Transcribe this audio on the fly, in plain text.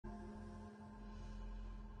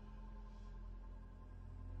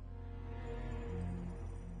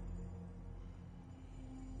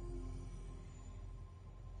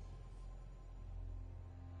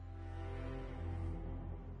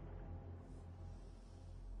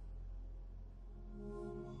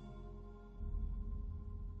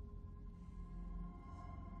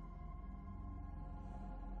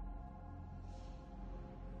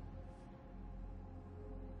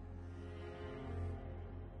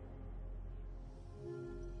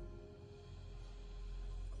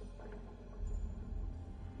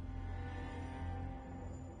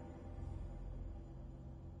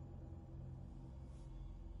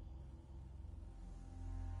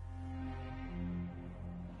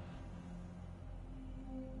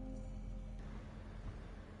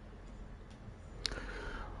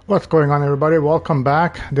What's going on, everybody? Welcome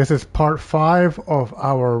back. This is part 5 of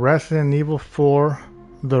our Resident Evil 4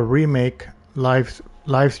 the remake live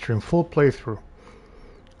stream, full playthrough.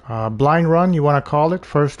 Blind run, you want to call it,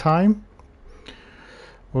 first time.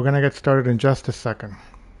 We're gonna get started in just a second.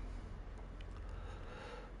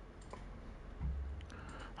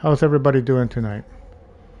 How's everybody doing tonight?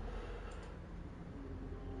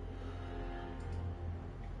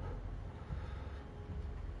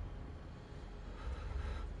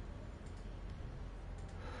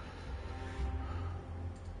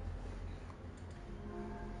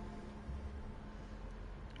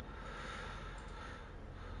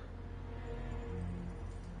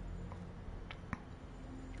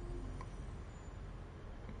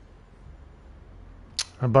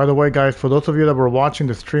 And by the way, guys, for those of you that were watching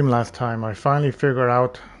the stream last time, I finally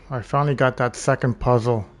got that second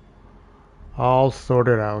puzzle all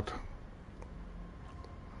sorted out.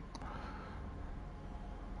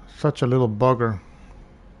 Such a little bugger.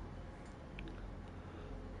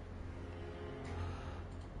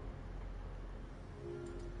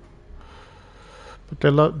 But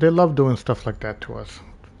they love doing stuff like that to us,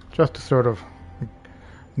 just to sort of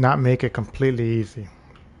not make it completely easy.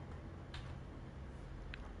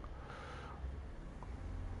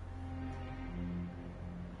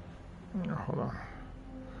 Hold on.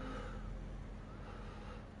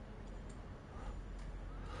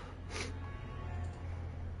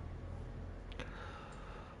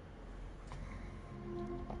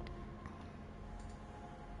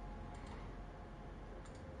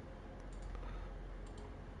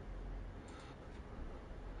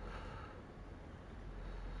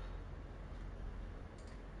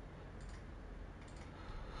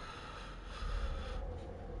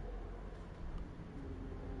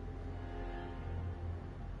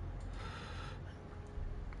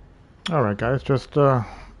 All right, guys, just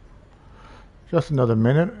another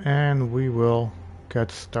minute and we will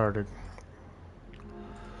get started.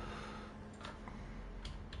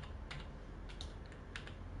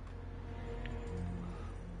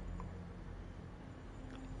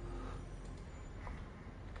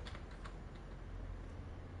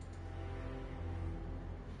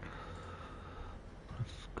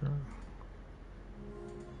 That's good.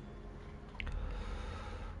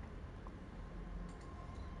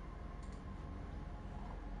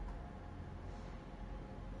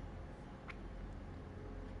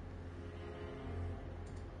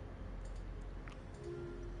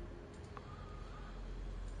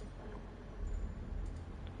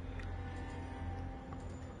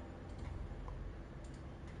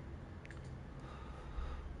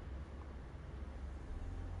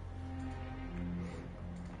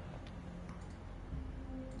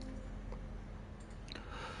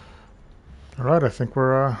 All right, I think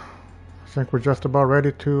we're just about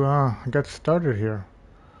ready to get started here.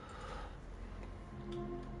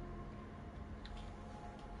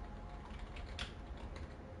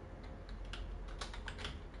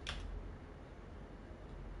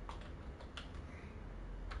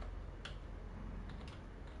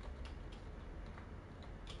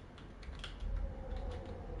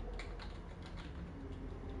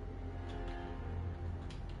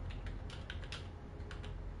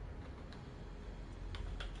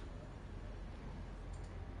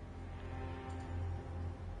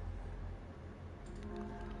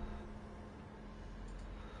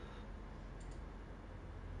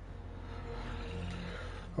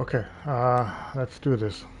 Okay, let's do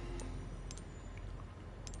this.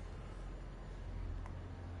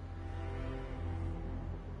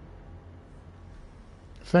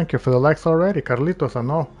 Thank you for the likes already, Carlitos. I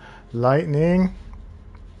know. Lightning.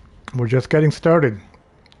 We're just getting started.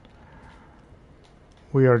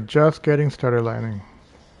 We are just getting started, Lightning.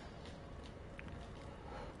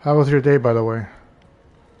 How was your day, by the way?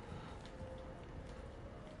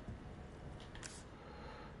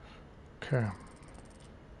 Okay.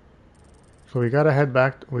 So we gotta head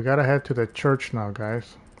back. We gotta head to the church now,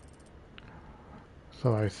 guys.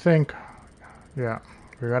 So I think, yeah,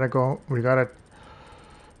 we gotta go. We gotta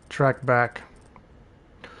track back.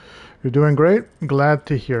 You're doing great. Glad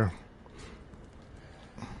to hear.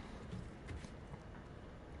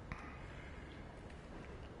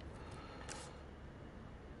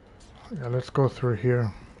 Yeah, let's go through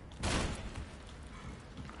here.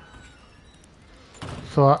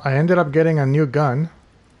 So I ended up getting a new gun.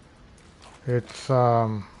 It's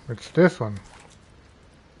this one.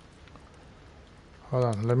 Hold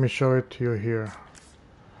on, let me show it to you here.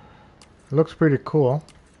 It looks pretty cool.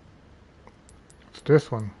 It's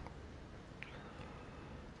this one.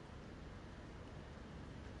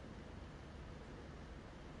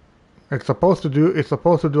 It's supposed to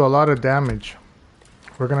do a lot of damage.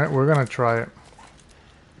 We're gonna try it.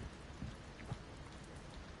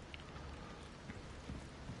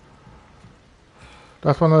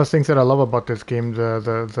 That's one of the things that I love about this game,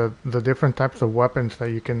 the different types of weapons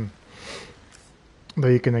that you can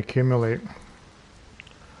accumulate.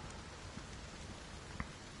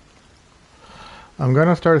 I'm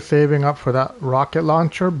gonna start saving up for that rocket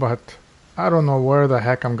launcher, but I don't know where the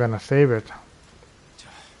heck I'm gonna save it.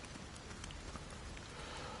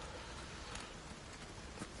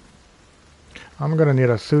 I'm gonna need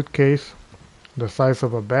a suitcase the size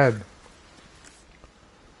of a bed.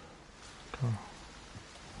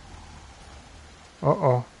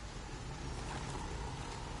 Uh-oh.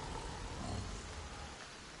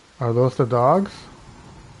 Are those the dogs?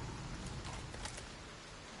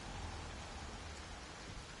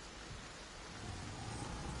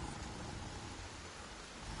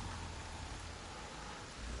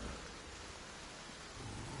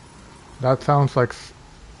 That sounds like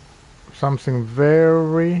something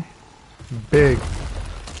very big.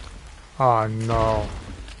 Oh no.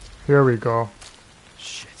 Here we go.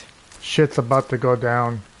 Shit. Shit's about to go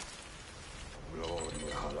down.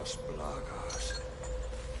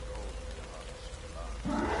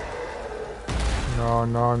 No,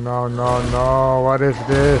 no, no, no, no. What is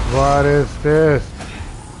this? What is this?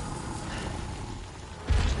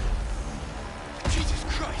 Jesus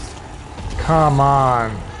Christ. Come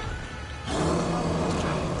on.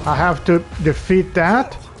 I have to defeat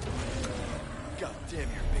that? God damn, you're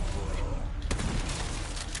a big boy.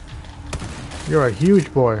 You're a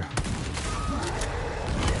huge boy.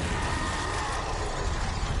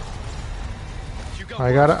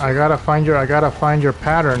 I gotta find your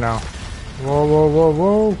pattern now. Whoa, whoa, whoa,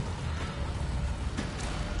 whoa.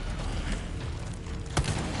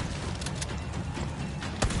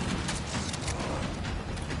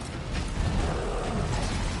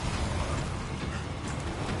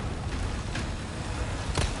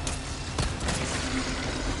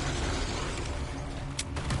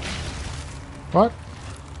 What?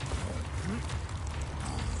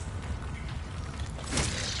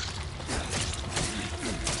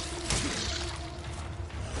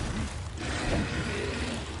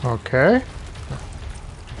 Okay.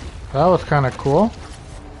 That was kind of cool.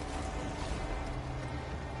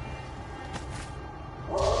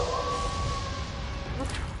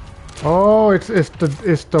 Oh, it's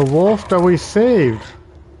the wolf that we saved.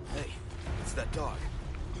 Hey, it's that dog.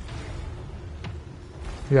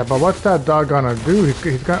 Yeah, but what's that dog gonna do?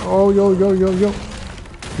 He's gonna, oh, yo, yo, yo, yo.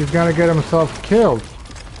 He's gonna get himself killed.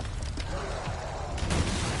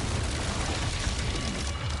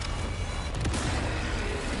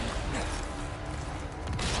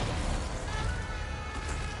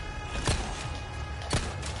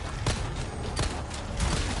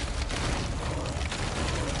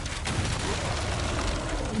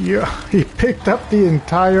 Yeah, he picked up the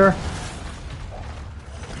entire...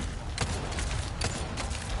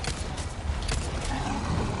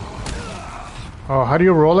 Oh, how do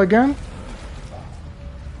you roll again?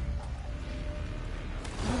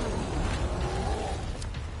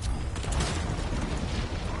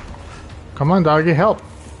 Come on, doggy, help.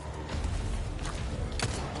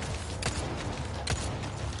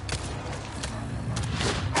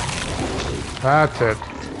 That's it.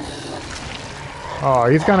 Oh,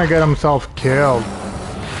 he's gonna get himself killed.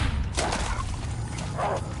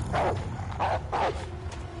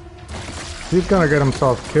 He's gonna get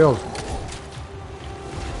himself killed.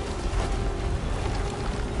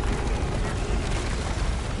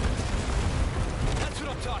 That's what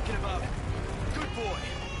I'm talking about. Good boy.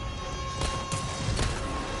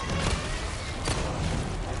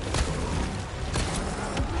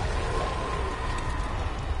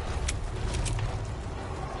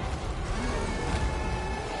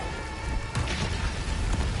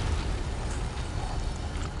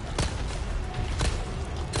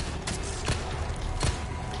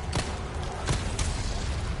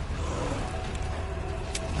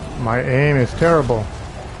 My aim is terrible.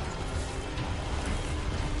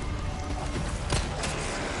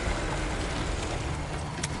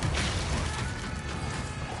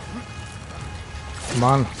 Come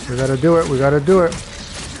on, we gotta do it, we gotta do it.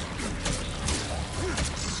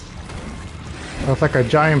 That's like a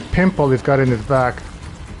giant pimple he's got in his back.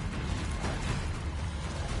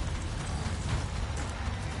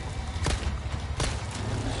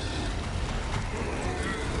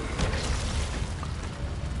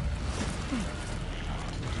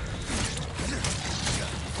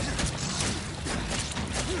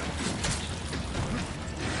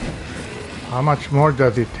 How much more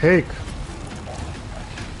does he take?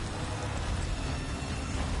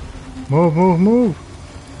 Move, move, move.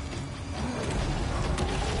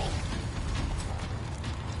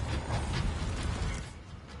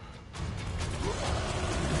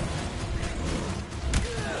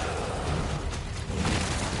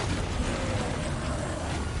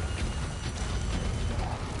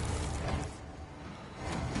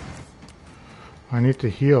 I need to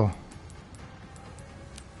heal.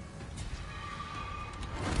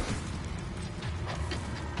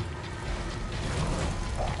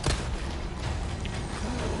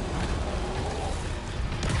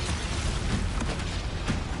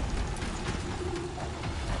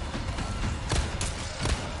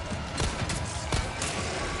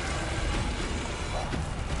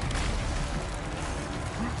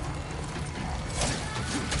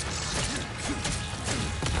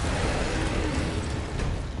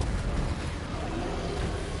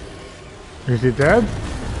 Is he dead?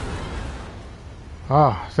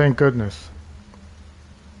 Ah, thank goodness.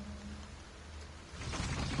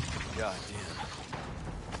 God damn.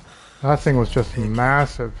 That thing was just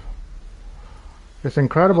massive. It's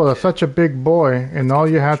incredible that such a big boy, and all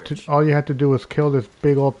you had to do was kill this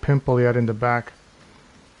big old pimple he had in the back.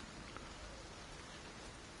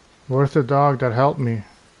 Where's the dog that helped me?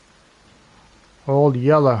 Old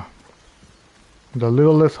Yella, the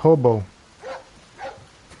littlest hobo.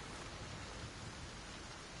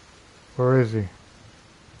 Where is he?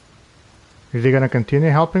 Is he gonna continue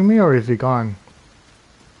helping me, or is he gone?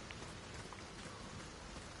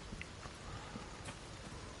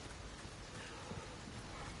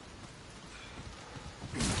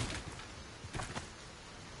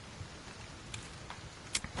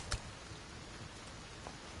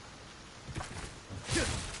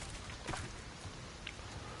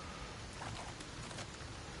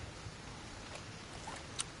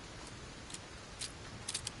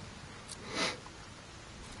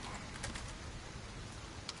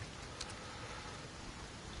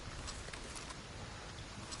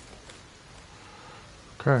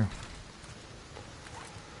 Okay.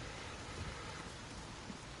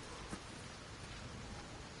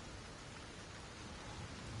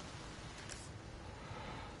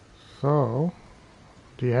 So,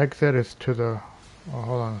 the exit is to the... Oh,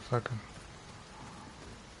 hold on a second.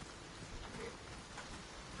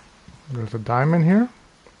 There's a diamond here.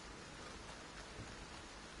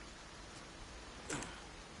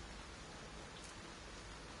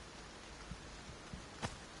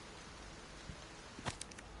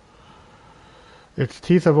 Its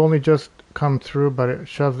teeth have only just come through, but it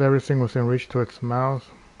shoves everything within reach to its mouth.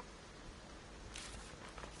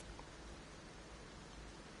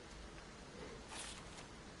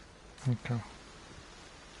 Okay.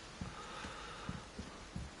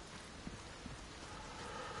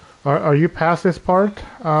 Are you past this part,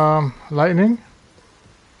 Lightning?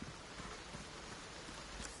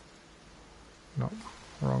 No,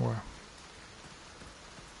 wrong way.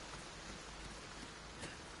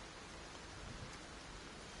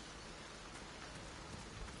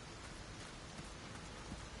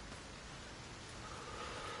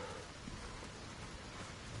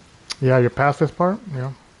 Yeah, you're past this part?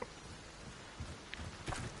 Yeah.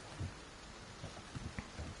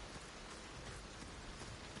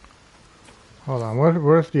 Hold on,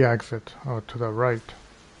 where's the exit? Oh, to the right.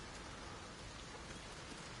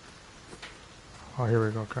 Oh, here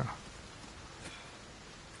we go, okay.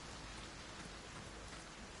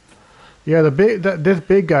 Yeah, this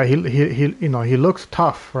big guy, he you know, he looks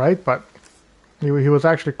tough, right? But he was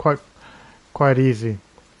actually quite easy.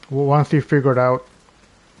 Once you figured out,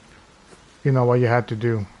 you know, what you had to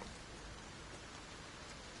do.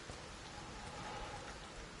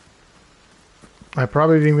 I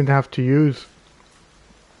probably didn't even have to use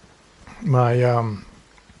my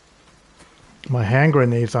my hand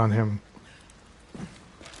grenades on him.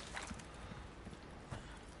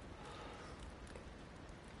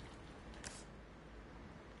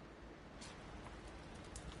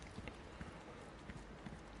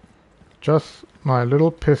 Just my little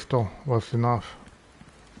pistol was enough.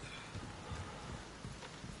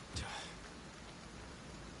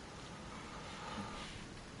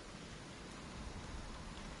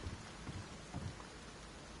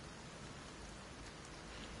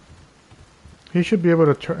 He should be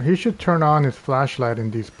able to he should turn on his flashlight in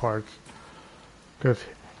these parts, because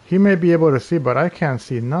he may be able to see, but I can't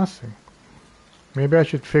see nothing. Maybe I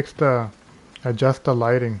should adjust the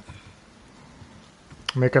lighting,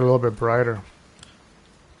 make it a little bit brighter.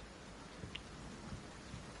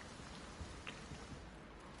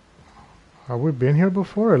 Have we been here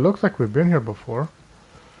before? It looks like we've been here before.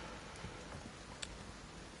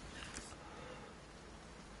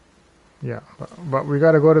 Yeah, but we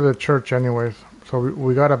gotta go to the church anyways, so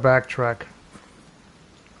we gotta backtrack.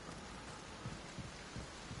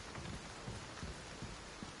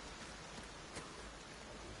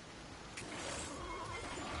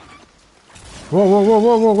 Whoa, whoa, whoa,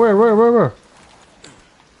 whoa, whoa, where?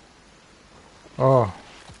 Oh.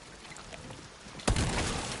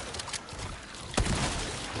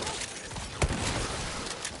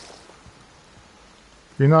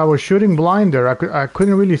 You know, I was shooting blind there. I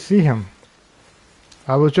couldn't really see him.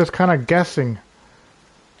 I was just kind of guessing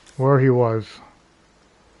where he was.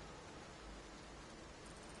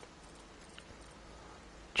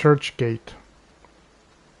 Church gate.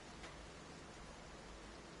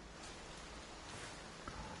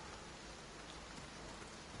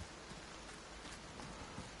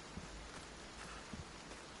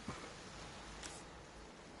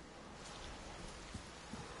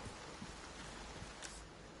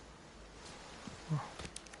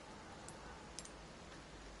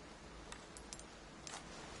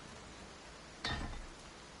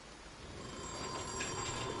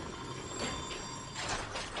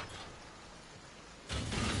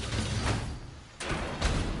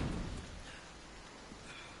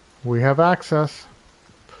 We have access.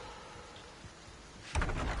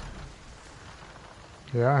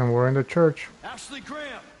 Yeah, and we're in the church. Ashley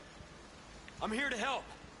Graham, I'm here to help.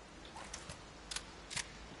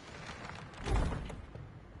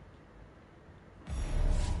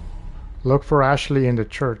 Look for Ashley in the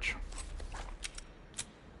church.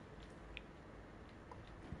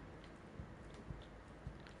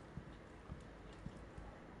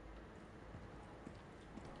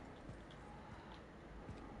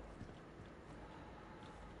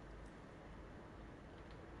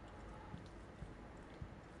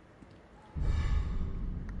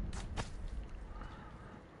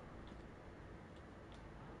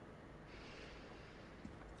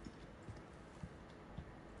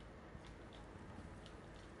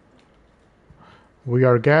 We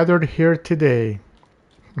are gathered here today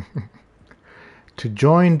to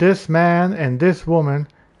join this man and this woman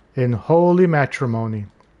in holy matrimony.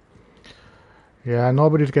 Yeah,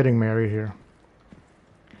 nobody's getting married here.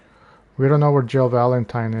 We don't know where Jill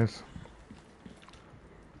Valentine is.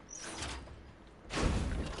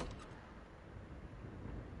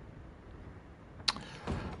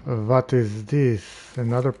 What is this?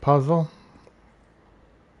 Another puzzle?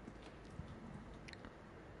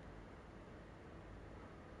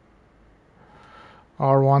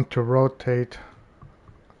 R1 to rotate.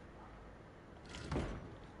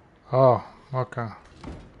 Oh, okay.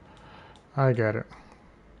 I get it.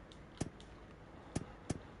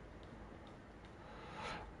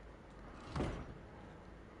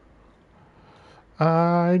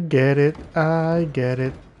 I get it. I get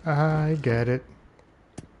it. I get it.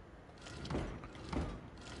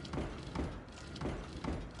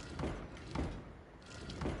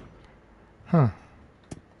 Huh.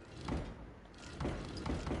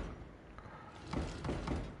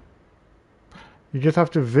 You just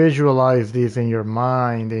have to visualize these in your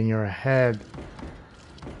mind, in your head,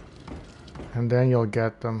 and then you'll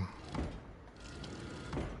get them.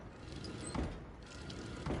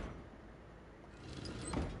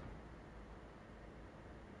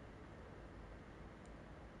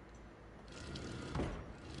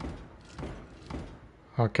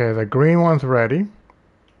 Okay, the green one's ready.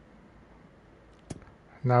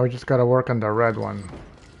 Now we just gotta work on the red one.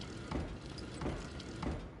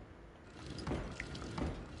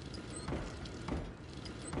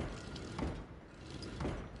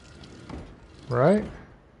 Right?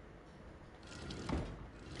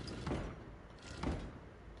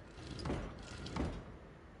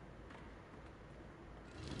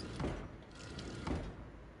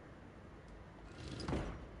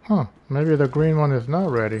 Huh, maybe the green one is not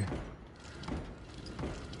ready.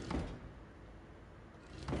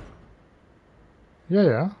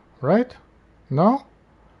 Yeah, right? No?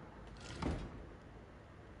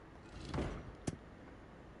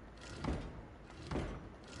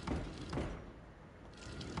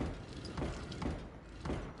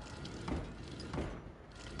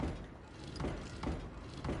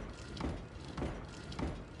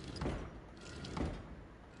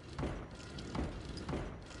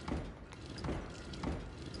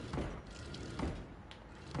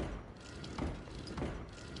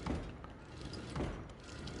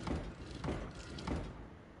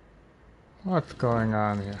 What's going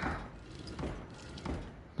on here?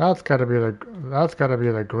 That's gotta be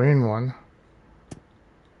the green one.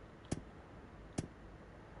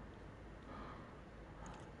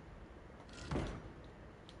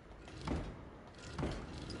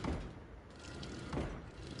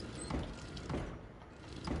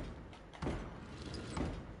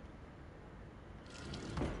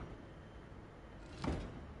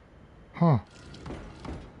 Huh.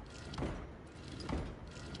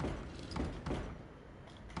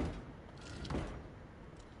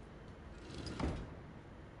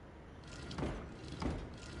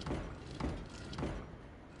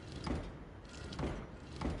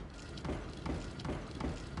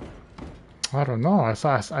 I don't know. I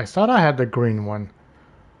thought I had the green one.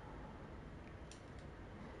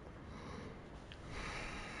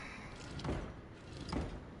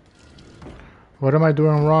 What am I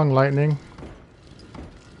doing wrong, Lightning?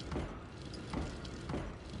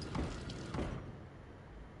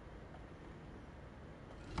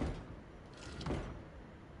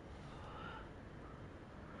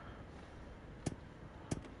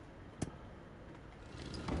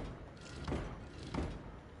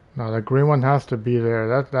 No, the green one has to be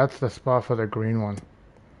there. That's the spot for the green one.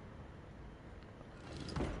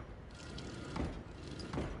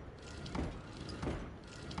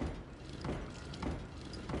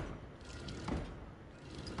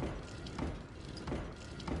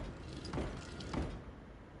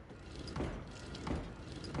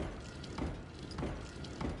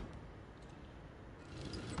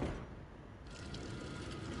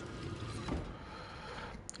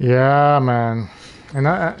 Yeah, man.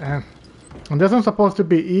 And this one's supposed to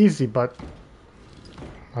be easy, but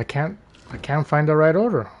I can't find the right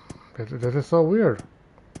order. This is so weird.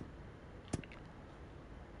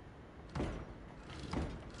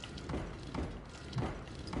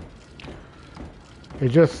 It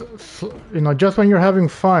just, you know, just when you're having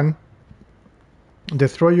fun, they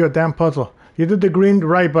throw you a damn puzzle. You did the green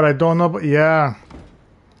right, but I don't know. But yeah,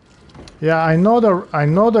 I know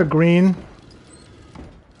the green.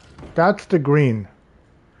 That's the green.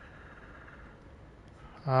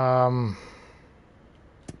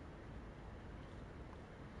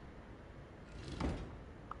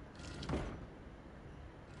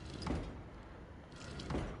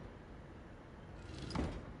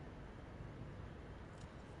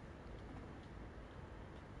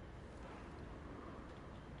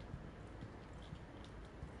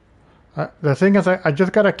 The thing is, I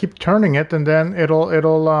just gotta keep turning it, and then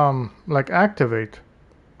it'll like activate.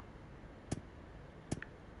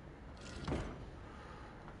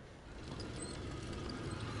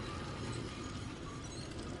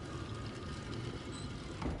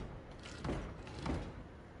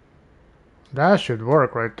 That should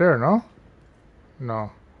work right there, no?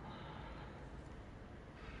 No.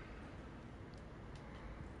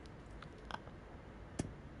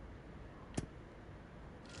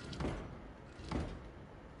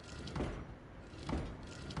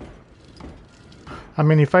 I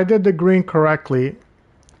mean, if I did the green correctly,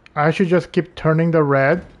 I should just keep turning the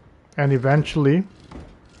red, and eventually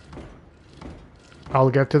I'll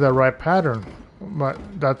get to the right pattern. But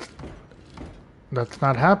that's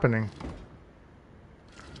not happening.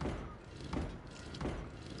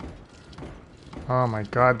 Oh my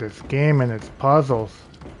god, this game and its puzzles.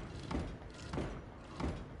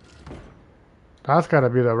 That's gotta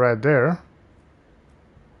be the red there.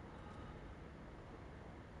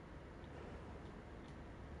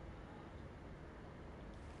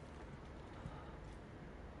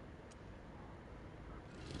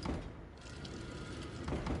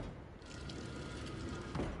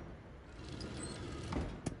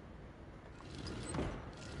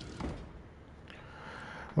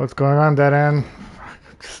 What's going on, dead end?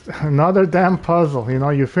 Another damn puzzle. You know,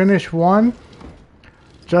 you finish one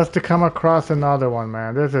just to come across another one,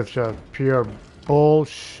 man. This is just pure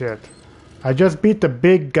bullshit. I just beat the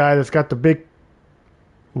big guy that's got the big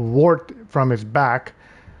wart from his back,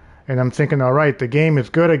 and I'm thinking, all right, the game is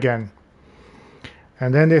good again.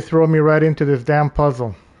 And then they throw me right into this damn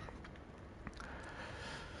puzzle.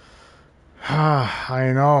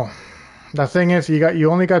 I know. The thing is, you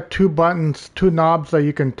only got two buttons, two knobs that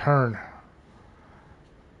you can turn.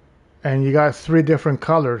 And you got 3 different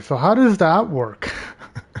colors. So how does that work?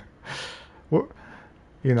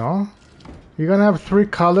 You know? You're gonna have 3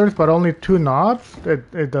 colors but only 2 knobs?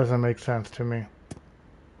 It doesn't make sense to me.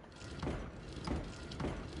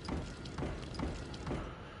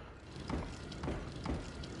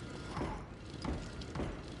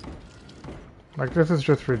 Like, this is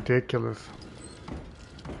just ridiculous.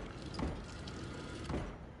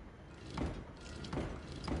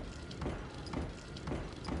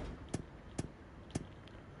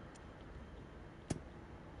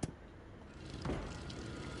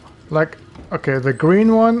 Like, okay, the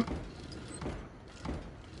green one,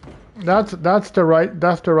 that's the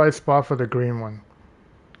right spot for the green one.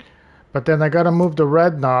 But then I gotta move the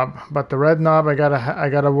red knob. But the red knob, I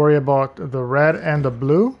gotta worry about the red and the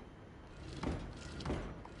blue.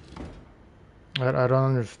 I don't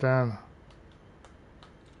understand.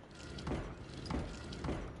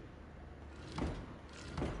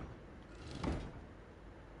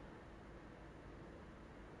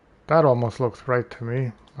 That almost looks right to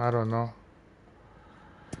me. I don't know.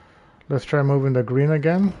 Let's try moving the green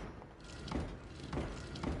again.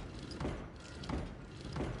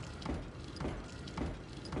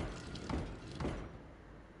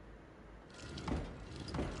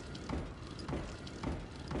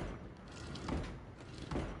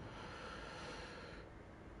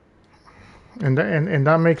 And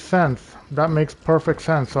that makes sense. That makes perfect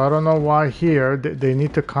sense. So I don't know why here they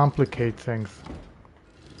need to complicate things.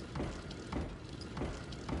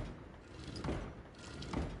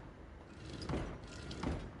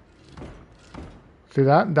 See,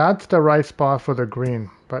 that's the right spot for the green,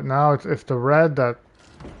 but now it's the red that.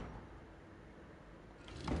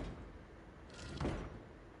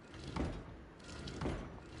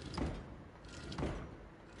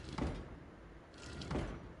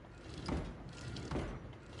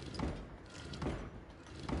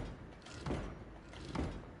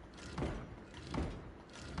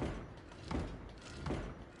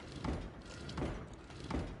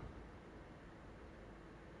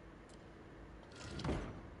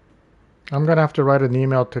 I'm gonna have to write an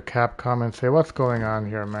email to Capcom and say, what's going on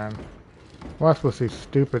here, man? What's with these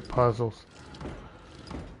stupid puzzles?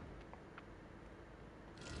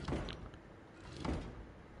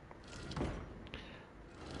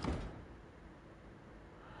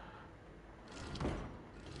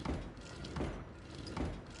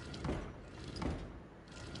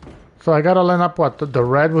 So I gotta line up what? The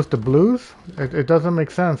red with the blues? It doesn't make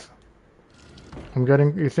sense.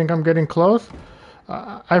 You think I'm getting close?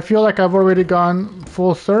 I feel like I've already gone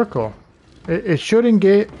full circle. It should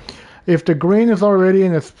engage. If the green is already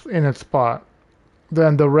in its spot,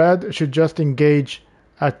 then the red should just engage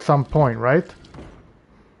at some point, right?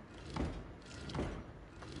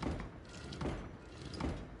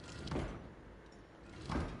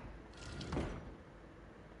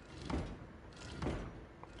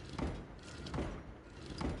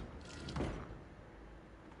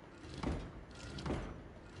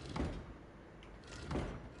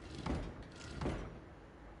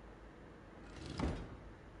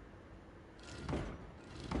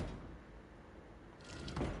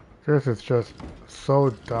 This is just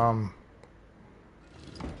so dumb.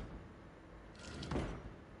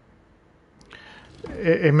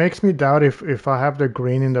 It makes me doubt if I have the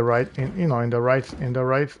green in the right in the right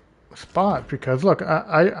spot, because look,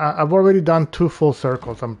 I've already done 2 full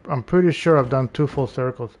circles. I'm pretty sure I've done 2 full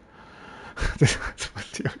circles.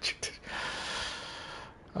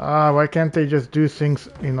 Why can't they just do things,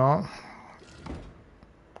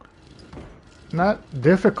 not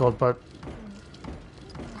difficult, but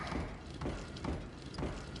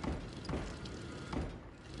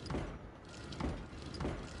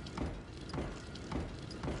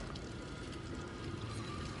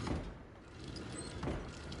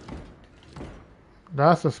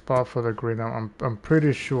that's the spot for the green. I'm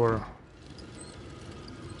pretty sure.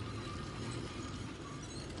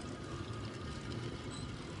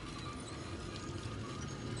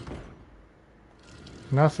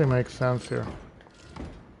 Nothing makes sense here.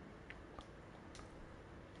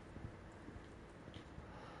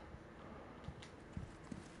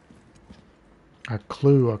 A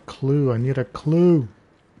clue. I need a clue.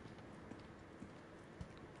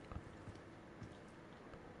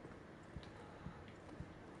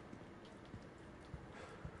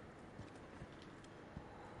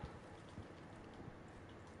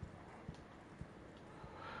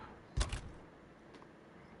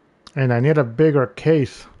 And I need a bigger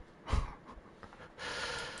case.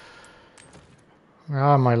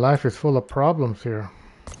 My life is full of problems here.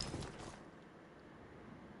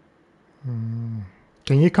 Can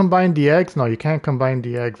you combine the eggs? No, you can't combine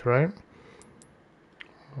the eggs, right?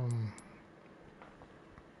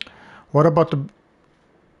 What about the...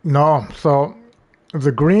 No, so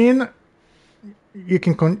the green, you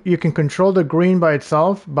can control the green by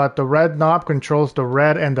itself, but the red knob controls the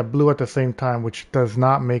red and the blue at the same time, which does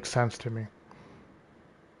not make sense to me.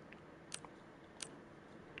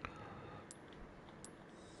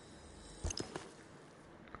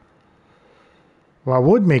 What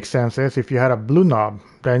would make sense is if you had a blue knob,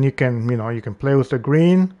 then you can, you can play with the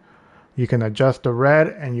green, you can adjust the red,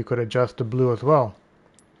 and you could adjust the blue as well.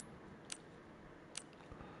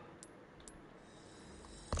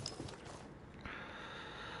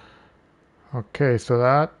 Okay, so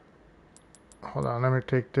that, hold on, let me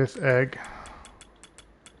take this egg,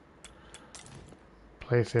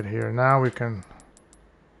 place it here. Now we can,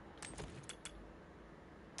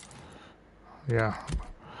 yeah,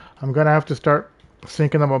 I'm gonna have to start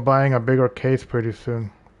thinking about buying a bigger case pretty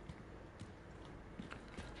soon.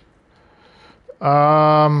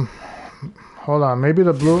 Hold on, maybe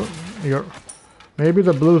the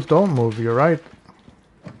blues don't move, you're right.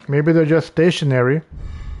 Maybe they're just stationary.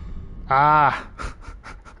 Ah!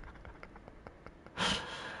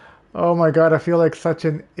 Oh my god, I feel like such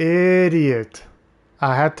an idiot.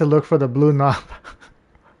 I had to look for the blue knob.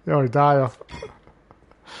 Or dial.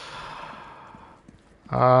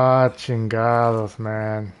 Ah, chingados,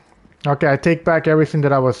 man. Okay, I take back everything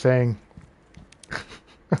that I was saying.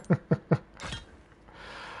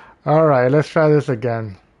 All right, let's try this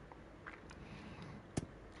again.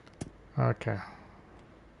 Okay.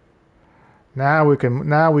 Now we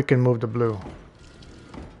can move the blue.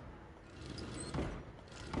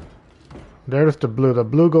 There's the blue. The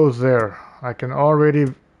blue goes there. I can already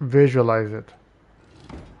visualize it.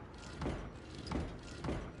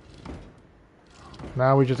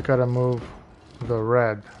 Now we just gotta move the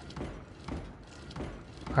red.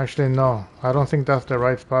 Actually, no. I don't think that's the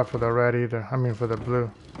right spot for the red either. I mean, for the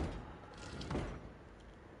blue.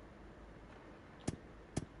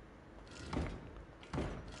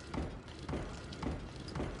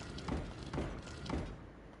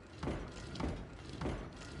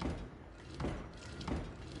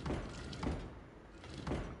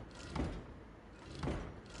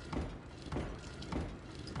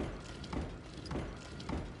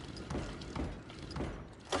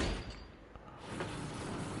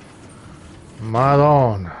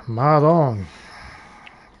 Madon.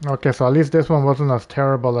 Okay, so at least this one wasn't as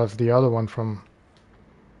terrible as the other one from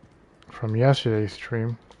yesterday's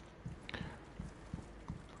stream.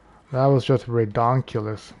 That was just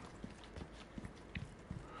redonkulous.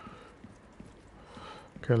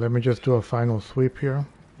 Okay, let me just do a final sweep here.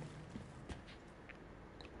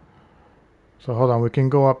 So hold on, we can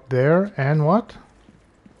go up there and what?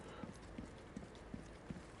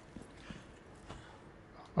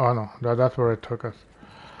 Oh no, that's where it took us.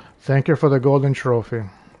 Thank you for the golden trophy.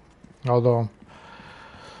 Although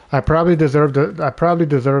I probably deserved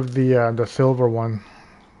the silver one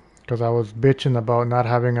because I was bitching about not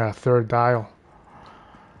having a third dial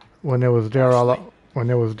when it was there all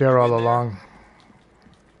along.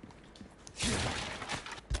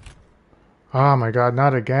 Oh my god,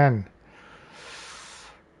 not again.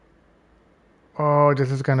 Oh,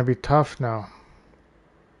 this is gonna be tough now.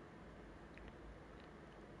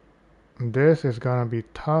 This is gonna be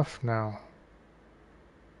tough now.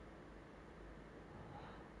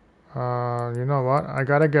 You know what? I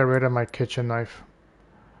gotta get rid of my kitchen knife.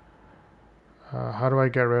 How do I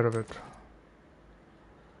get rid of it?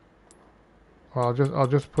 Well, I'll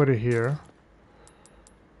just put it here,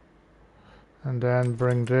 and then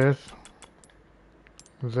bring this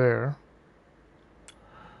there.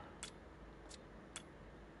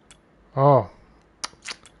 Oh.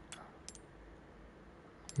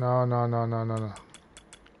 No.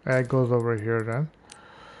 Egg goes over here then.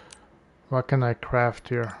 What can I craft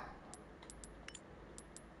here?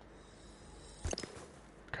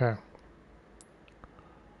 Okay.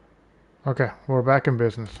 Okay, we're back in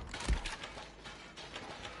business.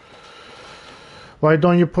 Why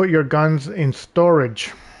don't you put your guns in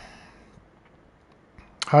storage?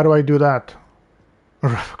 How do I do that?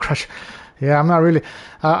 Crush. Yeah, I'm not really...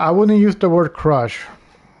 I wouldn't use the word crush.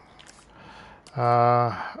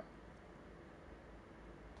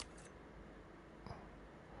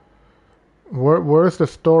 Where's the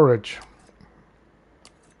storage?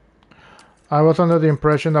 I was under the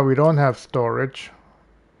impression that we don't have storage.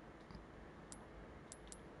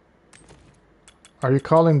 Are you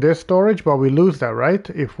calling this storage? But we lose that, right?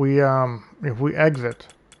 If we exit.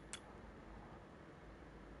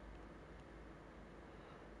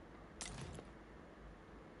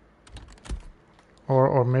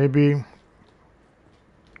 Or maybe...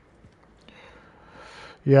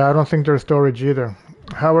 Yeah, I don't think there's storage either.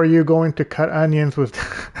 How are you going to cut onions with...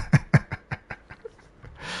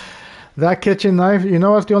 That kitchen knife, you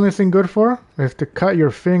know what's the only thing good for? Is to cut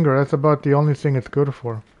your finger. That's about the only thing it's good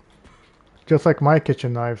for. Just like my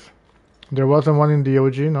kitchen knives. There wasn't one in the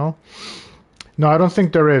OG, no? No, I don't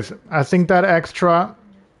think there is. I think that extra...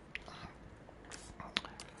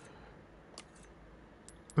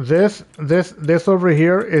 This over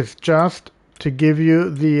here is just to give you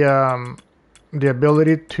the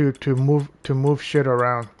ability to move shit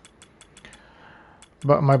around.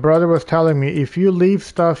 But my brother was telling me if you leave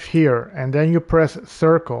stuff here and then you press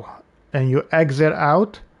circle and you exit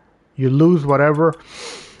out, you lose whatever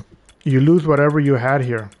you had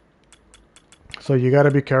here. So you got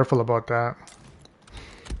to be careful about that.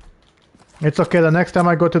 It's okay. The next time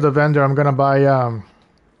I go to the vendor, I'm gonna buy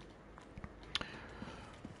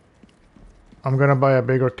a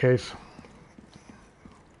bigger case.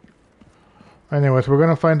 Anyways, we're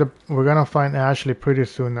gonna find Ashley pretty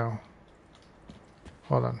soon now.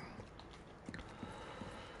 Hold on.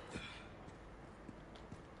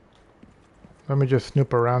 Let me just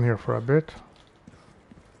snoop around here for a bit.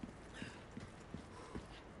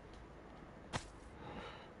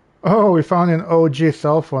 Oh, we found an OG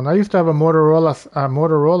cell phone. I used to have a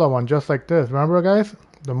Motorola one just like this. Remember, guys?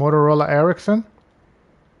 The Motorola Ericsson.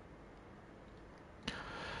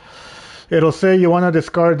 It'll say you want to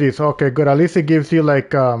discard these. Okay, good. At least it gives you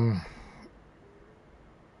like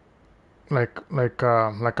like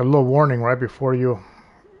a little warning right before you.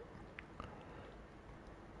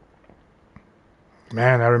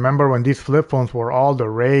 Man, I remember when these flip phones were all the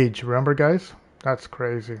rage. Remember, guys? That's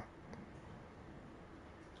crazy.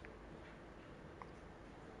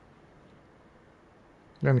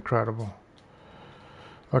 Incredible.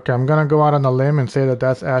 Okay, I'm gonna go out on a limb and say that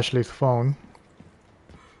that's Ashley's phone.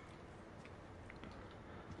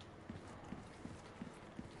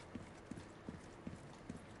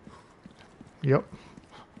 Yep.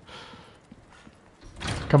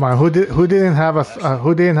 Come on, who didn't have a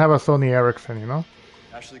Sony Ericsson, you know?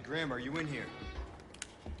 Ashley Graham, are you in here?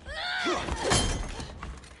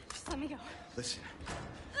 Just let me go. Listen.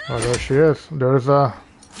 Oh, there she is. There's a.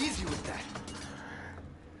 Easy with that.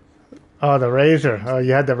 Oh, the razor. Oh,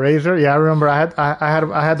 you had the razor? Yeah, I remember. I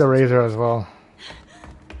had the razor as well.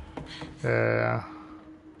 Yeah.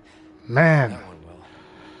 Man, That one well.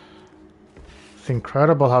 it's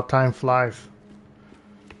incredible how time flies.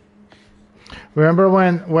 Remember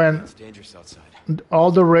when It's dangerous outside. all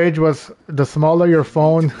the rage was the smaller your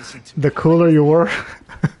phone, the cooler you were?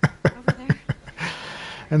 Over there.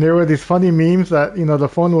 And there were these funny memes that, you know, the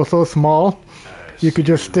phone was so small, you could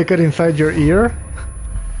just stick it inside your ear.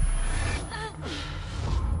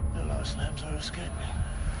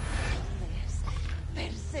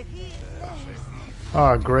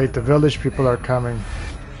 Oh, great. The village people are coming.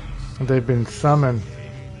 They've been summoned.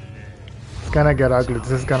 It's gonna get ugly.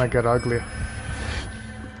 This is gonna get ugly.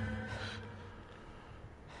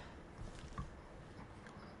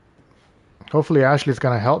 Hopefully Ashley's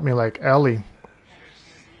gonna help me like Ellie.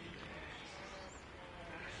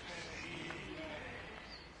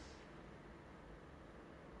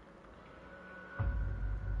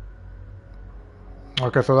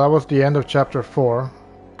 Okay, so that was the end of chapter 4.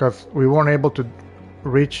 Because we weren't able to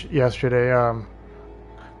reach yesterday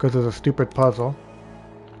because of the stupid puzzle.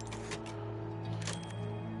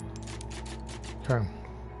 Okay.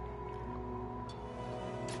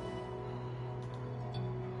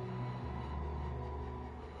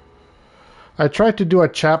 I tried to do a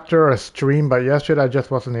chapter or a stream, but yesterday I just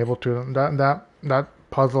wasn't able to. That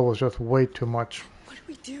puzzle was just way too much. What do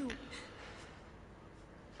we do?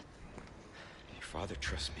 Your father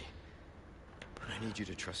trusts me. But I need you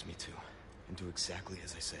to trust me too. And do exactly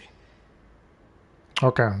as I say.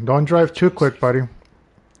 Okay, don't drive too quick, buddy.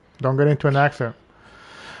 Don't get into an accident.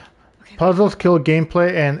 Okay, Puzzles kill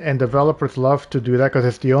gameplay, and developers love to do that because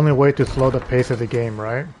it's the only way to slow the pace of the game,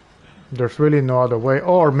 right? There's really no other way.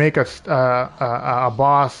 Or make a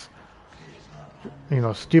boss, you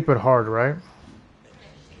know, stupid hard, right?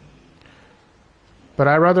 But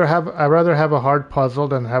I rather have a hard puzzle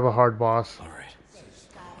than have a hard boss. All right.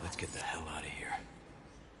 Let's get the hell out of here.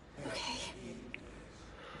 okay.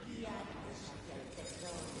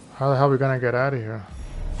 How the hell are we gonna get out of here?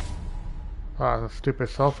 Ah, the stupid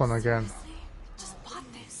cell phone again. Just bought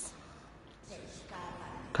this.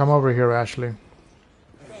 Come over here, Ashley.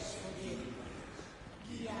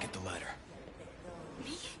 Get the ladder.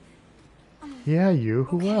 Me? Yeah, you.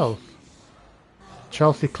 Who else?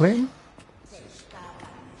 Chelsea Clinton?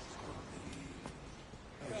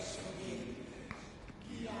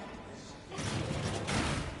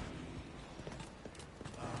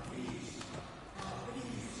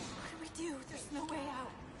 What do we do? There's no way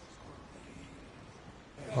out.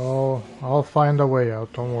 Oh, I'll find a way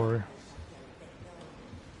out. Don't worry.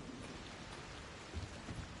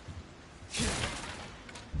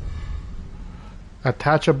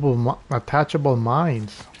 Attachable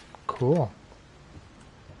mines. Cool.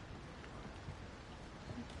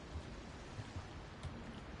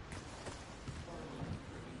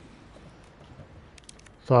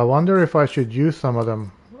 So I wonder if I should use some of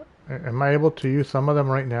them. Am I able to use some of them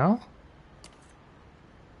right now?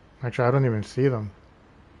 Actually, I don't even see them.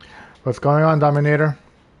 What's going on, Dominator?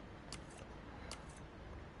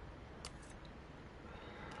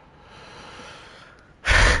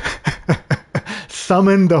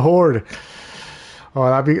 Summon the horde. Oh,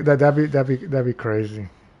 that'd be crazy.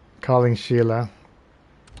 Calling Sheila,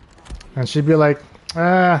 and she'd be like,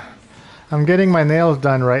 I'm getting my nails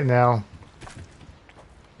done right now.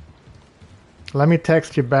 Let me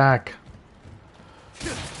text you back.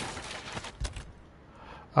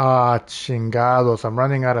 Ah, chingados. I'm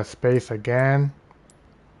running out of space again.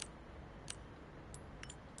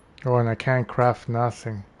 Oh, and I can't craft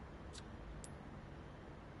nothing.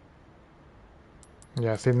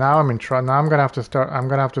 Yeah, see, now I'm in trouble. Now I'm gonna have to start. I'm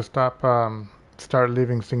gonna have to start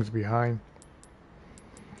leaving things behind.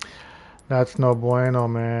 That's no bueno,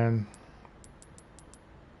 man.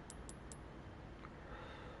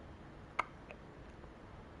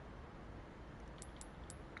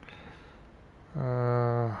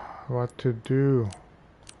 What to do?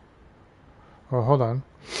 Oh, hold on.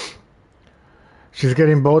 She's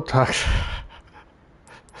getting Botox.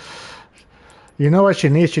 You know what she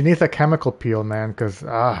needs? She needs a chemical peel, man, because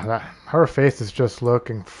her face is just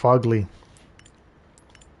looking fugly.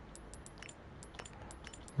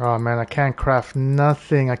 Oh man, I can't craft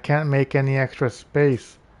nothing. I can't make any extra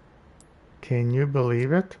space. Can you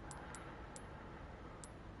believe it?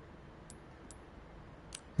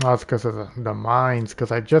 Oh, it's because of the mines,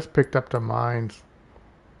 because I just picked up the mines.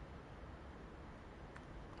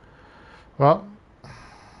 Well,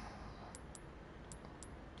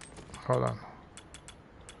 hold on.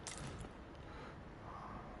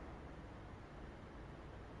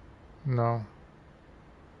 No.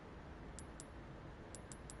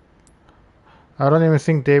 I don't even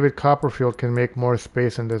think David Copperfield can make more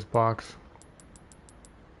space in this box.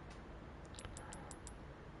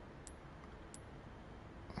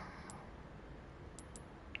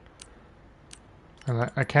 And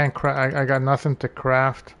I can't craft. I got nothing to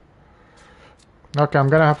craft. Okay, I'm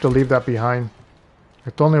gonna have to leave that behind.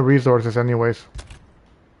 It's only resources anyways.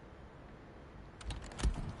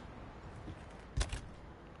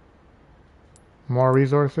 More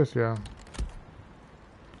resources? Yeah.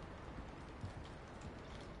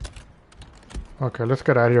 Okay, let's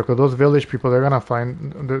get out of here, because those village people, they're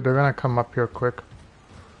gonna come up here quick.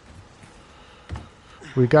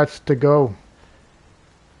 We got to go.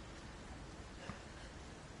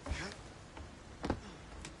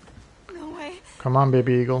 No way. Come on,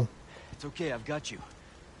 baby eagle. It's okay, I've got you.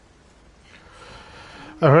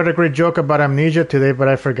 I heard a great joke about amnesia today, but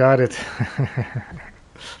I forgot it.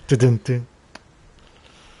 Dun-dun-dun.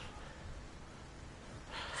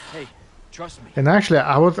 Hey, trust me. And actually,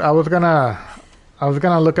 I was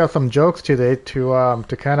gonna look at some jokes today to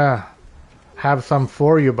kind of have some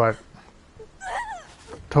for you, but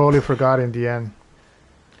totally forgot in the end.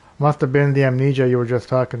 Must have been the amnesia you were just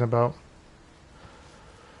talking about.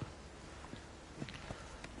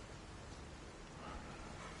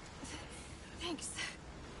 Thanks.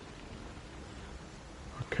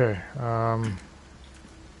 Okay.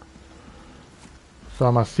 So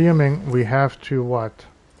I'm assuming we have to what?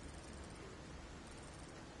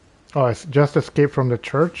 Oh, it's just escape from the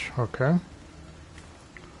church? Okay.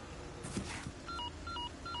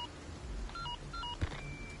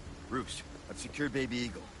 Roost, I've secured Baby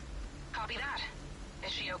Eagle. Copy that.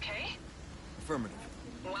 Is she okay? Affirmative.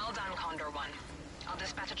 Well done, Condor 1. I'll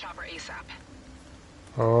dispatch a chopper ASAP.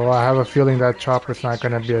 Oh, I have a feeling that chopper's not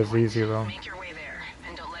gonna be as easy though. Make your way there,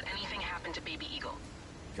 and don't let anything happen to Baby Eagle.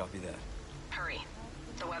 Copy that. Hurry.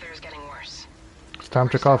 The weather is getting worse. It's time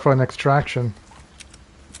to call for an extraction.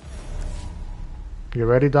 You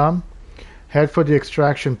ready, Dom? Head for the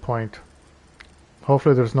extraction point.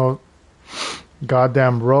 Hopefully there's no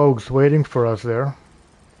goddamn rogues waiting for us there.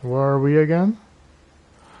 Where are we again?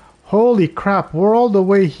 Holy crap, we're all the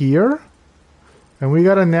way here? And we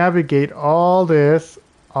gotta navigate all this,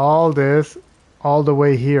 all the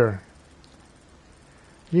way here.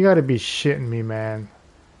 You gotta be shitting me, man.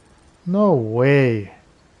 No way.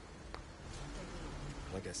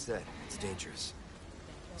 Like I said, it's dangerous.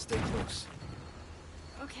 Stay close.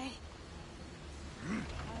 Okay.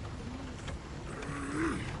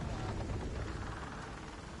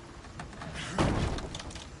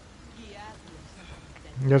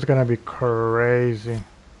 It's gonna be crazy.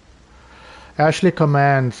 Ashley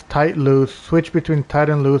commands tight loose. Switch between tight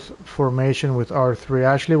and loose formation with R3.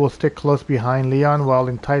 Ashley will stick close behind Leon while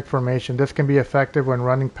in tight formation. This can be effective when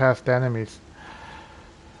running past enemies.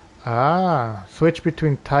 Ah, switch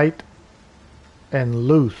between tight and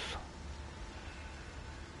loose.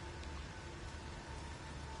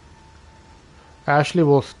 Ashley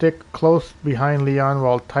will stick close behind Leon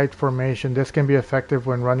while tight formation. This can be effective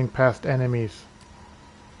when running past enemies.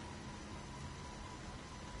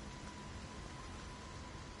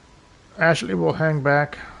 Ashley will hang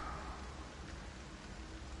back.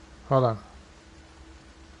 Hold on.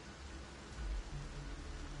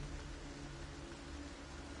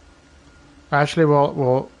 Ashley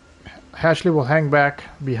will hang back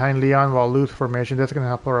behind Leon while loose formation. That's gonna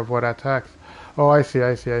help her avoid attacks. Oh, I see.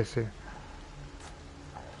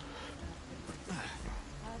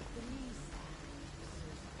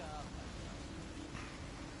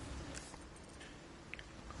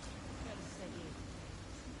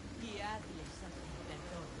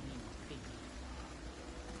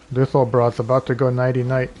 This old broad's about to go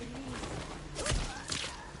nighty-night.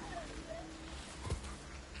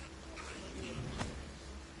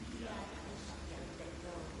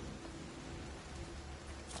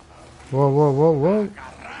 Whoa.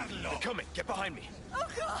 They're coming. Get behind me. Oh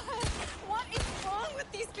God! What is wrong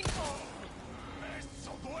with these people?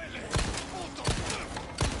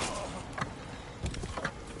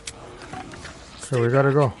 So we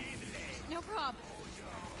gotta go. No problem.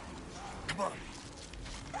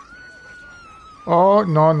 Oh,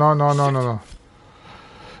 no, no, no, no, no, no.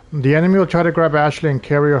 The enemy will try to grab Ashley and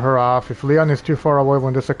carry her off. If Leon is too far away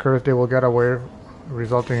when this occurs, they will get away,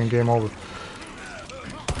 resulting in game over.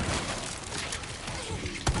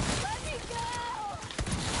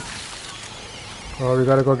 Oh, we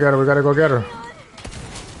gotta go get her, we gotta go get her.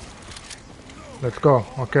 Let's go.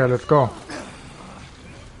 Okay, let's go.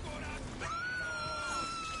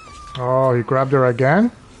 Oh, he grabbed her again?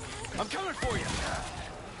 I'm coming for you.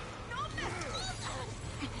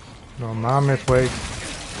 No mames, wait.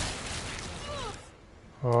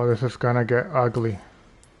 Oh, this is gonna get ugly.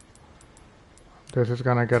 This is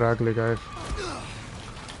gonna get ugly, guys.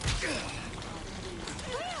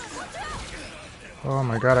 Oh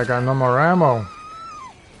my god, I got no more ammo.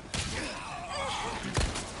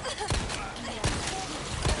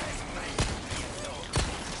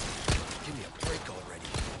 Give me a break already.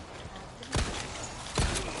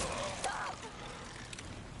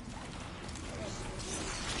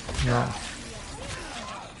 No.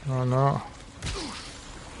 Oh no.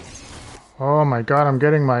 Oh my god, I'm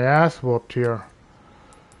getting my ass whooped here.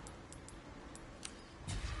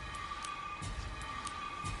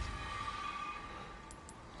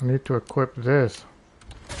 I need to equip this.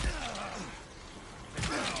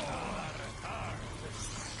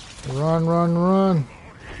 Run, run, run.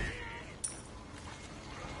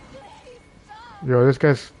 Yo, this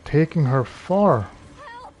guy's taking her far.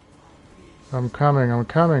 I'm coming, I'm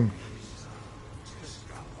coming.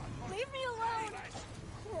 Leave me alone.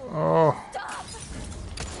 Oh. Stop.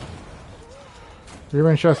 He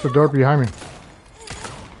even shuts the door behind me.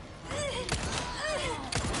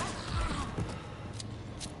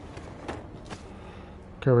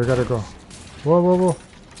 Okay, we gotta go. Whoa, whoa, whoa.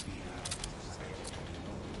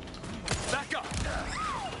 Back up.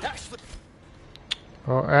 Ashley.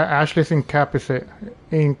 Oh, Ashley's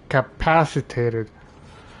incapacitated.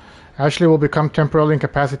 Ashley will become temporarily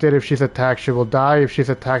incapacitated if she's attacked. She will die if she's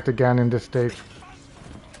attacked again in this stage.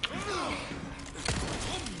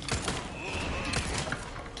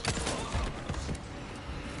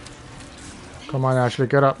 Come on, Ashley,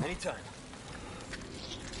 get up. Anytime.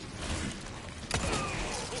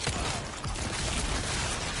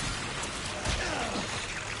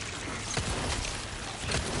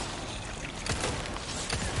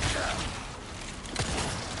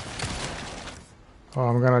 Oh,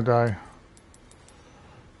 I'm gonna die.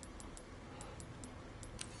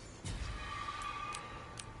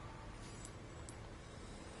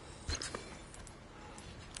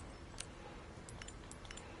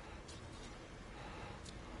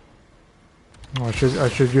 Oh, I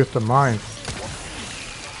should use the mine.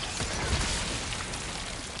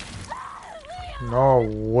 No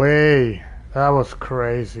way. That was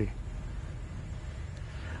crazy.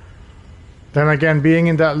 Then again, being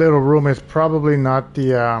in that little room is probably not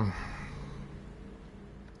the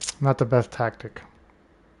best tactic.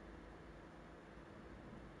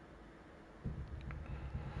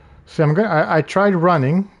 See, I tried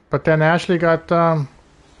running, but then Ashley got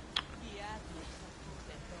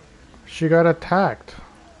she got attacked.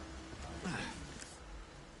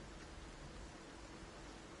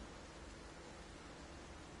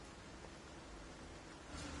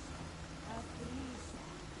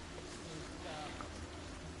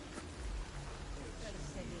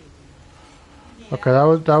 Okay,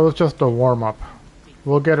 that was just a warm up.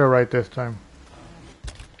 We'll get it right this time.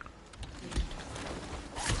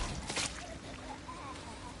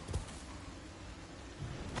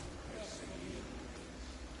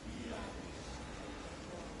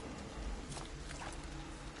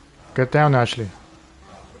 Get down, Ashley.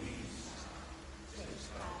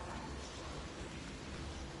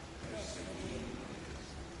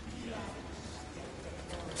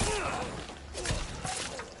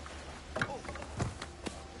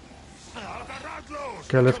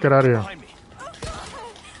 Okay, let's get out of here. What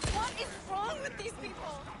is wrong with these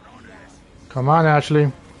people? Come on,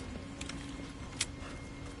 Ashley.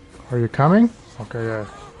 Are you coming? Okay, yeah.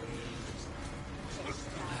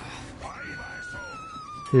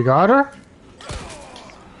 You got her?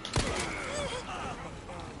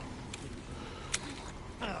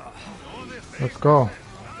 Let's go.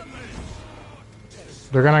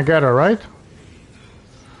 They're gonna get her, right?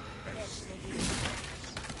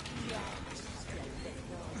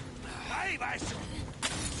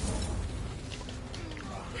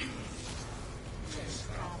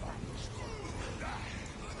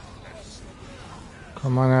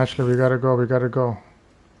 Come on, Ashley, we gotta go, we gotta go.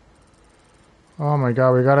 Oh my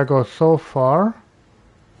god, we gotta go so far.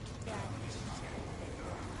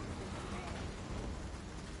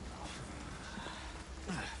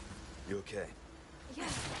 You okay? Yeah,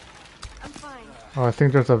 I'm fine. Oh, I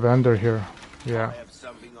think there's a vendor here. Yeah. I have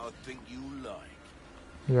something I think you like.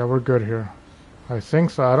 Yeah, we're good here. I think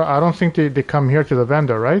so. I don't think they come here to the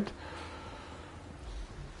vendor, right?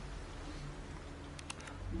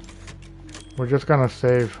 We're just gonna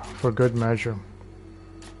save for good measure.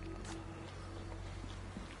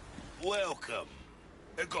 Welcome.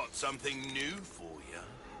 I got something new for you.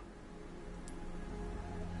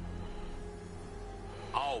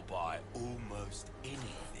 I'll buy almost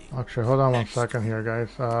anything. Actually, hold on one second here, guys.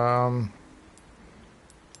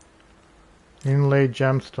 Inlaid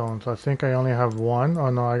gemstones. I think I only have one. Oh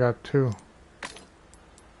no, I got two.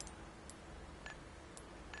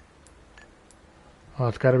 Oh,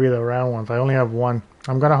 it's got to be the round ones. I only have one.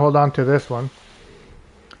 I'm gonna hold on to this one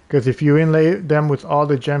because if you inlay them with all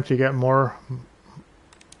the gems, you get more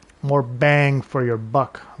bang for your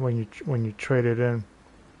buck when you trade it in.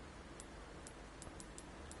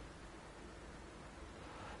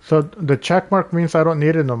 So the check mark means I don't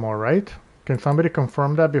need it no more, right? Can somebody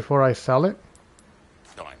confirm that before I sell it?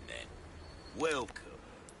 Time then. Welcome.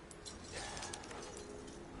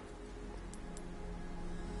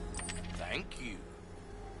 Thank you.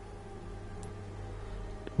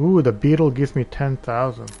 Ooh, the beetle gives me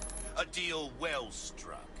 10,000. A deal well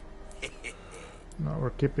struck. No, we're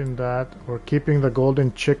keeping that. We're keeping the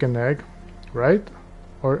golden chicken egg, right?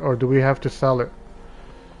 Or do we have to sell it?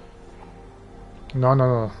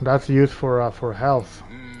 No. That's used for health.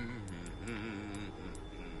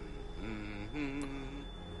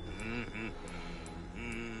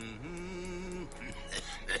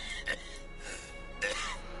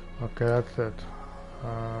 Okay, that's it.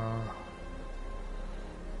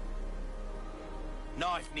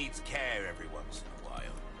 Knife needs care every once in a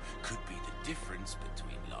while. Could be the difference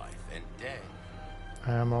between life and death.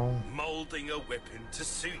 Ammo. Molding a weapon to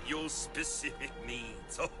suit your specific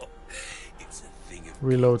needs. Oh, it's a thing of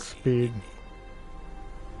Reload beauty. speed.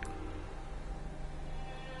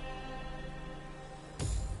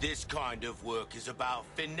 This kind of work is about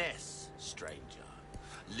finesse, stranger.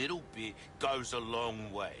 Little bit goes a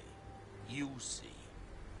long way. You'll see.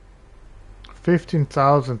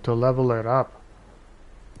 15,000 to level it up.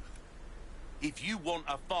 If you want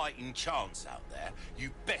a fighting chance out there,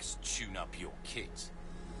 you best tune up your kit.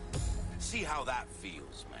 See how that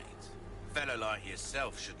feels, mate. A fellow like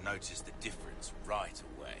yourself should notice the difference right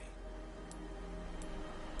away.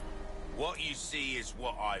 What you see is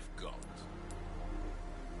what I've got.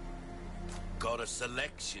 Got a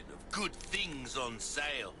selection of good things on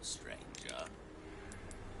sale, stranger.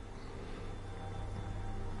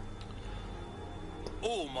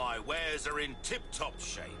 All my wares are in tip-top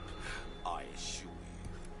shape, I assure you.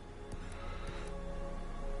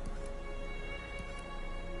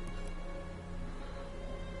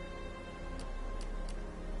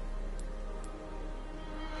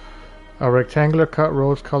 A rectangular cut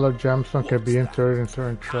rose-colored gemstone can What's be that? inserted in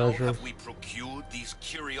certain How treasures. have we procured these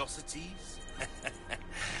curiosities?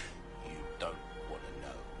 You don't want to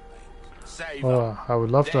know, mate. Save Oh, up. I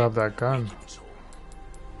would love to Then have that we gun. can talk.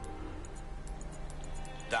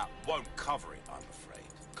 That won't cover it, I'm afraid.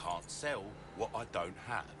 Can't sell what I don't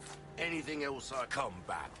have. Anything else I come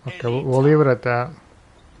back. Okay, we'll leave it at that.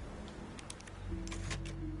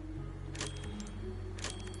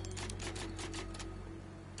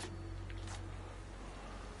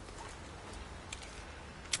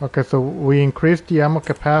 Okay, so we increased the ammo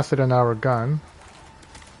capacity in our gun.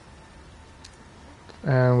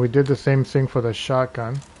 And we did the same thing for the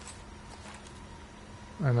shotgun.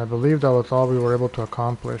 And I believe that was all we were able to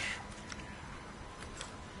accomplish.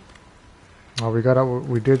 Oh, we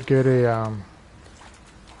did get a,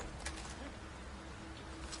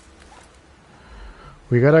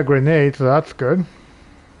 we got a grenade, so that's good.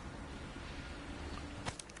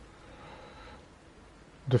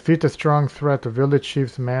 Defeat the strong threat, the village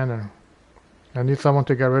chief's manor. I need someone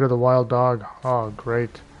to get rid of the wild dog. Oh,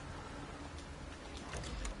 great.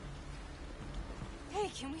 Hey,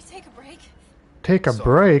 can we take a break? Take a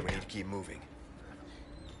Sorry, break? we need to keep moving.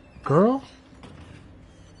 Girl?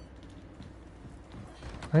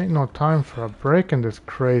 Ain't no time for a break in this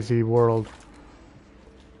crazy world.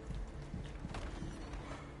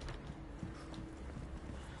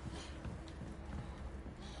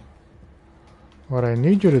 What I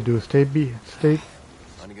need you to do is stay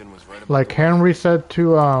Hunnigan was right about like the Henry said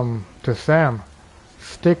to Sam,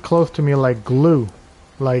 stick close to me like glue.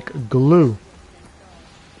 Like glue.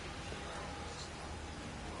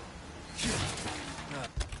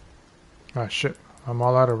 Ah shit. I'm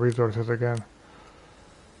all out of resources again.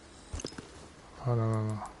 Oh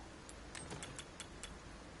no.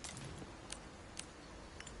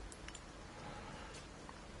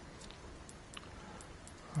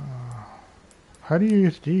 How do you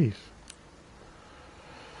use these?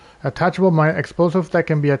 Attachable mine explosives that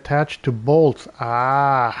can be attached to bolts.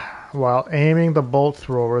 Ah, while aiming the bolt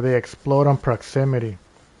thrower, they explode on proximity.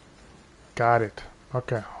 Got it.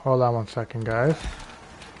 Okay, hold on one second, guys.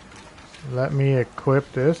 Let me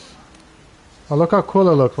equip this. Oh, look how cool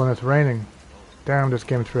it looks when it's raining. Damn, this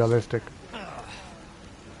game is realistic.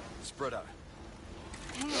 Spread out.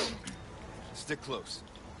 Hang on. Stick close.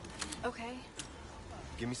 Okay.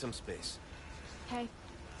 Give me some space. Hey.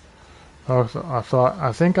 Oh, so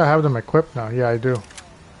I think I have them equipped now. Yeah, I do.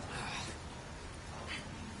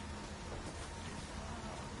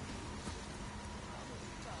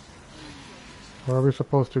 Where are we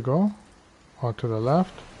supposed to go? Oh, to the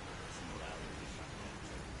left.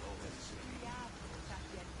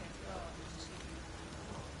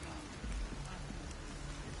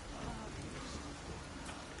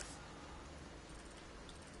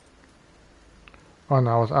 Oh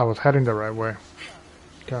no, I was heading the right way.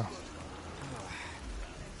 Okay.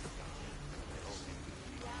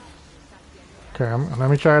 Okay, let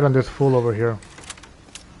me try it on this fool over here.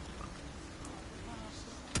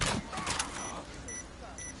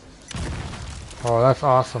 Oh, that's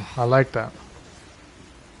awesome. I like that.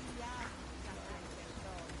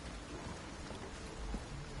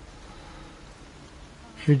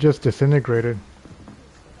 He just disintegrated.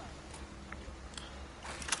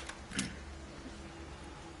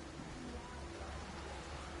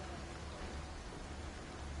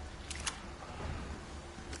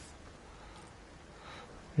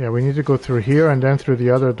 Yeah, we need to go through here and then through the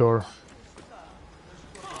other door.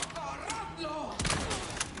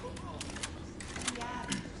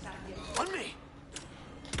 On me.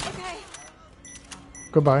 Okay.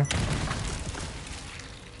 Goodbye.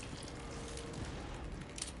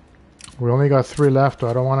 We only got 3 left, though.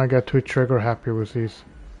 I don't want to get too trigger happy with these.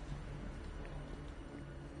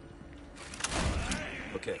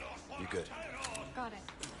 Okay, you good. Got it.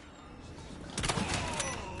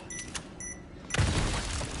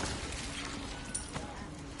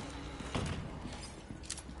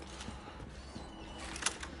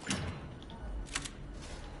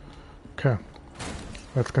 Okay.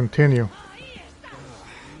 Let's continue.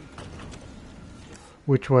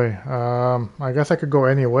 Which way? I guess I could go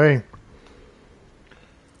any way.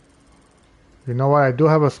 You know what? I do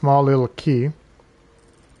have a small little key.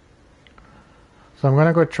 So I'm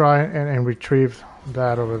gonna go try and retrieve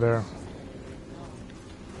that over there.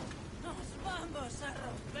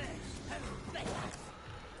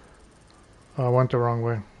 Oh, I went the wrong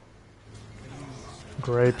way.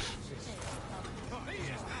 Grapes.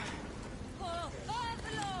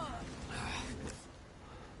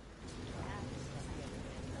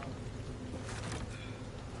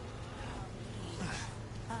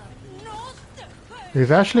 Is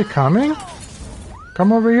Ashley coming?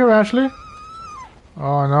 Come over here, Ashley.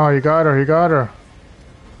 Oh no, he got her, he got her.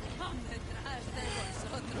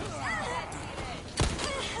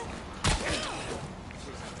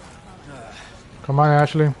 Come on,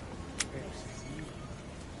 Ashley.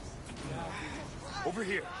 Over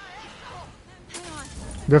here.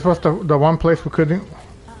 This was the one place we couldn't...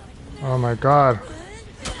 Oh my god.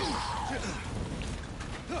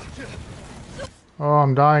 Oh,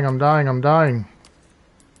 I'm dying, I'm dying, I'm dying.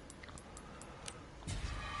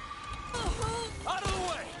 Out of the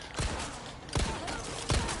way!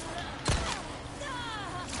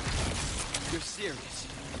 You're serious.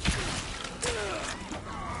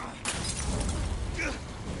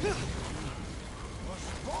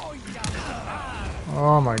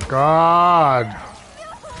 Oh my god.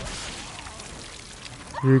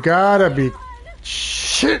 You gotta be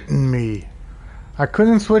shitting me. I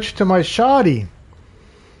couldn't switch to my shoddy.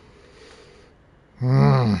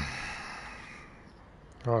 Oh,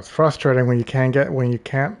 it's frustrating when you can't get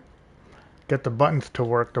the buttons to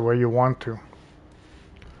work the way you want to.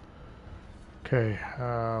 Okay,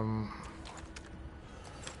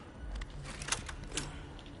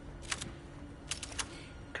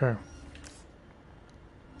 okay.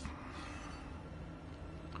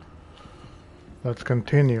 Let's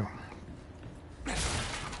continue.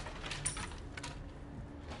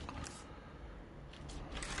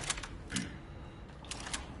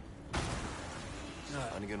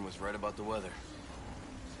 Hunnigan was right about the weather.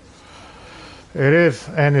 It is,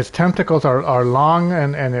 and its tentacles are long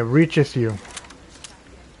and it reaches you.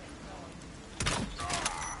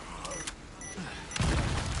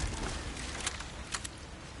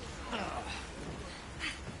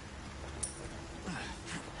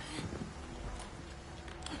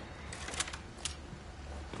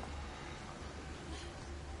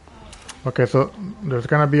 Okay, so there's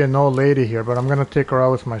gonna be an old lady here, but I'm gonna take her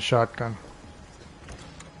out with my shotgun.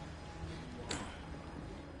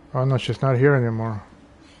 Oh no, she's not here anymore.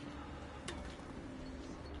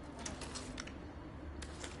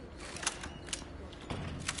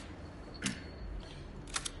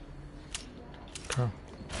 Okay.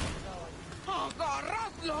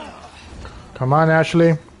 Come on,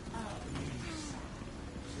 Ashley.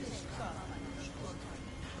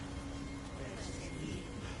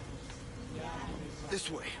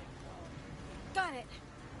 This way. Got it.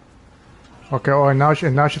 Okay, oh, and now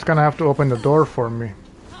she's gonna have to open the door for me.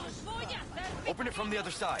 Open it from the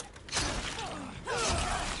other side.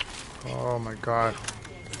 Oh my god.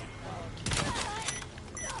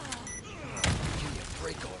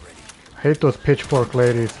 Break already. I hate those pitchfork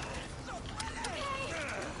ladies.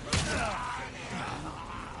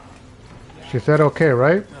 She said okay,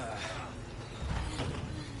 right?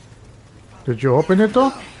 Did you open it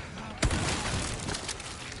though?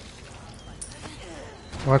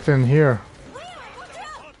 What's in here?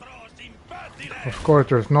 Of course,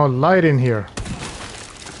 there's no light in here.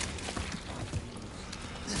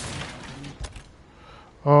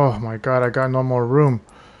 Oh my god, I got no more room.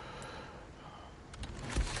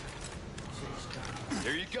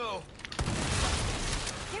 There you go.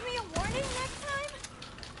 Give me a warning next time?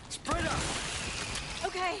 Spread out.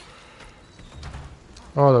 Okay.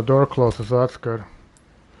 Oh, the door closes, so that's good.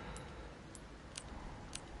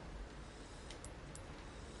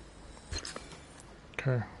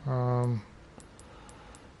 Okay,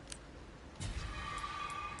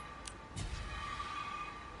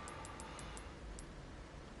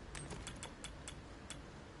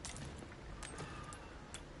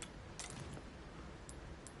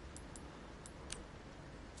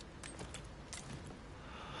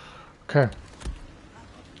 okay.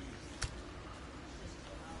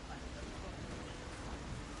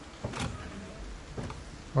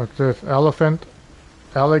 What's this? Elephant?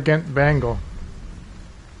 Elegant bangle.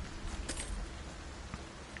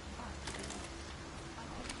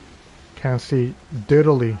 Can't see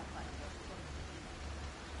diddly.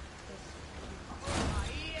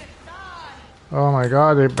 Oh my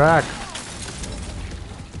god, they're back.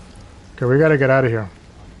 Okay, we gotta get out of here.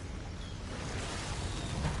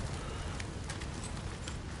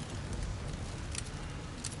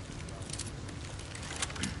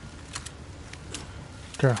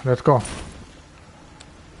 Okay, let's go.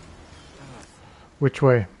 Which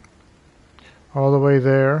way? All the way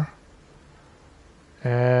there.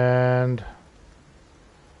 And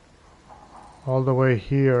all the way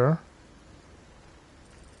here.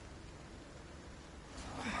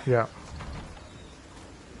 Yeah.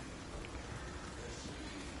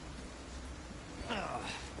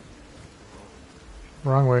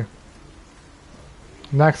 Wrong way.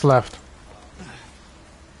 Next left.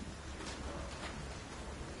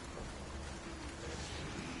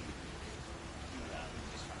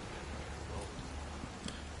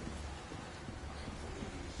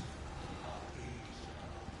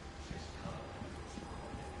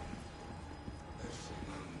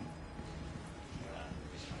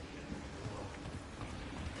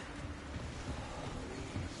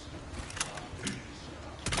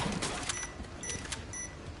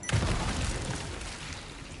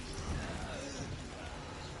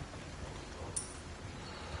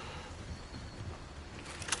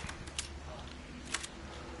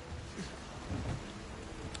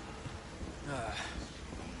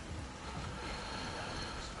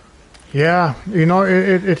 Yeah, you know,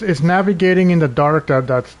 it's navigating in the dark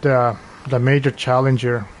that's the major challenge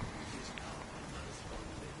here.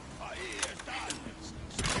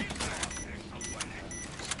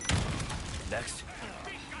 Next.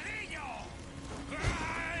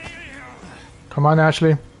 Come on,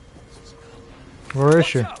 Ashley. Where is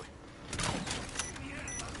she?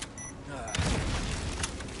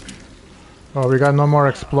 Oh, we got no more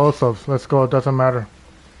explosives. Let's go. It doesn't matter.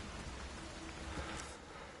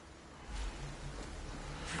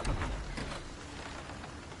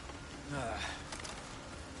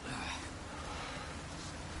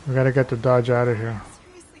 We gotta get the Dodge out of here.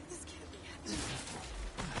 Seriously, this can't be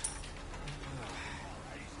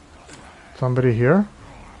happening. Somebody here?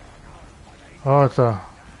 Oh, it's a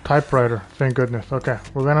typewriter. Thank goodness. Okay,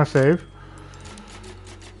 we're gonna save.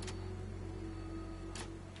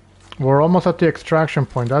 We're almost at the extraction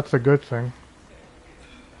point. That's a good thing.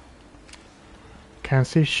 Can't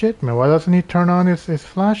see shit, man. Why doesn't he turn on his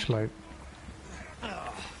flashlight?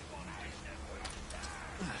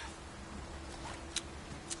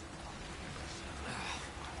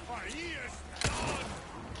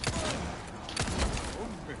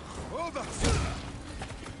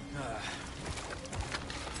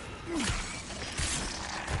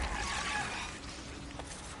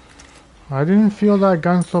 I didn't feel that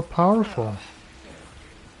gun so powerful.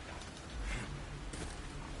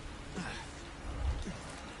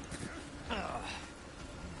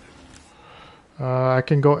 I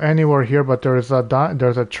can go anywhere here, but there's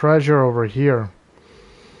a treasure over here.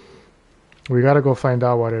 We gotta go find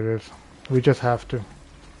out what it is. We just have to.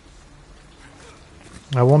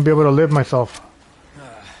 I won't be able to live myself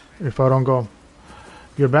if I don't go.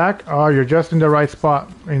 You're back? Oh, you're just in the right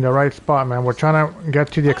spot. In the right spot, man. We're trying to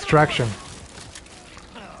get to the extraction.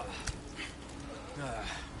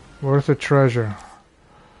 Where's the treasure?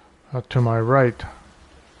 To my right.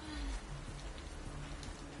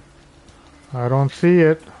 I don't see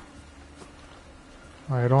it.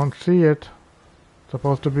 I don't see it. It's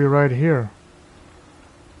supposed to be right here.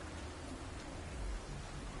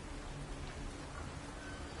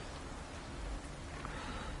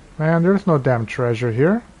 Man, there's no damn treasure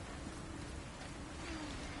here.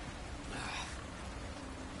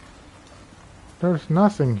 There's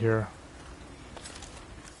nothing here.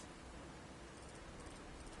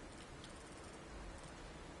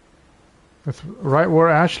 It's right where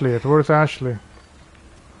Ashley is. Where's Ashley?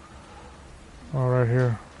 Oh, right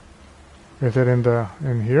here. Is it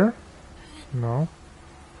in here? No.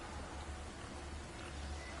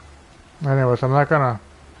 Anyways, I'm not gonna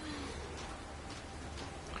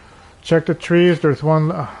check the trees. There's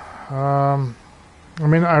one. I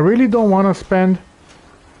mean, I really don't want to spend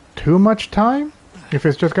too much time if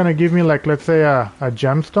it's just gonna give me, like, let's say a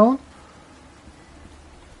gemstone.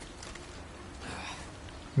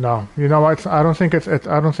 No, you know what? I don't think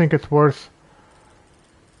it's worth.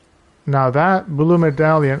 Now that blue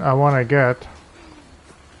medallion I want to get.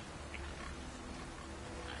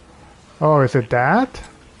 Oh, is it that?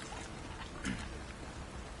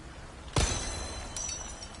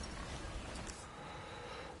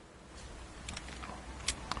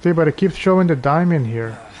 See, but it keeps showing the diamond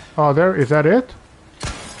here. Oh, there, is that it?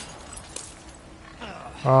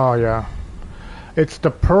 Oh, yeah. It's the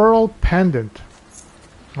pearl pendant.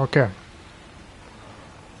 Okay.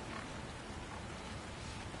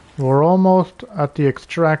 We're almost at the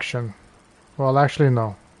extraction. Well, actually,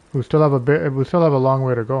 no. We still have a long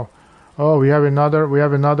way to go. Oh, we have another, we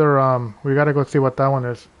gotta go see what that one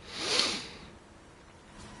is.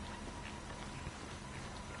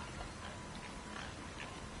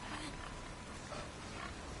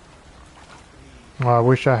 Oh, I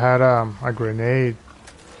wish I had a grenade.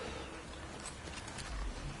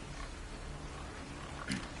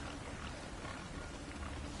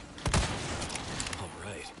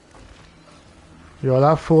 Alright. Yo,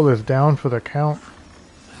 that fool is down for the count.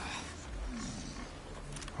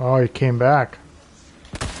 Oh, he came back.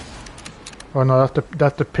 Oh no,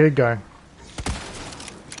 that's the pig guy.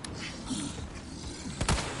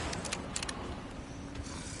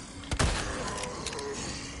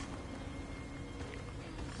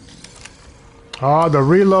 Oh, the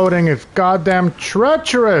reloading is goddamn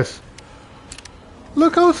treacherous!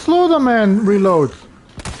 Look how slow the man reloads!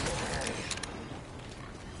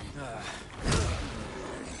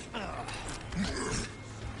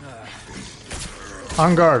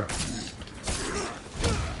 On guard.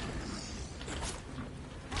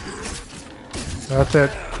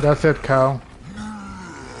 That's it, cow.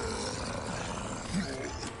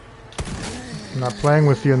 I'm not playing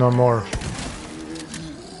with you no more.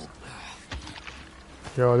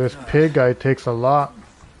 Yo, this pig guy takes a lot.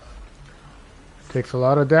 Takes a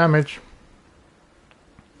lot of damage.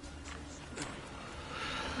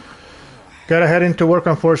 Gotta head into work,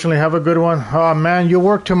 unfortunately. Have a good one. Oh man, you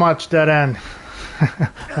work too much, dead end.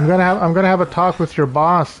 I'm gonna have a talk with your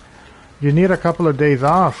boss. You need a couple of days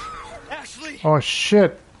off. Ashley! Oh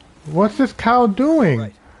shit. What's this cow doing?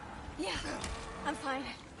 Right. Yeah, I'm fine.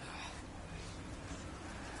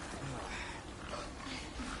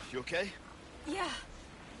 You okay? Yeah.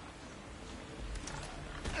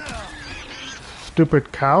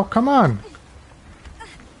 Stupid cow. Come on.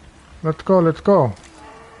 Let's go, let's go.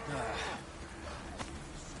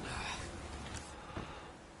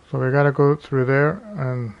 So we gotta go through there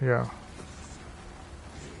and yeah.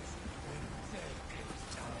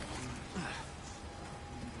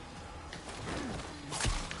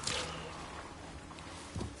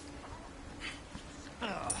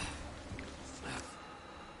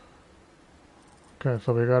 Okay,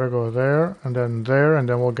 so we gotta go there, and then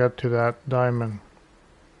we'll get to that diamond.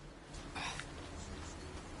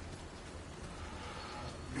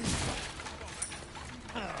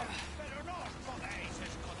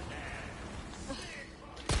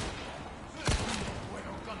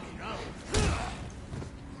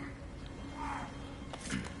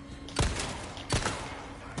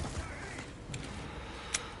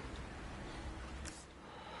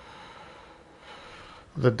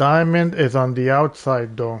 The diamond is on the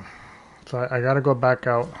outside though, so I gotta go back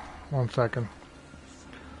out. 1 second.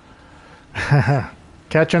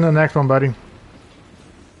 Catch you in the next one, buddy.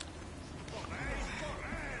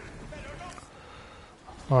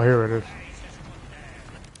 Oh, here it is.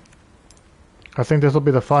 I think this will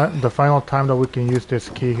be the final time that we can use this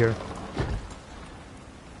key here.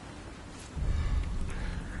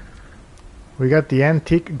 We got the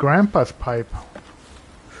antique grandpa's pipe.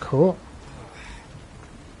 Cool.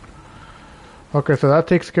 Okay, so that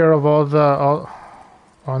takes care of all the...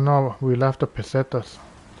 Oh no, we left the pesetas.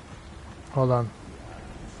 Hold on.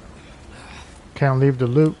 Can't leave the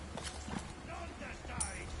loot.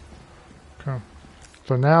 Okay.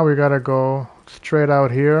 So now we gotta go straight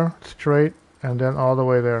out here, straight, and then all the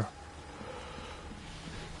way there.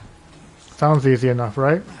 Sounds easy enough,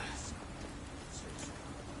 right?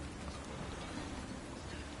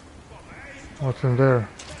 What's in there?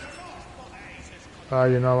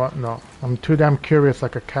 You know what? No. I'm too damn curious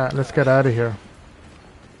like a cat. Let's get out of here.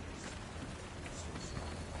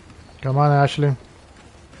 Come on, Ashley.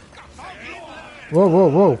 Whoa, whoa,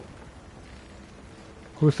 whoa.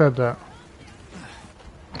 Who said that?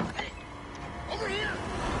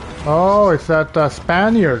 Oh, it's that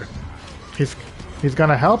Spaniard. He's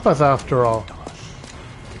gonna help us after all.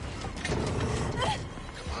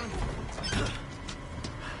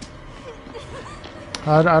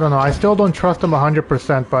 I don't know. I still don't trust him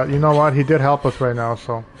 100%, but you know what? He did help us right now,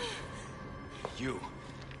 so. You.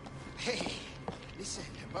 Hey, listen,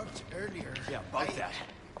 about earlier. Yeah, about that.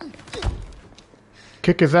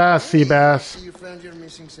 Kick his ass, Seabass. You found your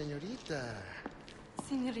missing señorita.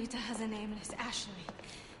 Senorita has a name and it's Ashley.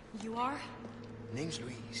 You are? Name's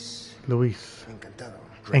Luis. Luis. Encantado.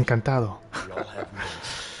 Encantado. We all have names.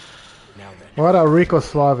 Now then, What a rico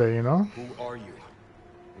suave, you know? who are you?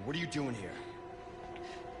 And what are you doing here?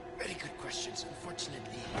 Very good questions,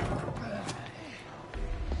 unfortunately.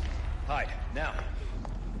 Hide, now.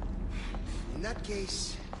 In that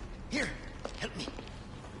case, here, help me.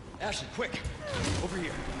 Ashley, quick! Over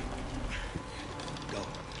here. Go.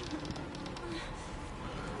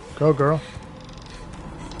 Go, girl.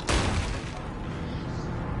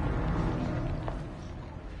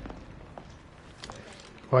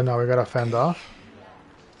 What now? We gotta fend off?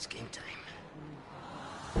 It's game time.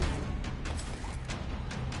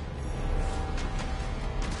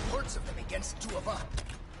 Hordes of them against two of us.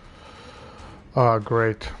 Oh,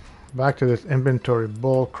 great. Back to this inventory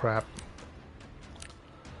bull crap.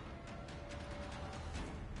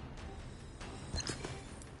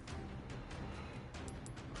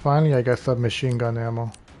 Finally, I got some machine gun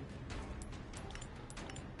ammo.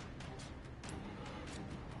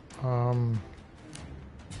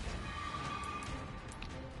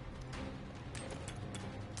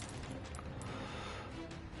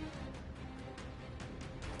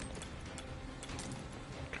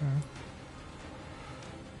 Okay.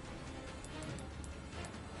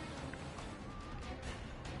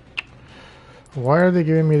 Why are they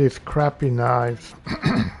giving me these crappy knives?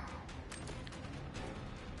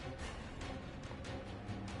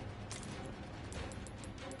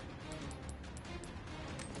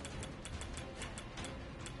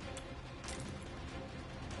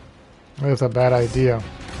 That's a bad idea.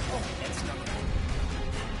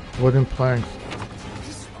 Wooden planks.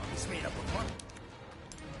 This bomb is made up of one.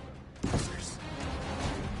 Scissors.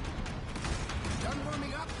 Done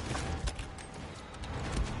warming up?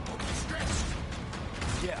 Stretched.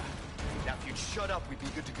 Yeah. Now if you'd shut up, we'd be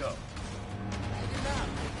good to go. Maybe not.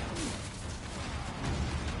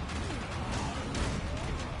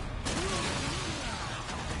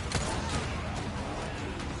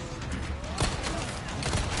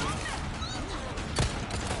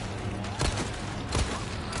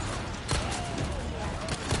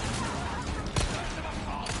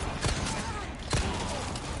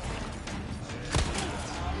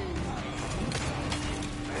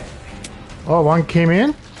 Oh, one came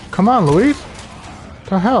in? Come on, Luis. What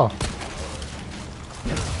the hell?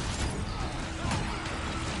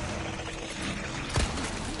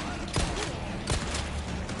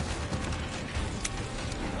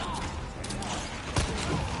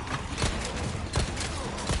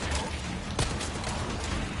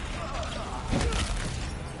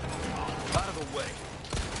 Out of the way.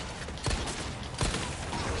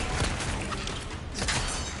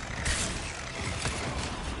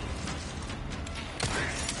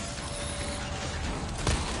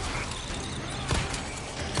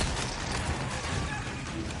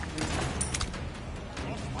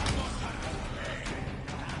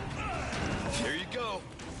 There you go.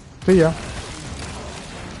 See ya.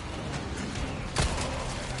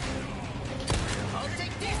 I'll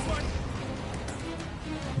take this one.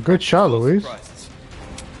 Good shot, Luis. Surprises.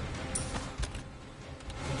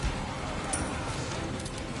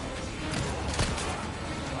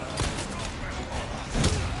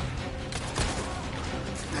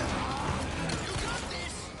 You got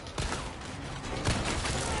this.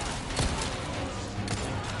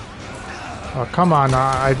 Oh, come on.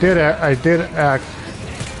 I did act.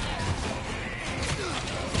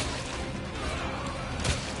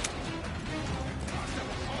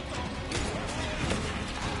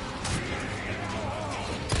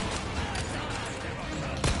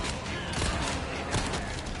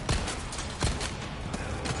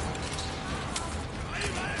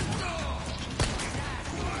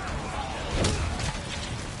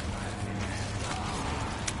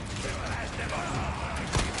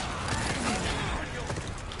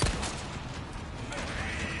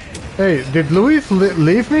 Hey, did Luis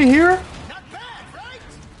leave me here? Not bad, right?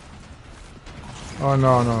 Oh,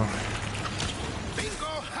 no, no.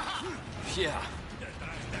 Bingo! Yeah.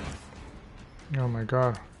 Oh my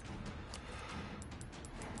god.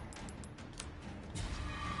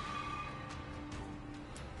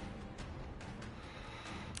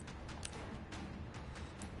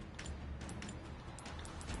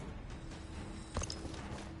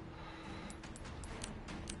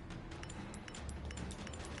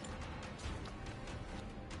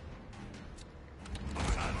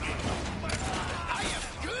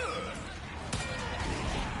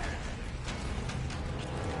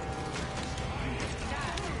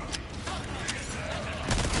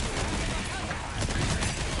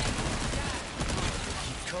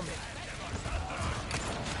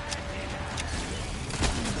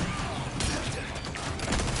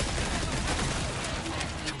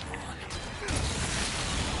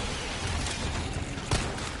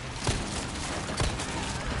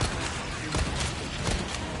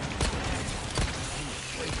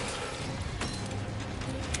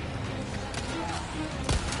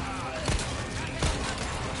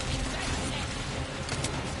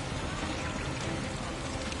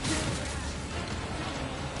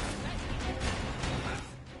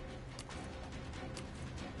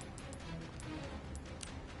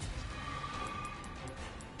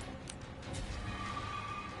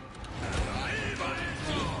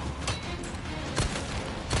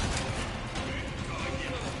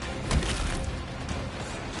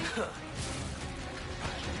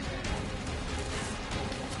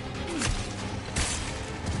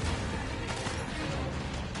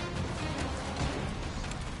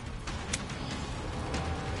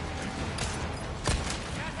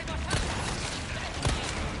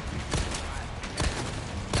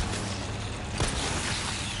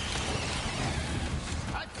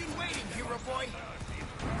 I've been waiting, hero boy.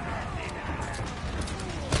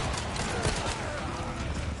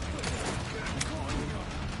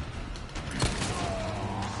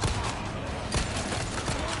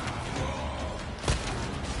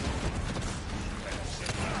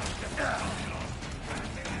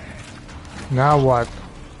 Now what?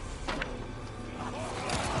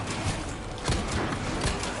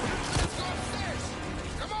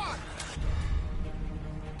 Come on!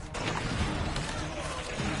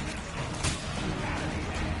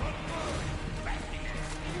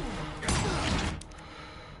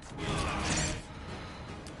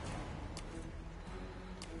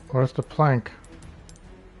 Where's the plank?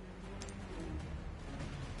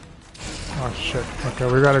 Oh shit.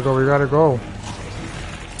 Okay, we gotta go, we gotta go.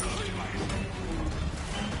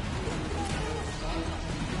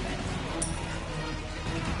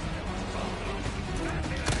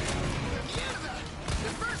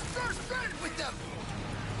 With them!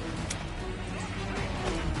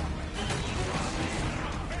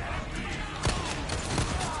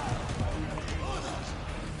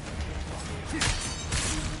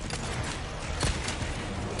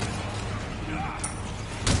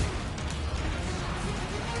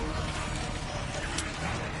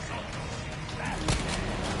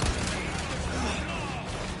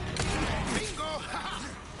 Bingo!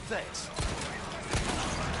 Thanks.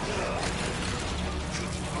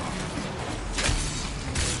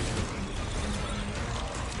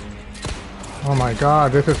 Oh my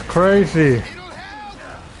god, this is crazy. It'll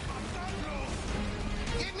help!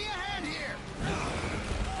 Give me a hand here!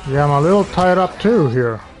 Yeah, I'm a little tied up too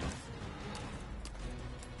here.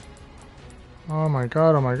 Oh my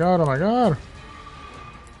god, oh my god, oh my god.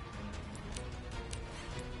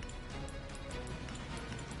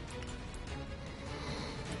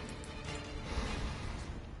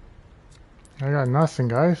 I got nothing,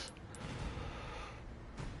 guys.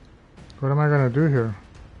 What am I gonna do here?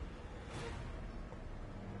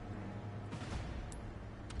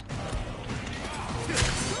 Do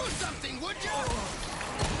something, would you?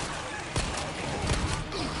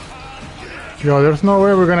 Yo, there's no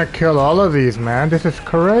way we're gonna kill all of these, man. This is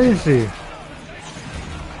crazy.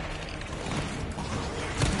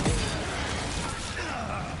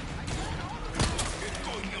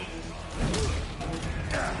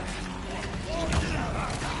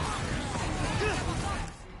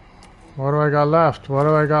 What do I got left? What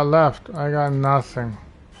do I got left? I got nothing.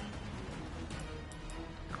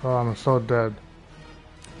 Oh, I'm so dead.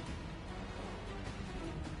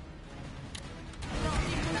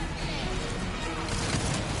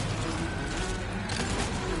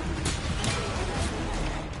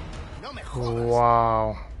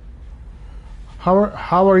 Wow.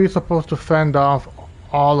 How are you supposed to fend off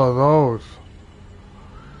all of those?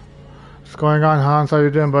 What's going on, Hans? How you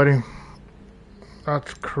doing, buddy?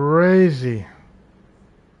 That's crazy.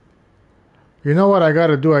 You know what I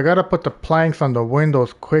gotta do? I gotta put the planks on the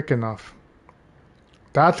windows quick enough.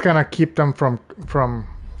 That's gonna keep them from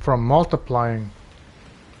multiplying.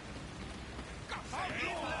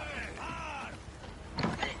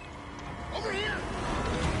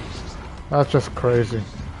 That's just crazy.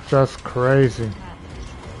 Just crazy.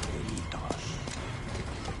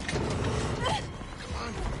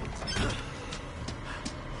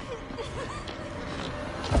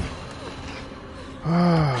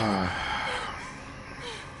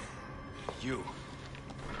 You.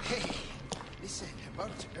 Hey, listen,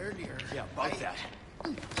 about earlier. Yeah, about that.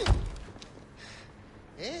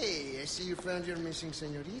 Hey, I see you found your missing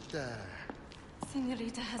señorita.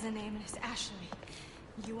 Senorita has a name and it's Ashley.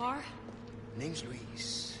 You are? Name's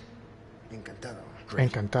Luis. Encantado.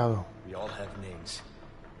 Encantado. We all have names.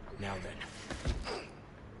 Now then.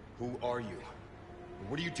 Who are you?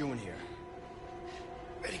 What are you doing here?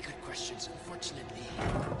 Very good questions, unfortunately.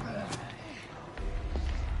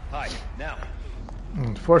 Hi, now.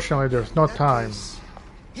 Unfortunately, there's no time.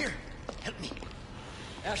 Here, help me.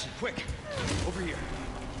 Ashley, quick! Over here.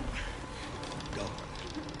 Go.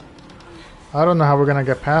 I don't know how we're gonna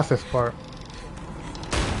get past this part.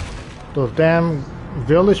 Those damn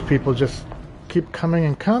village people just keep coming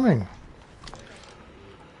and coming.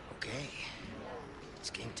 Okay, it's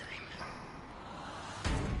game time.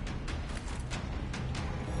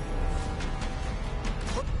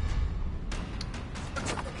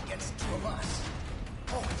 Against the two of us.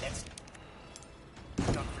 Oh, that's...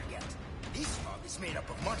 Don't forget, this mob is made up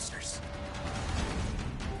of monsters.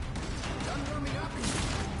 Done warming up.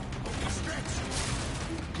 Okay, stretch.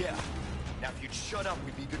 Yeah. Now if you'd shut up,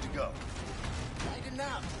 we'd be good to go. Lighten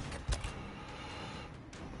up.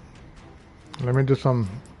 Let me do some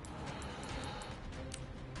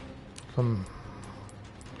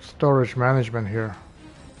storage management here.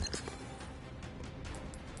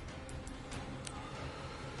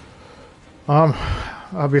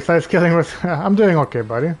 Besides killing with, I'm doing okay,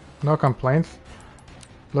 buddy. No complaints.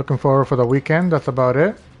 Looking forward for the weekend. That's about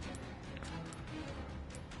it.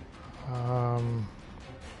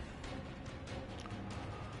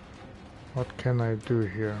 What can I do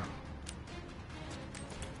here?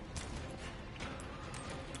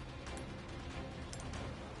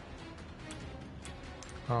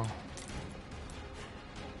 Oh.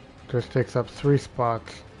 This takes up 3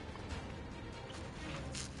 spots.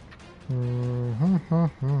 No.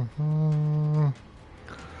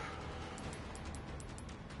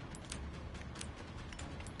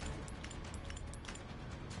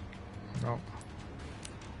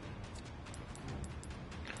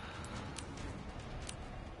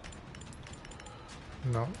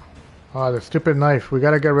 No. Ah, the stupid knife. We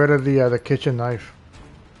gotta get rid of the kitchen knife.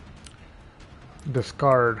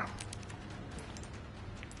 Discard.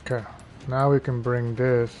 Okay. Now we can bring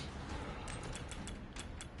this.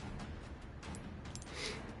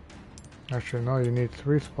 Actually, no, you need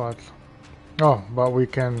 3 spots. Oh, but we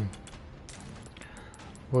can...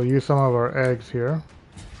 We'll use some of our eggs here.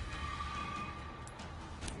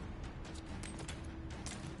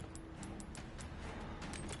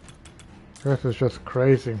 This is just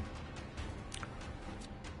crazy.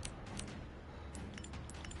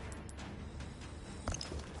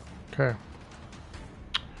 Okay.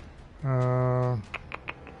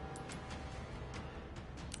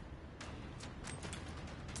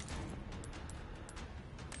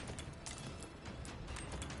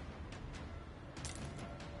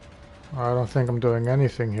 I don't think I'm doing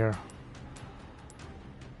anything here.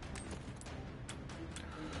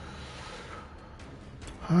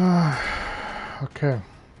 Okay.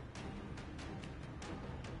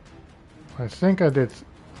 I think I did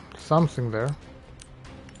something there.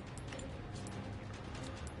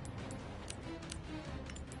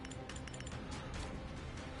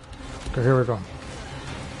 Okay, here we go.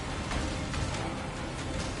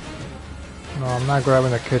 No, I'm not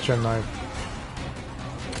grabbing the kitchen knife.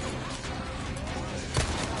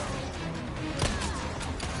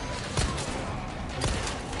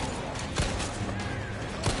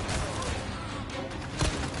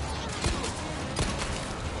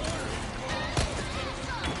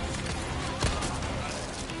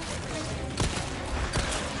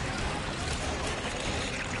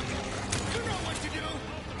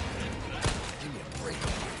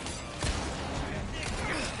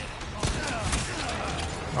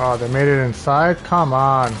 Oh, they made it inside? Come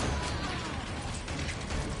on.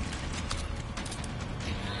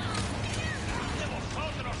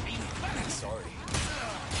 Sorry.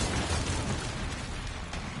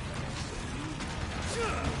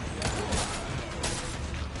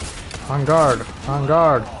 On guard, on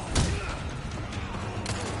guard.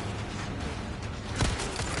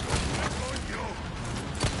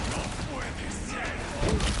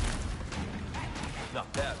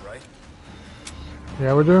 Not bad, right?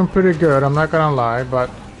 Yeah, we're doing pretty good, I'm not gonna lie, but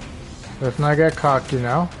let's not get cocky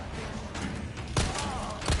now.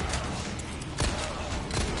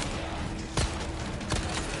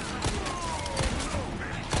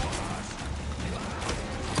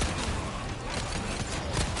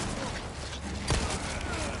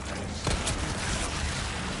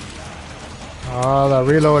 Oh, the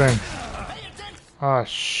reloading. Oh,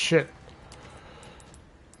 shit.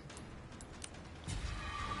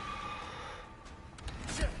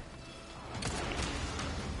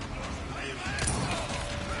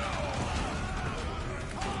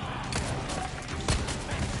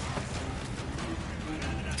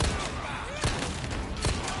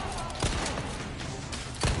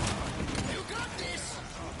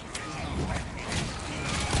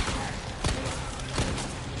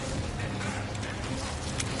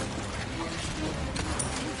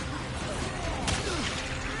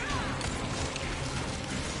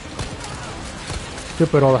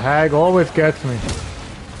 Stupid old hag always gets me.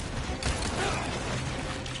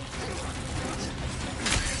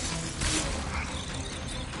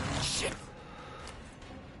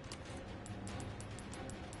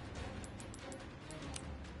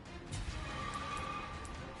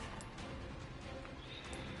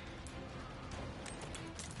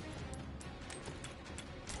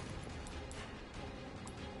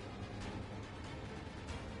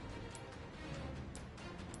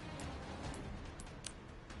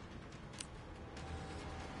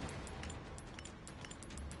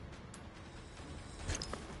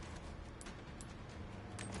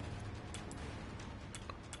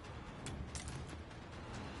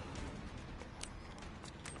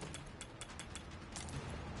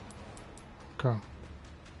 Okay.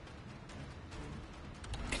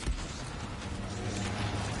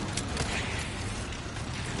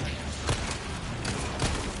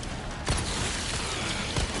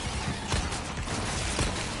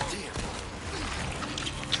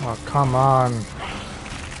 Oh, come on.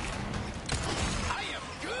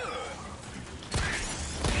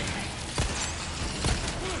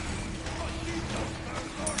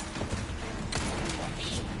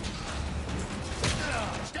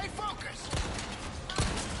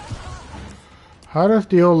 How does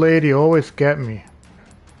the old lady always get me?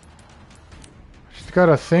 She's got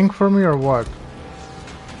a thing for me or what?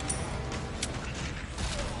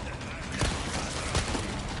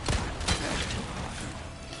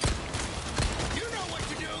 You know what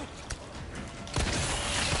to do.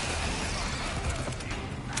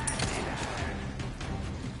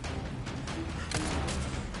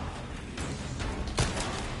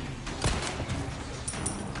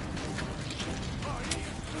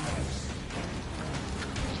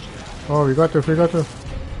 Oh, we got this, we got this.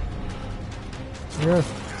 Yes.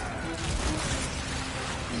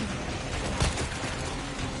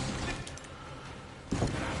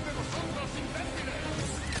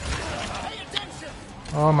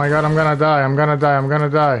 Oh my god, I'm gonna die, I'm gonna die, I'm gonna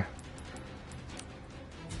die.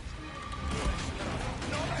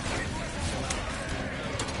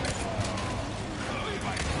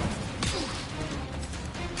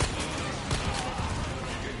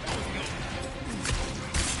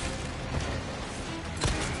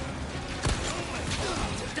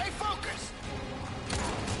 Stay focused.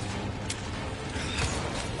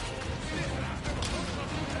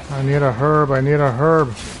 I need a herb, I need a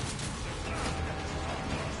herb.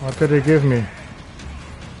 What did he give me?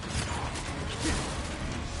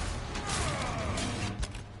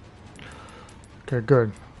 Okay,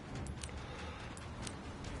 good.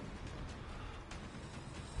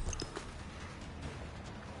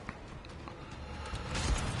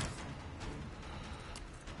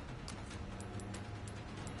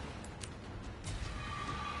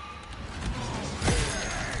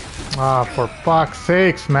 Ah, for fuck's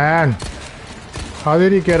sakes, man. How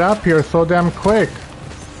did he get up here so damn quick?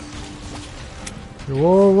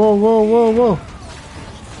 Whoa, whoa, whoa, whoa, whoa.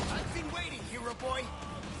 I've been waiting, hero boy.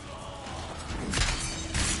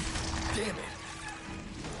 Damn it.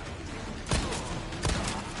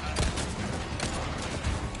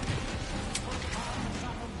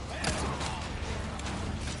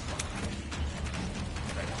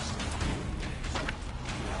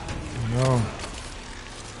 No.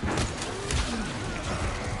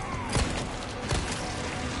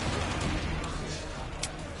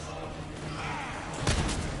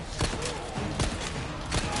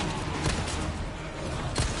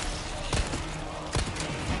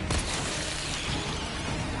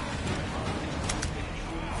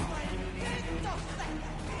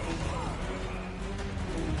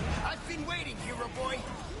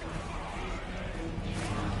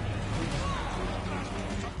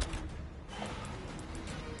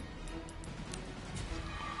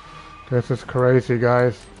 This is crazy,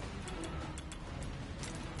 guys.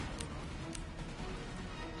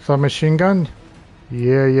 Submachine gun?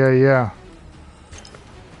 Yeah.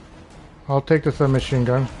 I'll take the submachine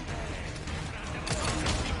gun.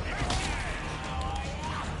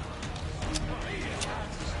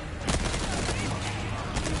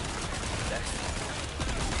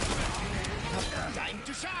 Time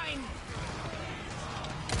to shine!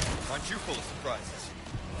 Aren't you full of surprises?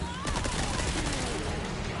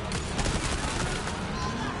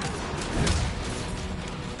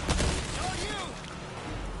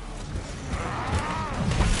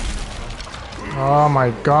 Oh my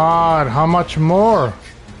god, how much more?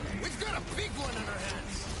 We've got a big one on our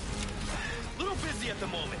hands. Little busy at the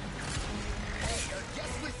moment. Hey, I guess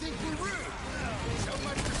we think we're rude. So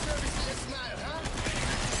much for servicing a smile, huh?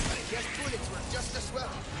 I guess bullets work just as well.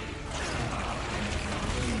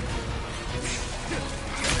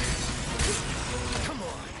 Come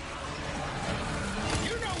on.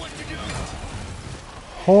 You know what to do.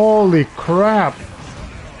 Holy crap!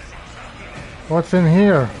 What's in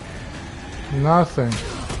here? Nothing.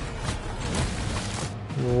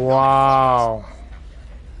 Wow.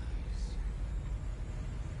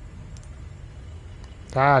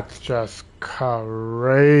 That's just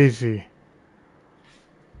crazy.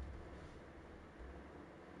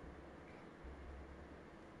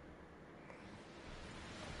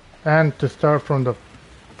 And to start from the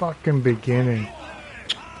fucking beginning.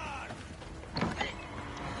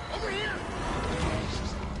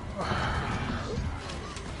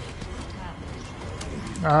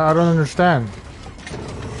 I don't understand.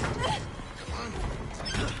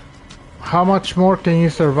 How much more can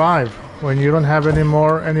you survive when you don't have any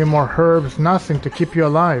more herbs, nothing to keep you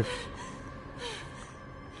alive?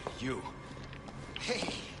 You.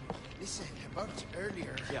 Hey, listen, about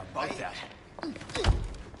earlier. Yeah, about that.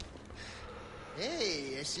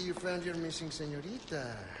 Hey, I see you found your missing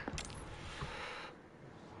señorita.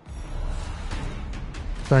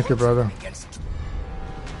 Thank you, brother. Against us.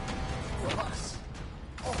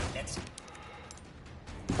 Oh, that's it.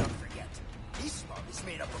 Don't forget, this mob is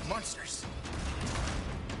made up of monsters.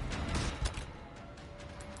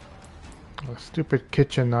 A stupid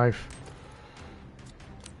kitchen knife.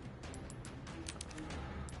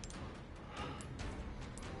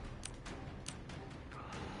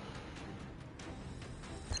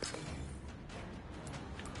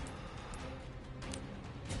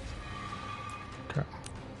 Okay.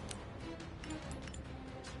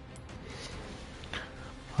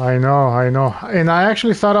 I know. And I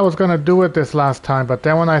actually thought I was gonna do it this last time, but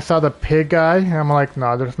then when I saw the pig guy, I'm like,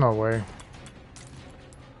 nah, there's no way.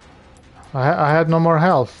 I had no more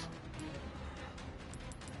health.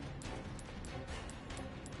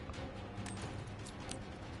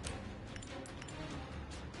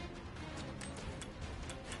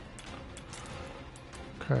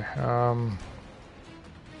 Okay, I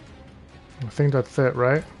think that's it,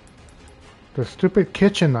 right? The stupid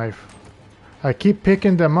kitchen knife. I keep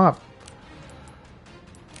picking them up.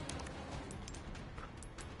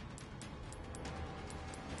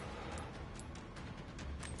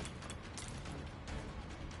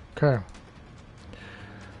 Okay.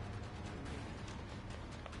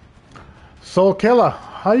 Soul Killer,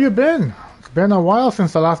 how you been? It's been a while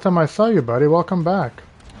since the last time I saw you, buddy. Welcome back.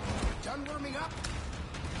 Done warming up?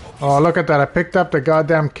 Oh, look at that. I picked up the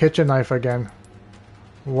goddamn kitchen knife again.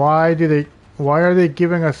 Why are they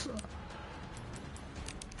giving us...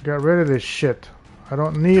 Get rid of this shit. I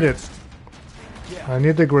don't need it. I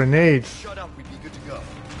need the grenades. Shut up, we'd be good to go.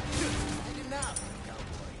 Get him now,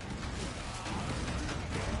 cowboy.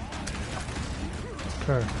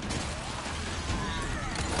 Okay.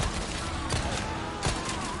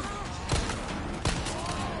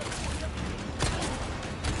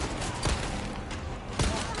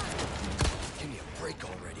 Give me a break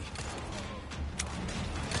already.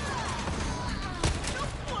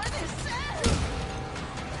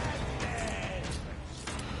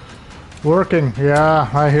 Working. Yeah,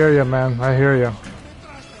 I hear you, man. I hear you.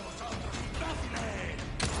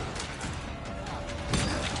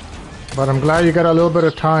 But I'm glad you got a little bit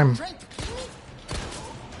of time.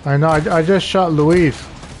 I know, I just shot Luis.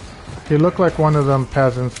 He looked like one of them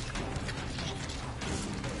peasants.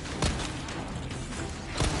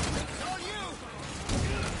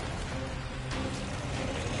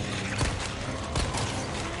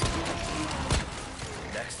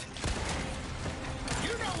 Next. You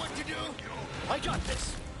know what to do. I got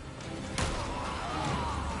this.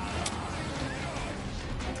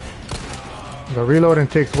 The reloading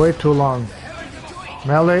takes way too long.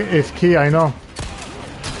 Melee is key, I know.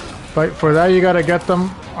 But for that you gotta get them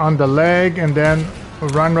on the leg and then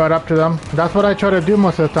run right up to them. That's what I try to do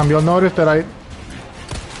most of the time. You'll notice that I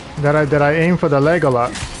aim for the leg a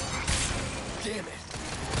lot. Damn it.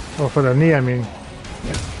 Or for the knee, I mean.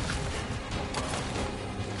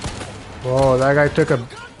 Whoa, that guy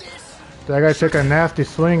took a nasty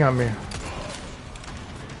swing at me.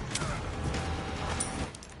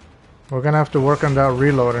 We're gonna have to work on that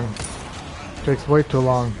reloading. Takes way too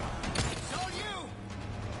long. It's all you.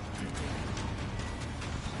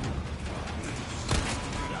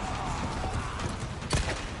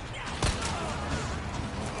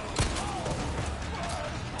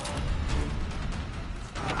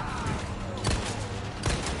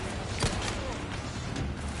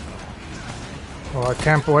 Oh, I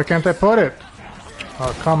can't. Why can't I put it?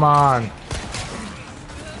 Oh, come on.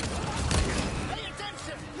 Pay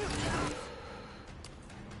attention.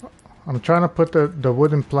 I'm trying to put the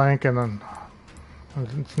wooden plank and then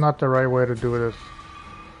it's not the right way to do this.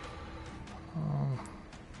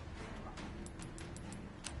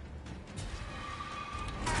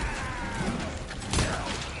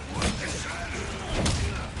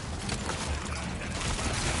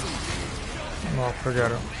 No,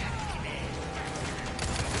 forget it.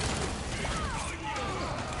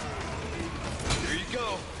 Here you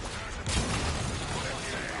go.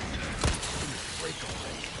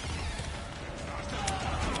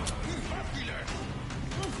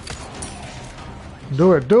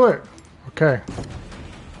 Do it, do it. Okay.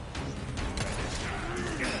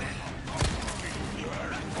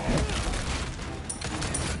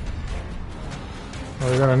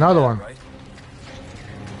 Oh, we got another one.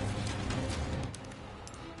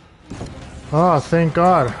 Oh, thank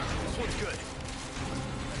God.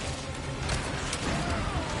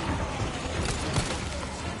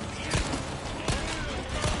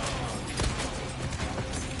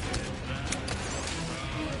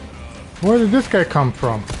 Where did this guy come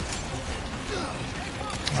from?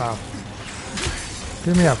 Oh.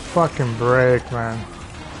 Give me a fucking break, man.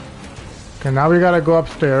 Okay, now we gotta go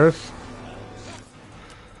upstairs.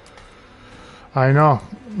 I know.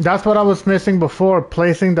 That's what I was missing before,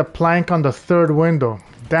 placing the plank on the third window.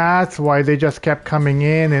 That's why they just kept coming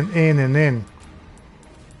in and in and in.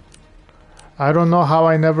 I don't know how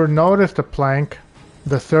I never noticed the plank,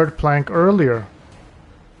 the third plank earlier.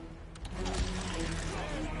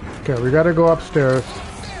 Okay, we gotta go upstairs.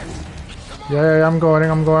 Yeah, I'm going.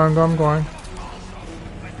 How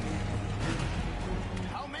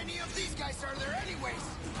many of these guys are there anyways?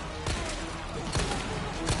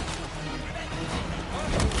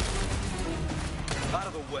 Out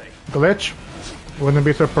of the way. Glitch? Wouldn't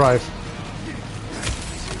be surprised.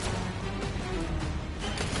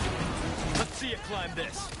 Let's see you climb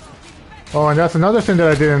this. Oh, and that's another thing that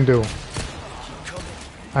I didn't do.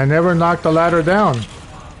 I never knocked the ladder down.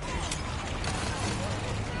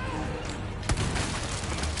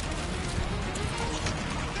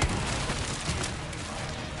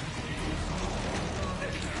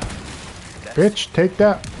 Bitch, take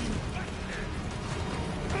that.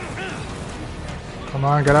 Come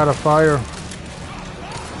on, get out of fire.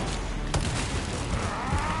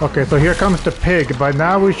 Okay, so here comes the pig, but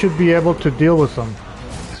now we should be able to deal with them.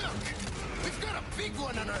 We've got a big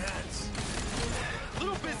one on our hands. A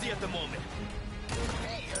little busy at the moment.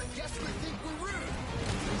 Hey, I guess we think we're rude.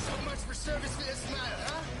 So much for service for a smile,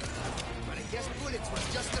 huh? But I guess bullets was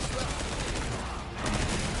just as well.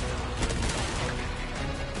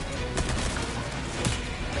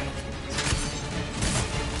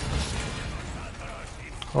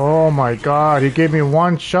 Oh my God, he gave me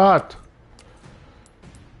one shot.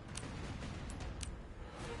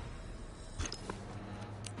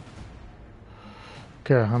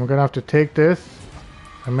 Okay, I'm gonna have to take this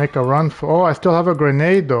and make a run for... Oh, I still have a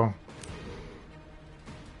grenade though.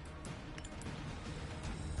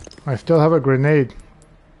 I still have a grenade.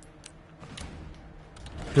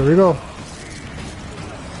 Here we go.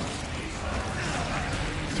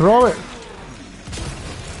 Throw it.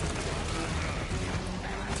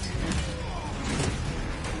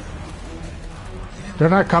 They're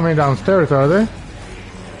not coming downstairs, are they?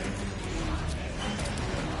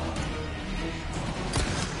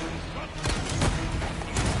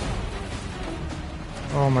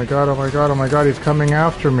 Oh my God, oh my God, oh my God, he's coming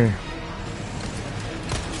after me.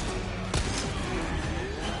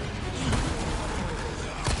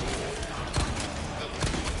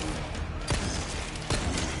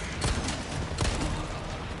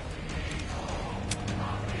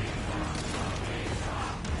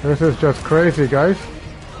 This is just crazy, guys.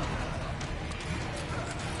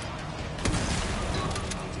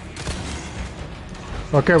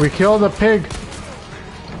 Okay, we killed the pig.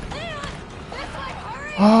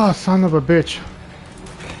 Oh, son of a bitch.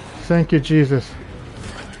 Thank you, Jesus.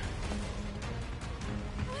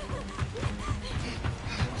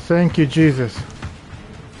 Thank you, Jesus.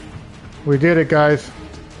 We did it, guys.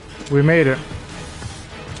 We made it.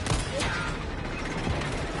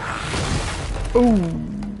 Ooh.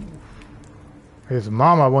 His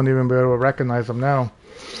mama won't even be able to recognize him now.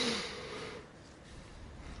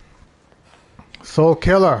 Soul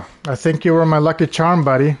Killer, I think you were my lucky charm,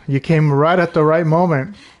 buddy. You came right at the right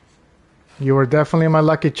moment. You were definitely my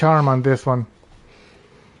lucky charm on this one.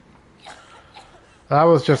 That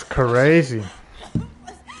was just crazy.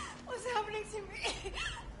 What's happening to me?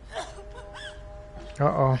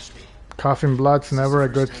 Uh-oh. Coughing blood's never a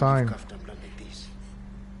good sign.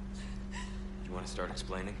 You want to start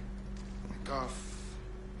explaining? Cough.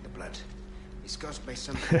 The blood is caused by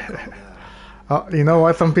something called, You know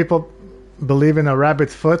what? Some people believe in a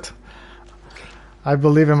rabbit's foot. I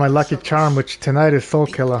believe in my lucky charm, which tonight is Soul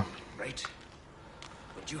Killer. right?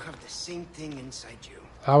 But you have the same thing inside you.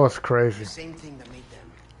 That was crazy. The same thing that made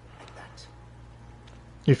them like that.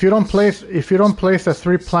 If you don't place the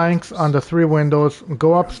 3 planks on the 3 windows,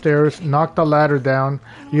 go upstairs, knock the ladder down,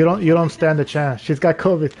 you don't stand a chance. She's got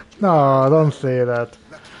COVID. No, don't say that.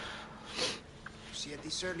 See, at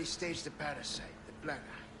this early stage, the parasite, the plaga,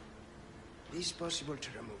 it is possible to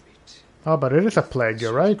remove it. Oh, but it is a plague.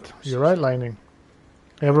 You're right. You're right, Lightning.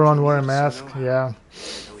 Everyone wear a mask. Yeah.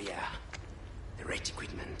 Oh yeah, the right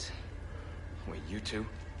equipment. Wait, you two?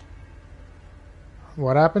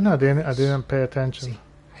 What happened? I didn't pay attention.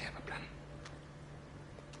 I have a plan.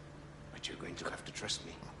 But you're going to have to trust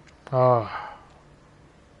me. Oh.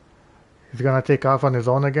 He's gonna take off on his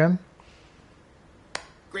own again?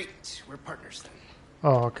 Great, we're partners then.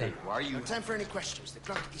 Oh, okay. Why are you? No time for any questions. The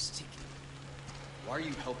clock is ticking. Why are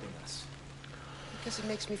you helping us? Because it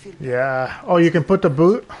makes me feel bad. Yeah. Oh, you can put the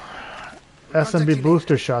SMB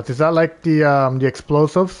booster shots. Is that like the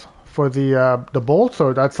explosives for the bolts,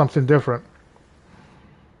 or that's something different?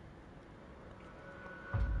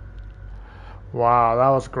 Wow, that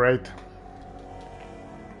was great.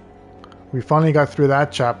 We finally got through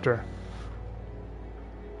that chapter.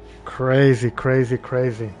 Crazy, crazy,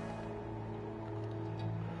 crazy.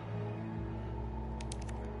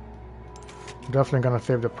 Definitely gonna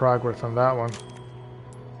save the progress on that one.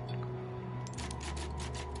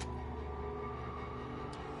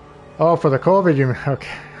 Oh, for the COVID, you mean? Okay.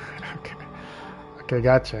 Okay,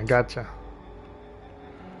 gotcha.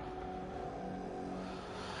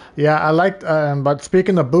 Yeah, I liked, but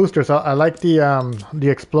speaking of boosters, I like the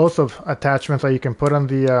explosive attachments that you can put on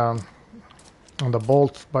the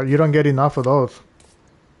bolts, but you don't get enough of those.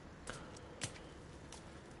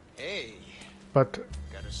 Hey, But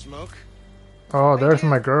got a smoke? oh, there's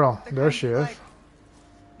my girl. There she is.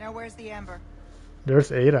 Now where's the amber?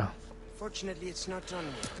 There's Ada. Fortunately, it's not on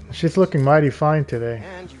me. She's looking mighty fine today.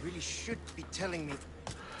 And you really should be telling me.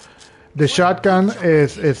 The shotgun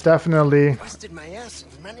is definitely Busted my ass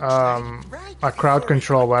and managed to hide it right a crowd before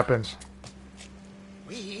control weapon.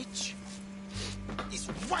 Which is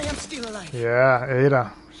why I'm still alive. Yeah,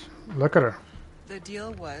 Ada. Look at her. The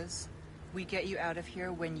deal was, we get you out of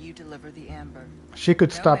here when you deliver the amber. She could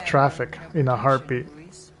No stop amber, traffic no in a protection, heartbeat.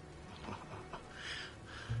 Luis.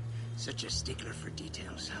 Such a stickler for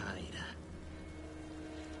details, huh, Ada?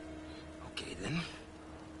 Okay then.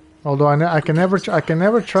 Although I can never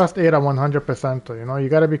trust Ada 100%. You know, you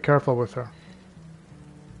got to be careful with her.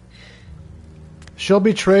 She'll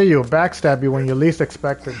betray you, backstab you when you least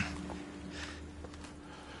expect it.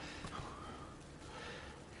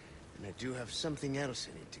 And I do have something else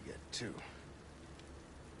I need to get too.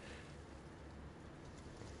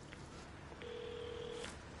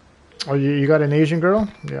 Oh, you got an Asian girl?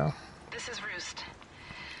 Yeah. This is Roost.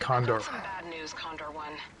 Condor. Got some bad news, Condor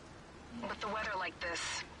One. With the weather like this,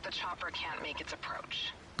 the chopper can't make its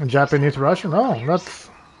approach. Japanese Russian? Oh, that's...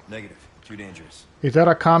 Negative. Too dangerous. Is that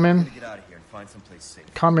a common Get out of here and find someplace safe.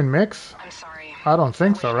 mix? I'm sorry. I don't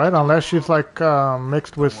think so, right? Unless she's like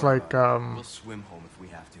mixed with like We'll swim home if we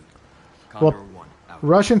have to. well, Condor 1 out.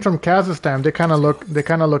 Russian from Kazakhstan. They kind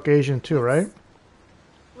of look Asian too, right?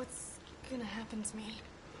 What's gonna happen to me?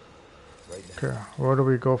 Okay, where do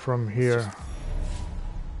we go from here?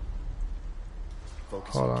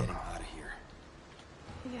 Focus Hold on on. getting out of here.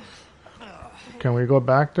 Yeah. Can we go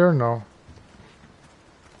back there? No.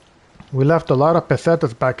 We left a lot of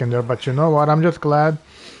pesetas back in there, but you know what? I'm just glad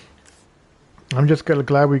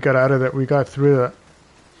we got out of that. We got through that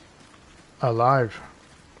alive.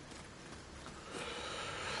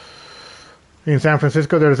 In San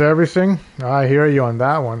Francisco, there's everything. I hear you on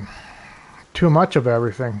that one. Too much of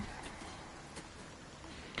everything.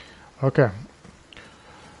 Okay.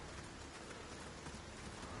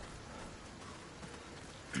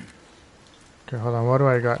 Okay, hold on. What do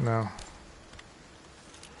I got now?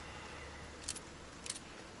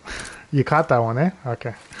 You caught that one, eh?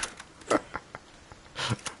 Okay.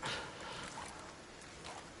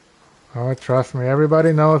 Oh, trust me.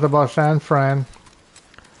 Everybody knows about San Fran.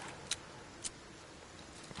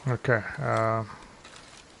 Okay.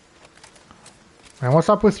 And what's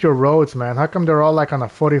up with your roads, man? How come they're all like on a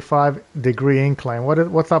 45-degree incline?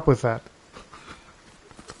 What's up with that?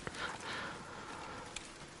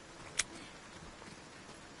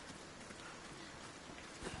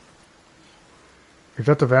 Is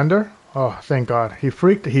that the vendor? Oh, thank God. He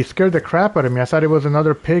scared the crap out of me. I thought it was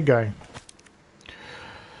another pig guy.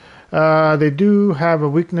 They do have a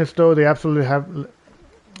weakness, though. They absolutely have...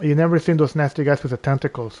 You never seen those nasty guys with the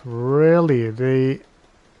tentacles. Really?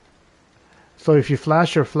 So if you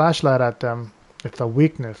flash your flashlight at them, it's a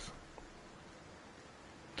weakness.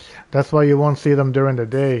 That's why you won't see them during the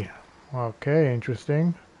day. Okay,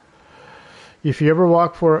 interesting. If you ever go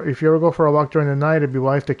for a walk during the night, it'd be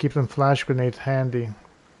wise to keep some flash grenades handy.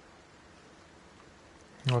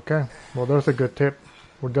 Okay, well, there's a good tip.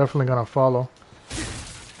 We're definitely gonna follow.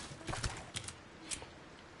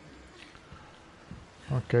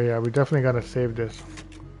 Okay, yeah, we definitely gotta save this.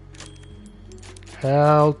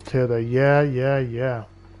 Hell to the yeah.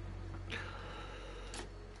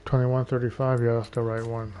 2135, yeah, that's the right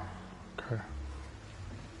one. Okay.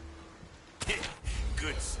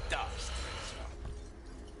 Good stuff.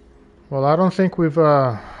 Well, I don't think we've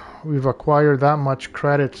acquired that much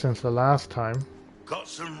credit since the last time. Got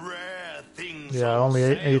some rare things. Yeah, on only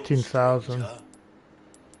sale, 18,000.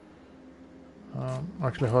 stranger.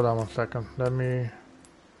 Actually, hold on one second.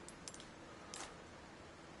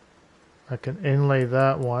 I can inlay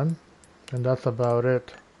that one, and that's about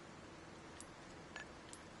it.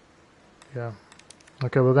 Yeah.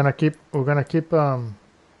 Okay, we're gonna keep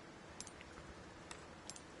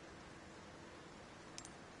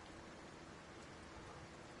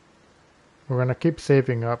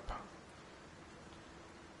saving up.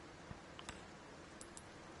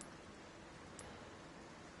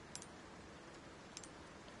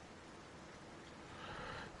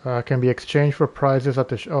 Can be exchanged for prizes at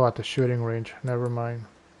the shooting range. Never mind.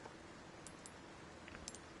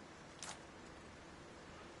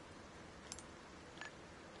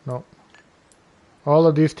 Nope. All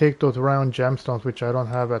of these take those round gemstones, which I don't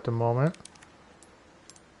have at the moment.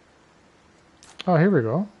 Oh, here we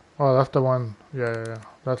go. Oh, that's the one. Yeah.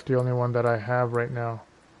 That's the only one that I have right now.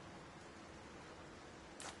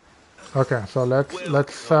 Okay, so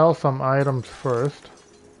let's sell some items first.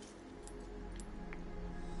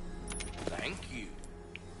 Thank you.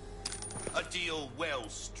 A deal well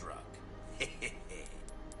struck.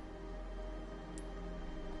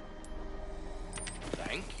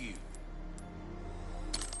 Thank you.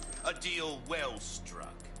 A deal well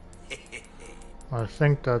struck. I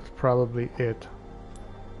think that's probably it.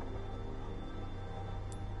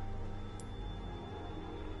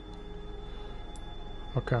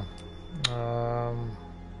 Okay.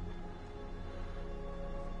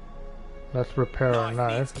 Let's repair our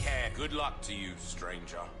knife. Good luck to you,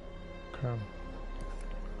 stranger. Okay.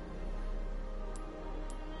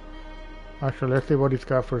 Actually, let's see what he's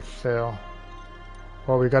got for sale.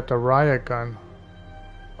 Well, we got the riot gun.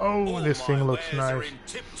 Oh, this thing looks nice.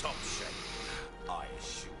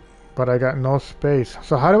 But I got no space.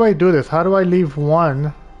 So how do I do this? How do I leave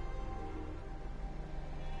one?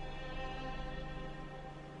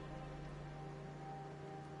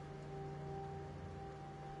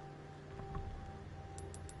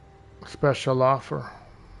 Special offer.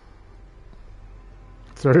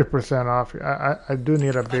 30% off. I do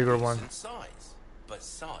need a bigger one. Size, but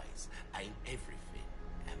size ain't everything,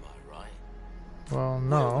 am I right? Well,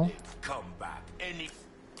 no. Come back any.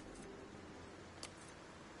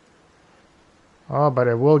 Oh, but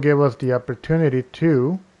it will give us the opportunity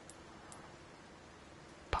to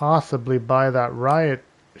possibly buy that riot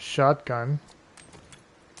shotgun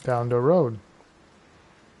down the road.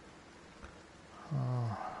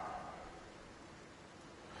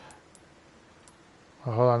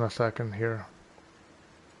 Oh, hold on a second here.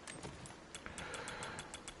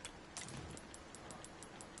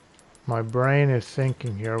 My brain is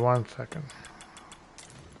thinking here. 1 second.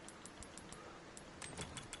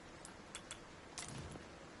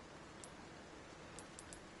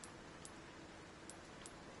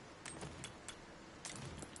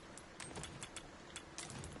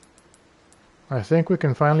 I think we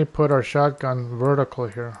can finally put our shotgun vertical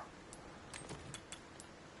here.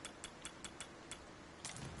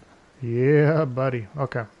 Yeah, buddy.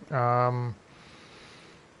 Okay.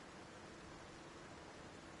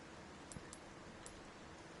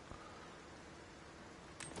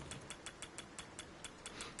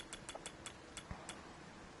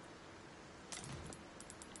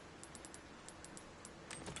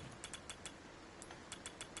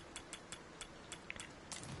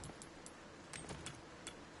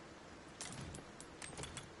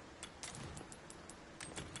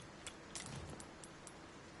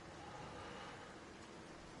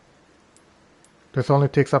 This only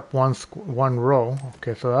takes up one row.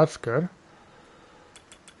 Okay, so that's good.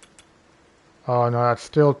 Oh no, that's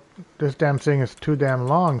still, this damn thing is too damn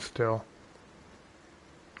long still.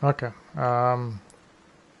 Okay. Okay,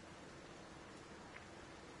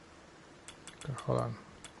 hold on.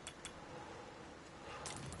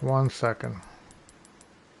 1 second.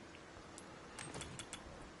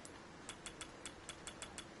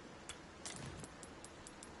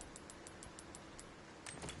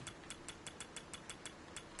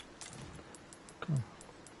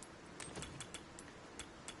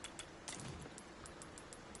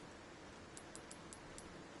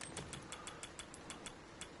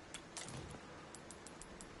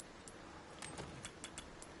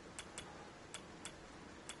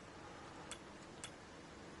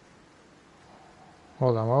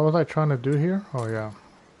 Hold on, what was I trying to do here? Oh yeah.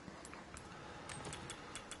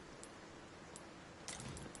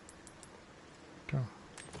 Okay.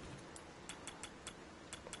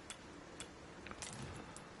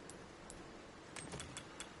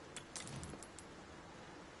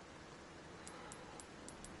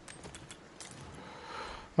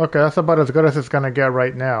 Okay, that's about as good as it's gonna get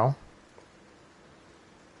right now.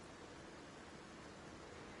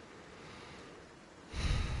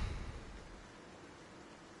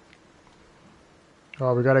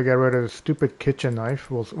 Oh, we gotta get rid of the stupid kitchen knife.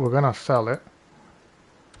 We're gonna sell it.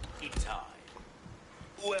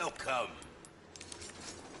 Welcome.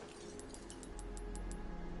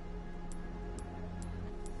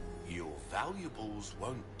 Your valuables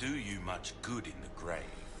won't do you much good in the grave.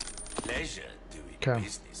 Pleasure doing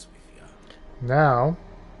business with you. Now.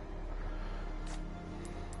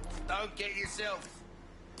 Don't get yourself.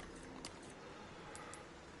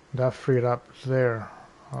 That freed up there.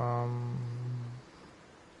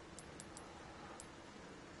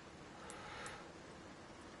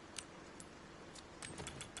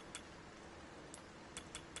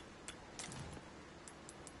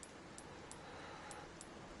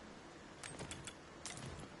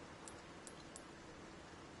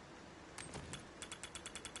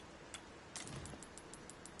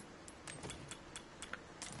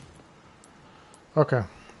 Okay.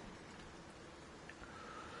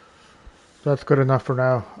 That's good enough for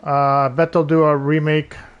now. I bet they'll do a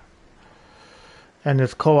remake and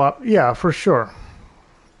it's co-op. Yeah, for sure.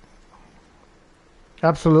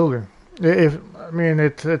 Absolutely. I mean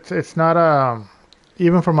it's not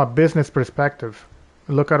even from a business perspective.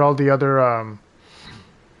 Look at all the other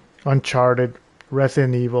Uncharted,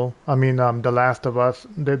 Resident Evil. I mean The Last of Us.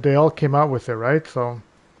 They all came out with it, right? So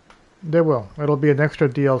they will. It'll be an extra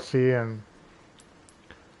DLC and.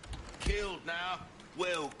 Killed now.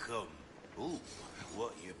 Welcome. Ooh,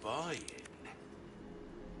 what you buying?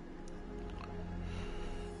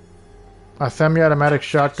 A semi-automatic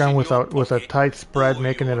shotgun with a tight spread,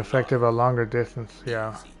 making it effective at longer distance.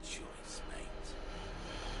 Yeah.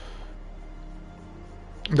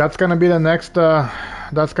 That's gonna be the next.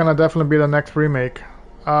 That's gonna definitely be the next remake.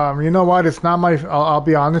 You know what? It's not my. I'll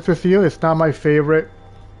be honest with you. It's not my favorite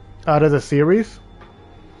out of the series.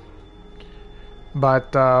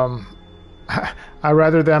 But I'd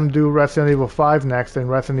rather them do Resident Evil 5 next than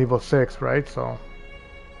Resident Evil 6, right? So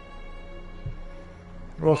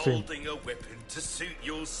we'll see. Holding a weapon to suit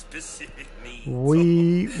your specific needs.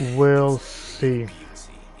 We will see.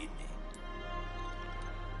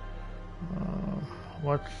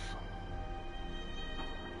 What's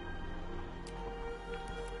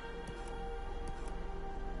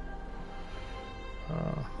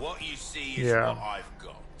what you see is what I've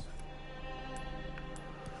got.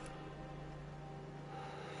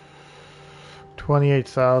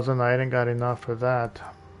 28,000. I ain't got enough for that.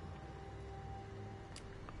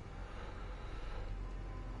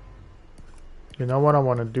 You know what I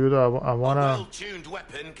want to do though? I want to. A well-tuned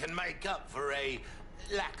weapon can make up for a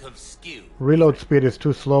lack of skill. Reload speed is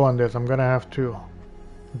too slow on this. I'm gonna have to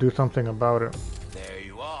do something about it. There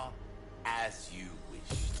you are, as you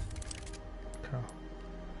wished. Okay.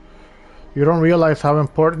 You don't realize how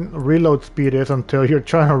important reload speed is until you're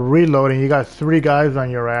trying to reload and you got 3 guys on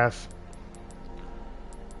your ass.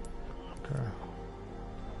 Okay.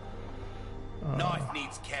 Knife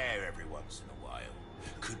needs care every once in a while.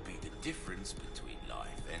 Could be the difference between life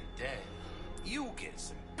and death. You'll get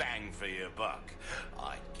some bang for your buck.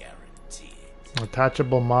 I guarantee it.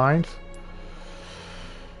 Attachable mines.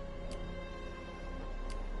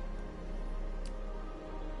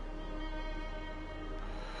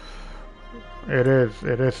 It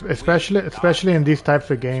is, especially in these types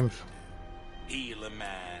of games. Heal a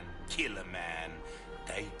man, kill a man,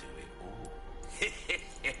 they do it all.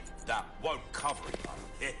 That won't cover enough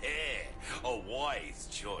A wise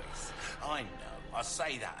choice. I know, I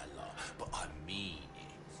say that a lot, but I mean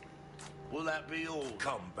it. Will that be all?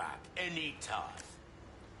 Come back anytime.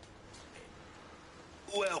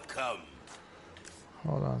 Welcome.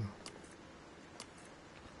 Hold on.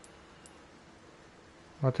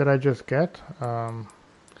 What did I just get?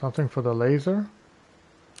 Something for the laser?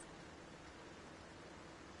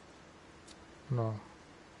 No.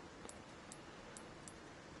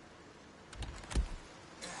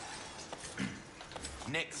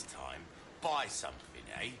 Next time, buy something,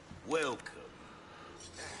 eh? Welcome.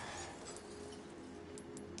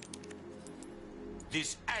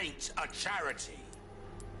 This ain't a charity.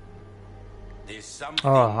 There's some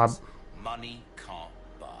things money can't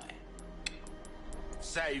buy.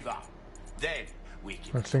 Save up. Then we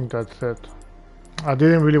can... I think that's it. I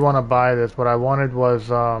didn't really want to buy this. What I wanted was,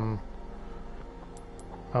 what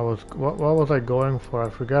was I going for? I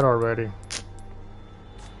forget already.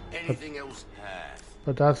 Anything else?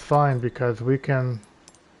 But that's fine because we can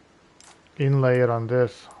inlay it on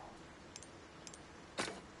this.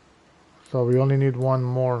 So we only need one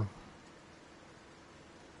more.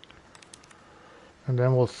 And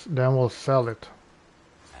then we'll sell it.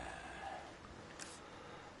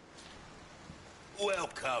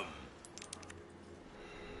 Welcome.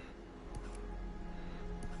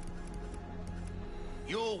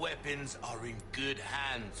 Your weapons are in good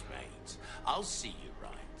hands, mate. I'll see you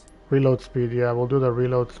right. Reload speed, yeah, we'll do the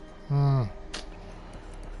reload.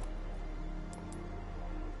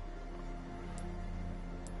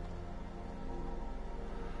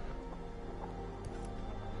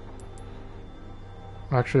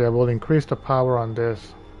 Actually, I will increase the power on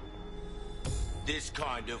this. This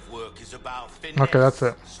kind of work is about finesse. Okay, that's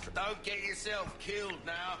it. Don't get yourself killed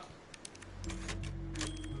now.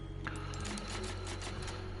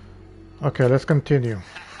 Okay, let's continue.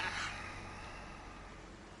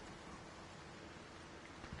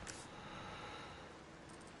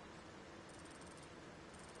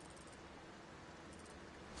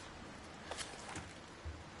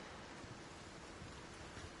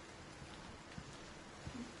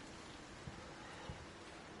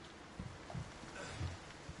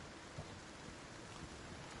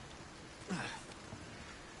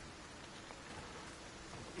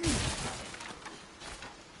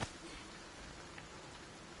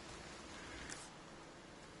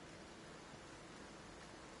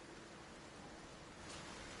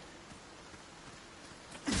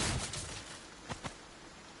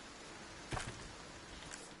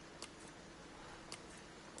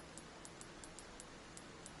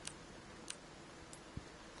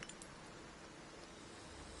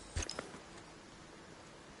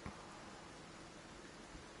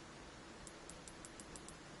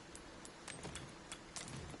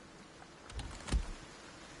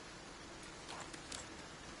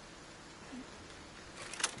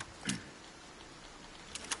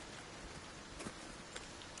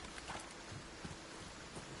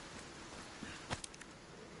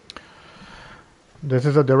 This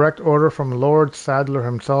is a direct order from Lord Sadler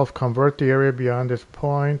himself. Convert the area beyond this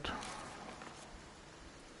point.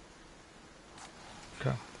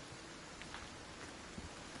 Okay.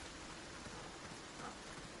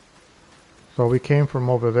 So we came from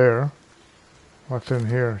over there. What's in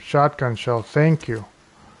here? Shotgun shell. Thank you.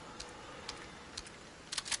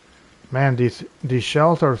 Man, these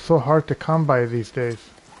shells are so hard to come by these days.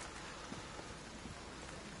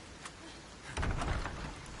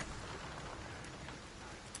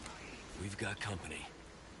 We've got company.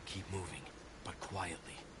 Keep moving, but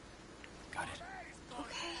quietly. Got it?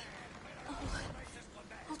 Okay.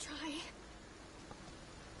 I'll try.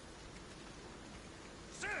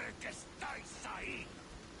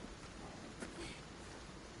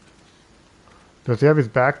 Does he have his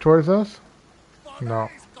back towards us? No.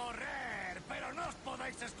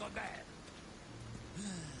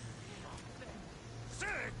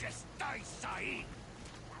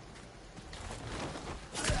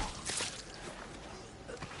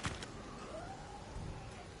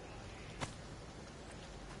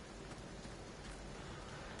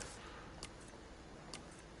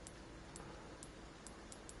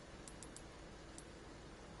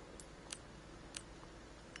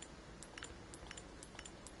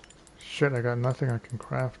 Shit, I got nothing I can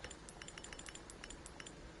craft.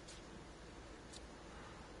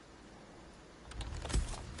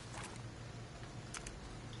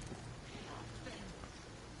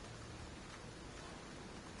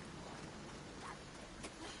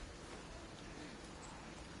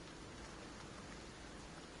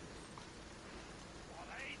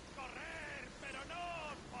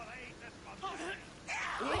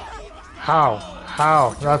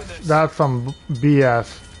 How? That's some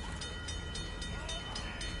BS.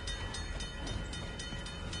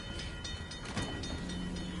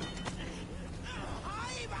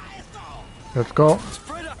 Let's go.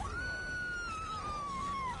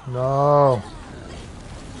 No.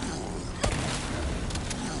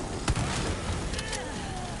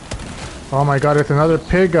 Oh my god, it's another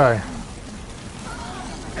pig guy.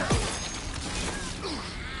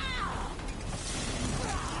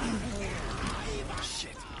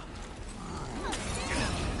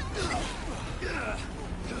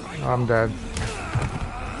 I'm dead.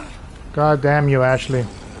 God damn you, Ashley.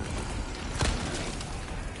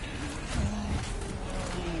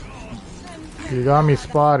 You got me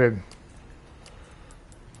spotted.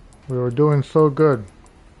 We were doing so good.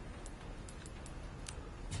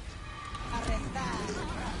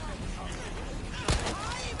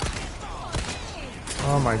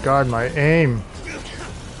 Oh my god, my aim.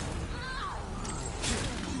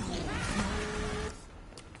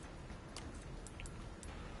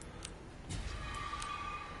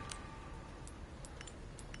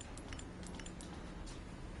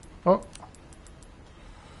 Oh.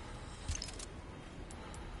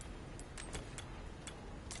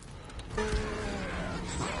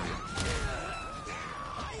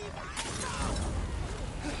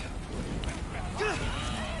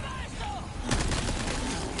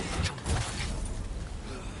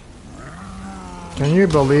 Can you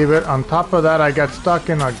believe it? On top of that, I got stuck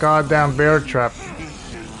in a goddamn bear trap.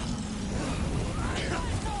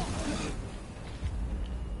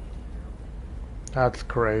 That's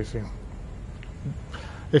crazy.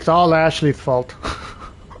 It's all Ashley's fault.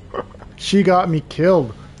 She got me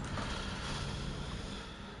killed.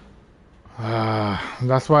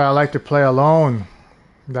 That's why I like to play alone.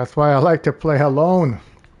 That's why I like to play alone.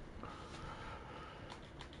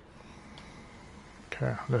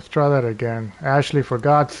 Okay, let's try that again. Ashley, for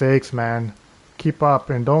God's sakes, man. Keep up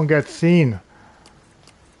and don't get seen.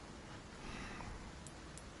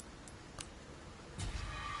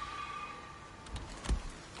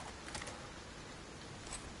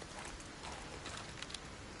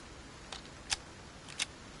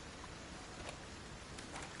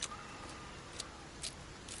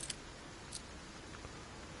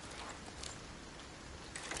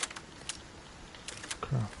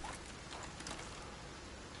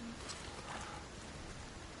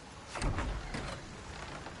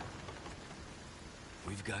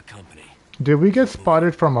 Company. Did we get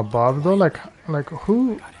spotted from above though? Like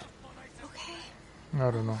who? Okay,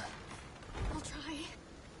 I don't know. I'll try.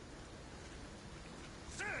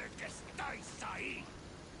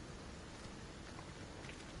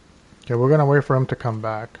 Okay, we're gonna wait for him to come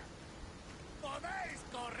back.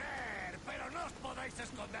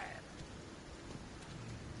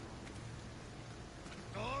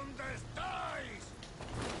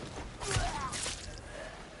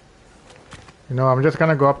 You know, I'm just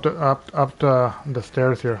gonna go up the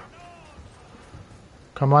stairs here.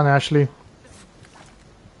 Come on, Ashley.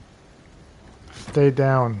 Stay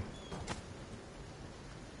down.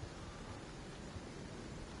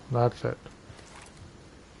 That's it.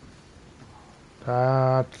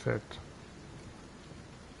 That's it.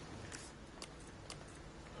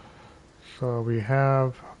 So we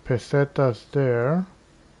have pesetas there.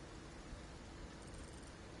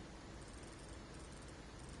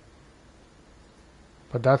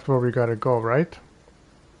 But that's where we gotta go, right?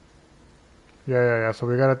 Yeah. So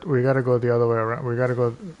we gotta go the other way around. We gotta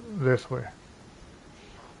go this way.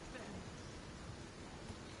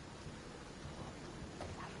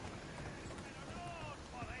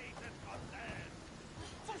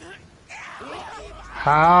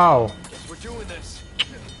 How? Guess we're doing this.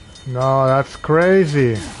 No, that's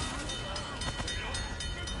crazy.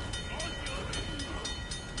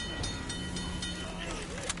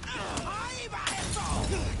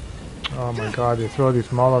 Oh my god, they throw these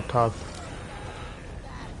Molotovs.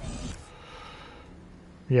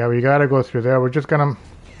 Yeah, we gotta go through there. We're just gonna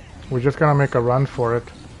make a run for it.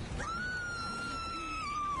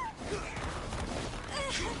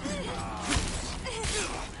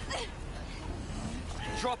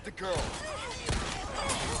 Drop the girl.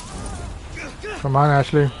 Come on,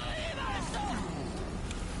 Ashley.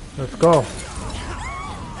 Let's go.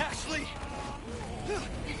 Ashley.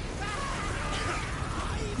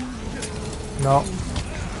 No.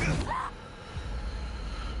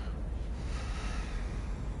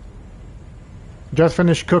 Just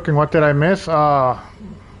finished cooking. What did I miss? So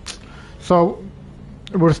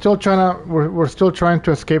we're still trying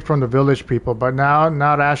to escape from the village people, but now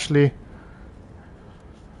Ashley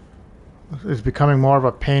is becoming more of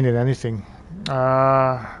a pain than anything.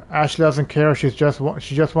 Ashley doesn't care. She just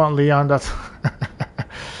want Leon. That's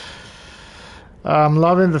I'm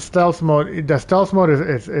loving the stealth mode. The stealth mode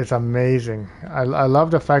is amazing. I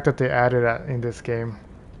love the fact that they added that in this game.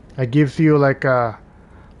 It gives you like a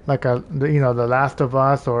the Last of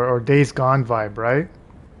Us or Days Gone vibe, right?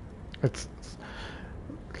 It's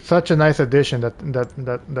such a nice addition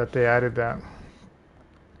that they added that.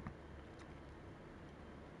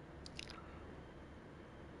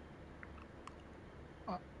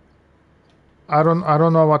 I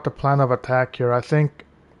don't know what the plan of attack here. I think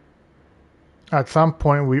at some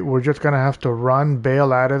point we're just gonna have to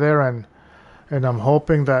bail out of there, and I'm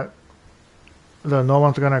hoping that no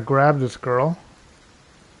one's gonna grab this girl.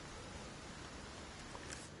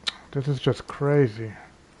 This is just crazy.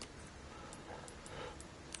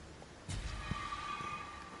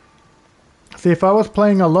 See, if I was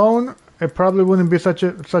playing alone, it probably wouldn't be such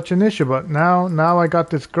an issue. But now I got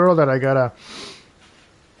this girl that I gotta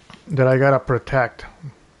protect.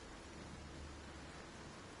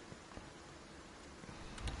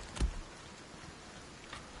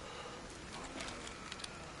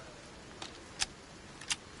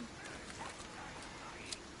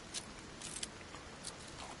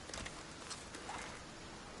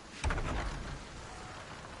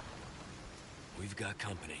 We've got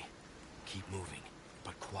company. Keep moving,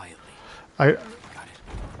 but quietly.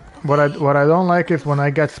 What I don't like is when I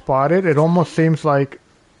get spotted, it almost seems like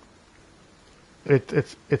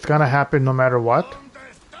it's gonna happen no matter what.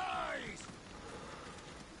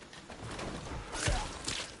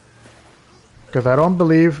 Because I don't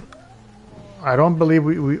believe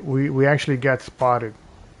we actually get spotted.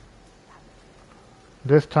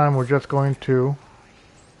 This time we're just going to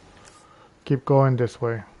keep going this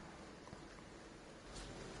way.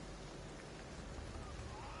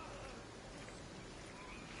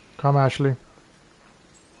 Come, Ashley.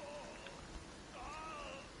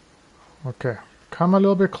 Okay. Come a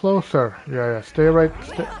little bit closer. Yeah. Stay right.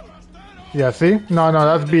 Yeah, see? No,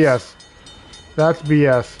 that's BS. That's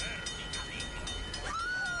BS.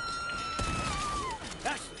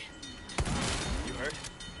 Ashley, you hurt?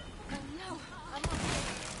 No,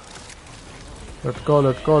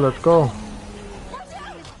 Let's go.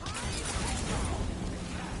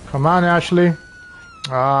 Come on, Ashley.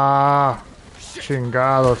 Ah,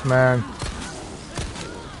 chingados, man.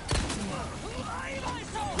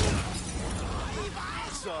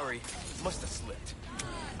 Sorry, must have slipped.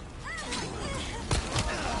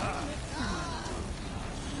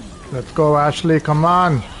 Let's go, Ashley. Come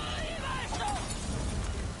on.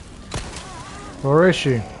 Where is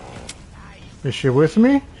she? Is she with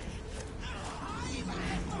me?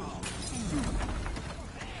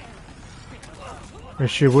 Is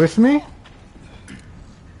she with me?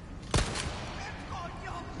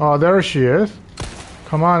 Oh, there she is.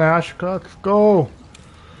 Come on, Ash. Let's go.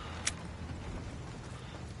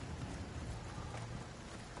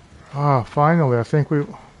 Ah, finally. I think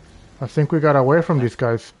we got away from these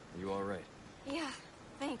guys. You all right? yeah,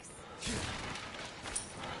 thanks.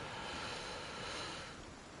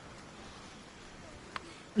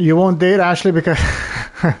 You won't date Ashley because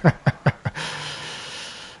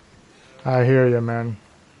I hear you, man.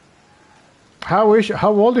 How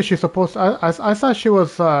old is she supposed to, I thought she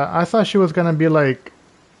was gonna be like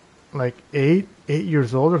 8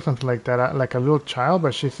 years old or something like that, like a little child,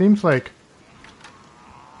 but she seems like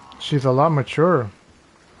she's a lot mature.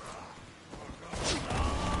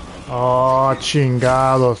 Oh,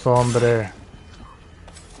 chingados, hombre.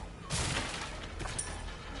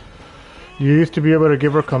 You used to be able to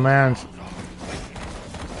give her commands.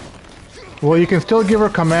 Well, you can still give her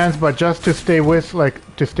commands, but just to stay with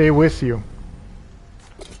you.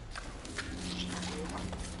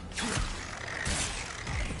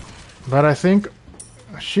 But I think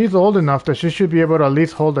she's old enough that she should be able to at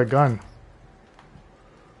least hold a gun.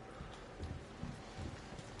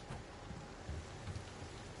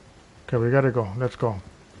 Okay, we gotta go. Let's go.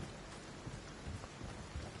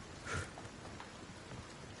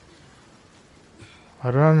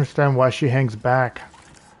 I don't understand why she hangs back.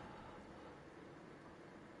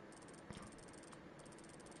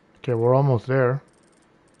 Okay, we're almost there.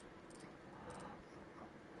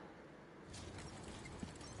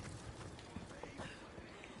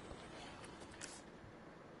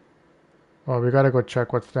 Oh, we gotta go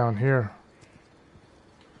check what's down here.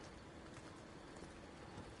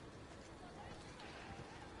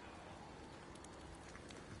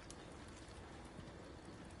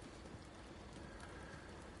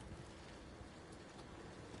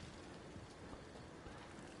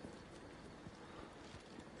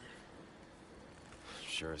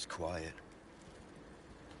 Sure is quiet.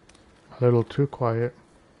 A little too quiet.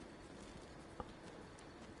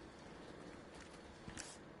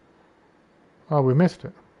 Oh, we missed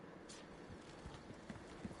it.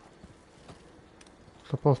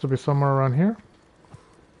 Supposed to be somewhere around here.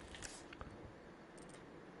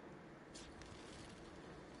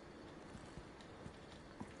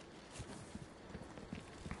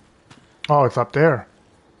 Oh, it's up there.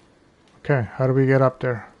 Okay, how do we get up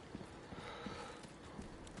there?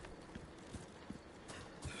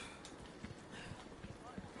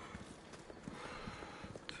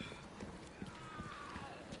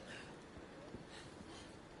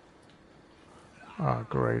 Ah,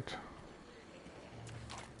 great.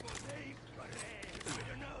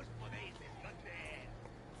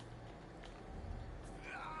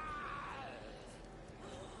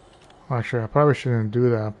 Actually, I probably shouldn't do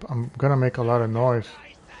that. I'm gonna make a lot of noise.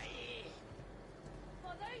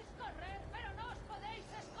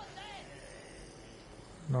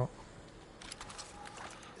 No.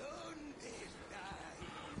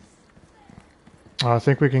 I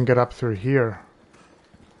think we can get up through here.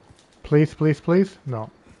 Please, please, please?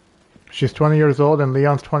 No. She's 20 years old and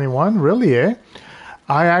Leon's 21? Really, eh?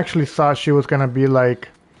 I actually thought she was gonna be like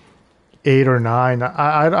 8 or 9.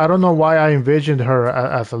 I don't know why I envisioned her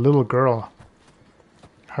as a little girl.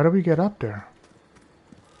 How do we get up there?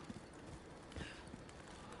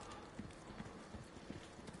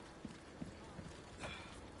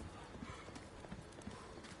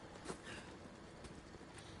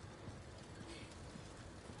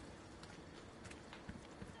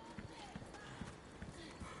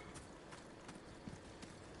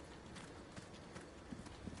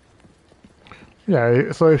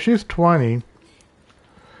 Yeah, so if she's 20,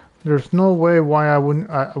 there's no way why I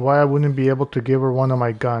wouldn't be able to give her one of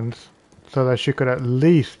my guns so that she could at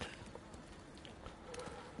least.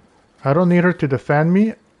 I don't need her to defend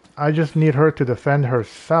me. I just need her to defend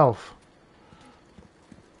herself.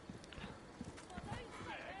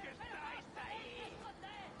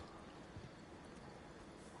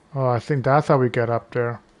 Oh, I think that's how we get up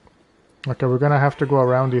there. Okay, we're gonna have to go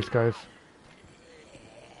around these guys.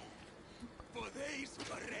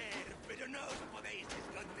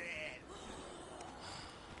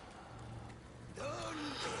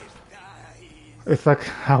 It's like,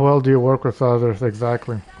 how well do you work with others?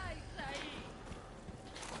 Exactly.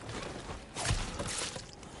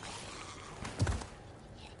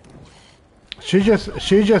 She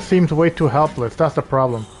just seems way too helpless. That's the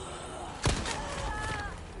problem.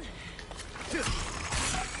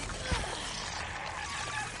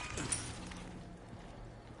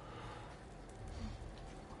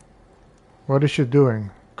 What is she doing?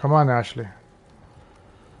 Come on, Ashley.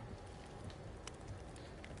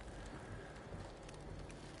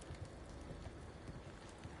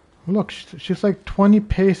 Look, she's like 20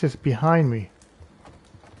 paces behind me.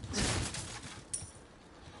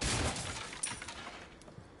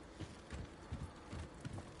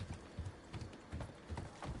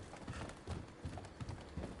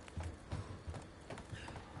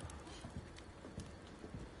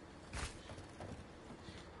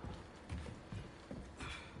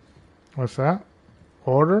 What's that?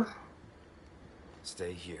 Order?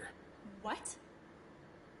 Stay here. What?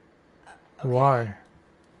 Why?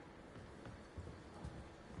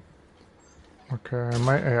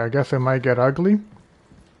 Okay, I guess it might get ugly.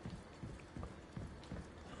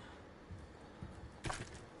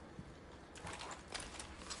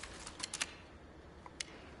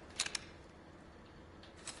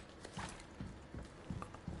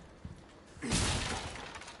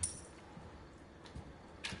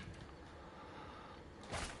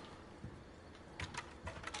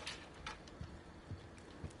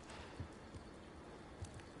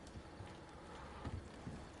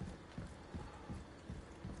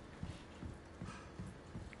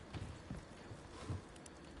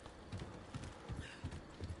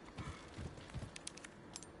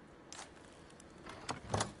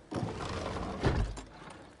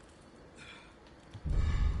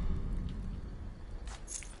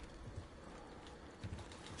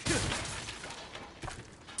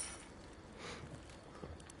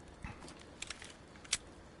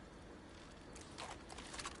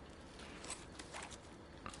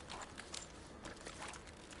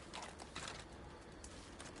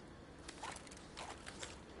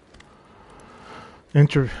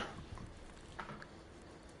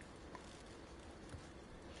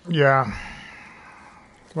 Yeah.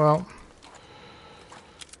 Well,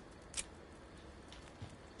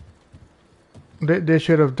 they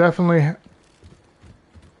should have definitely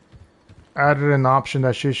added an option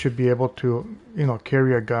that she should be able to, you know,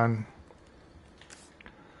 carry a gun.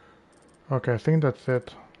 Okay, I think that's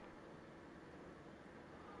it.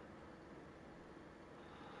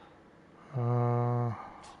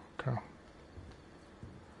 Okay.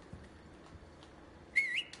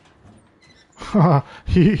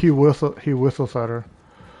 he whistles at her.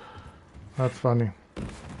 That's funny.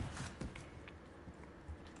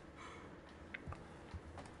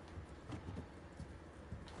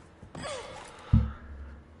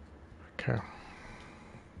 Okay.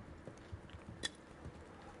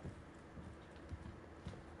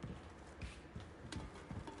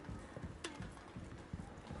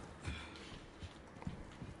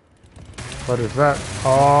 What is that?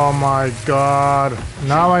 Oh my god.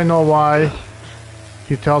 Now I know why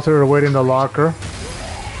he tells her to wait in the locker.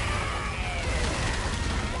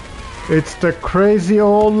 It's the crazy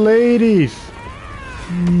old ladies.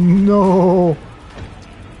 No.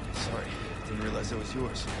 Sorry, didn't realize it was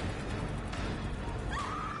yours.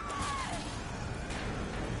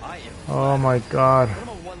 I am. Oh my god. I'm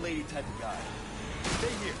a one-lady type of guy.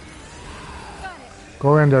 Stay here.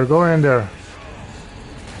 Go in there, go in there.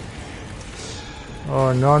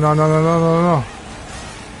 Oh no no no no no no no.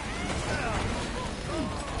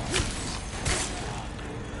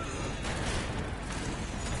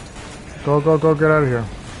 Go go go, get out of here.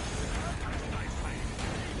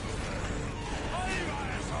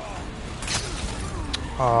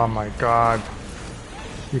 Oh my god.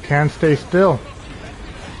 You can't stay still.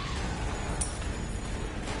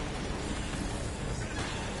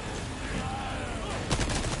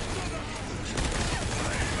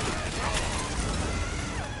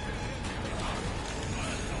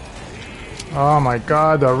 Oh my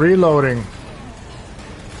god, the reloading.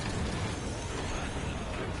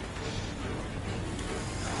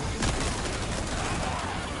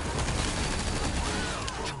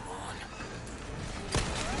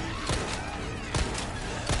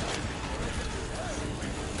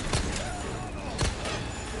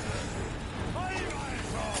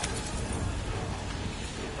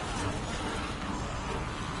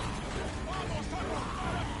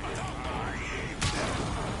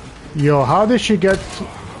 Yo, how did she get...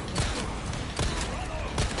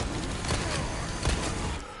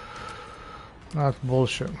 That's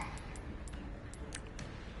bullshit.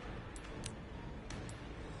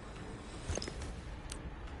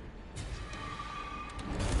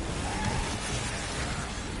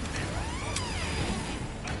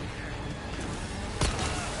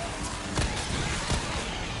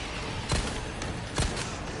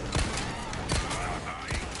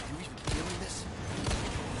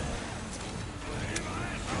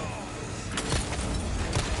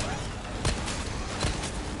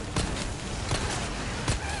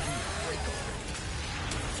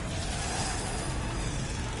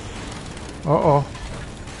 Uh-oh.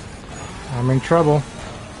 I'm in trouble.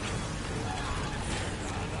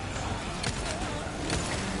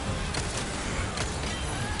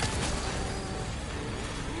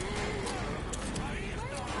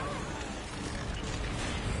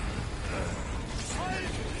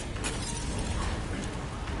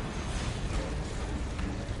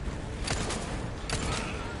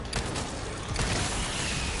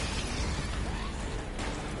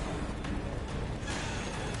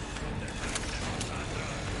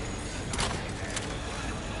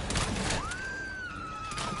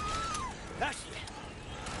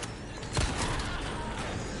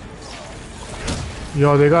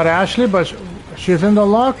 Yo, they got Ashley, but she's in the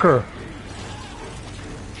locker.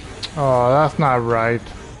 Oh, that's not right.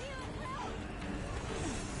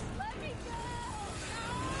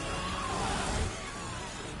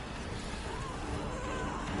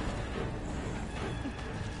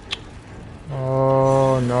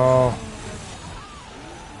 Oh, no.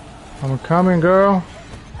 I'm coming, girl.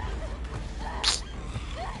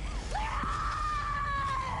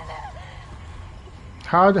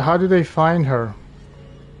 How did they find her?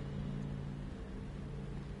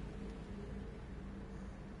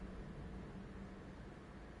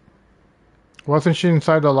 Wasn't she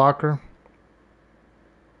inside the locker?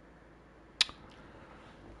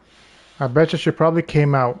 I bet you she probably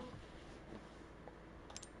came out.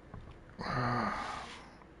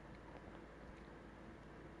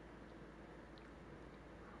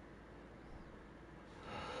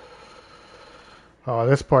 Oh,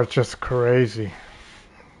 this part's just crazy.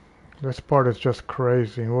 This part is just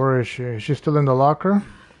crazy. Where is she? Is she still in the locker?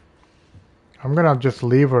 I'm gonna just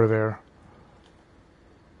leave her there.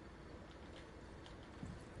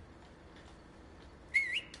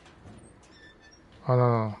 Oh,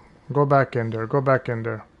 no. Go back in there. Go back in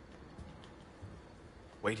there.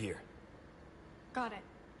 Wait here. Got it.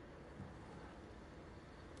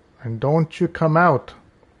 And don't you come out.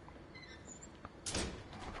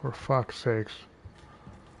 For fuck's sakes.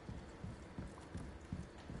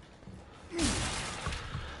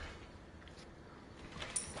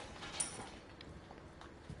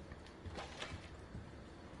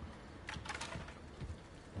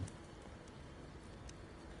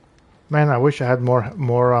 Man, I wish I had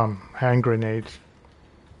more hand grenades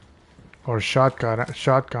or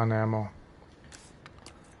shotgun ammo.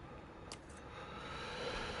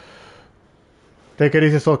 Take it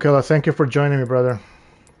easy, Soul Killer. Thank you for joining me, brother.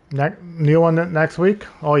 New one next week?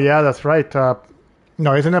 Oh yeah, that's right.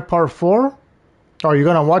 No, isn't it part 4? Oh, you're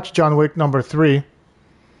gonna watch John Wick number 3.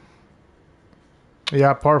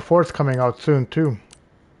 Yeah, part 4 is coming out soon too.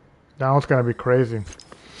 That one's gonna be crazy.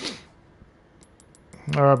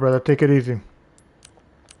 Alright, brother, take it easy.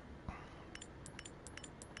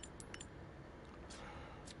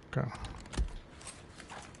 Okay.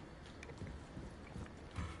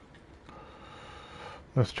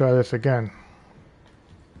 Let's try this again.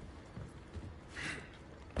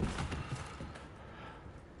 Okay.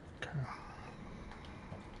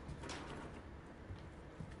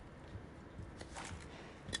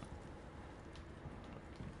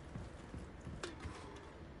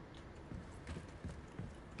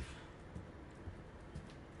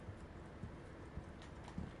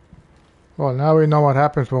 Well, now we know what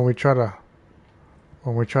happens when we try to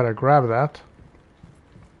grab that.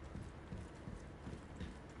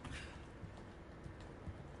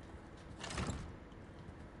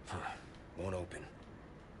 Won't open.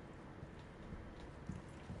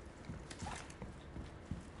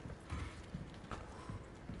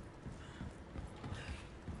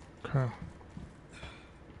 Okay.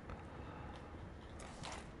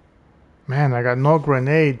 Man, I got no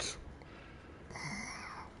grenades.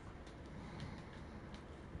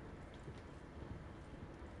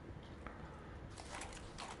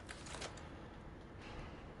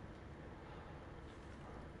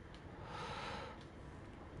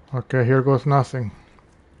 Okay, here goes nothing.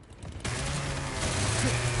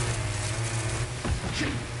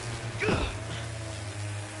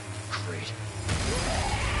 Great.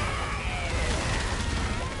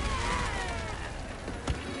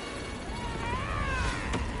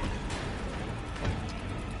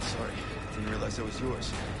 Sorry, didn't realize that was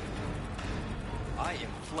yours. I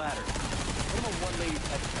am flattered. I'm a one-lady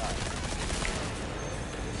type of guy.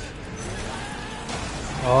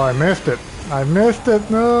 Oh, I missed it. I missed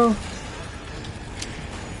it, no.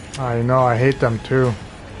 I know, I hate them too.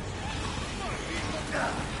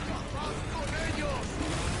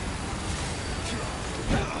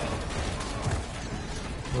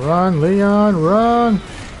 Run, Leon, run!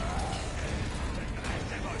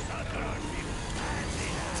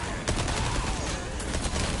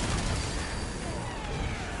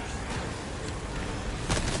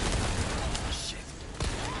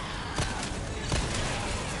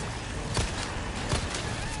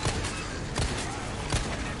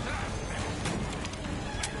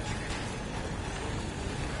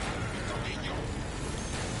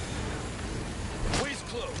 Way's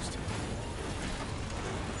closed.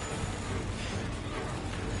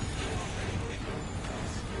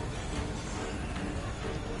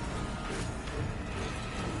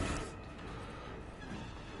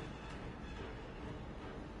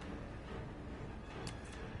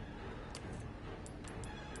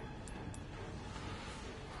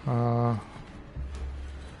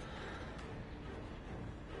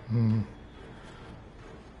 Hmm.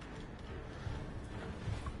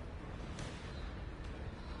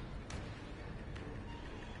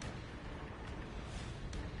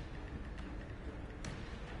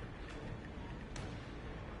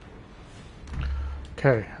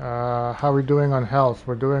 Okay, how are we doing on health?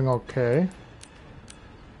 We're doing okay.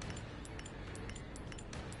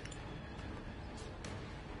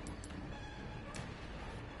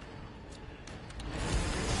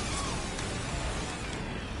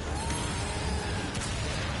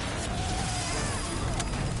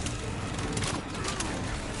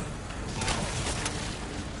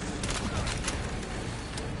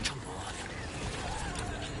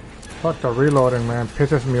 Fuck the reloading, man.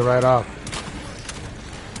 Pisses me right off.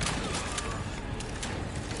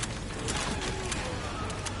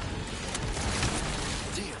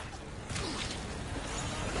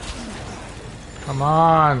 Come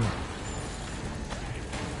on.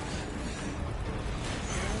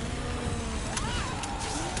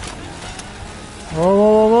 Whoa,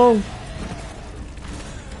 whoa, whoa, whoa.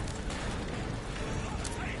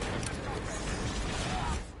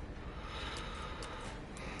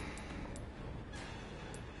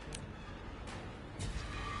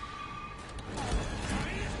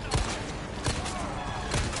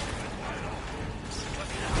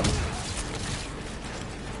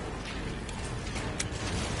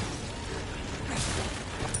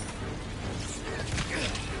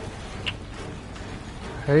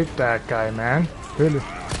 Hate that guy, man. Really.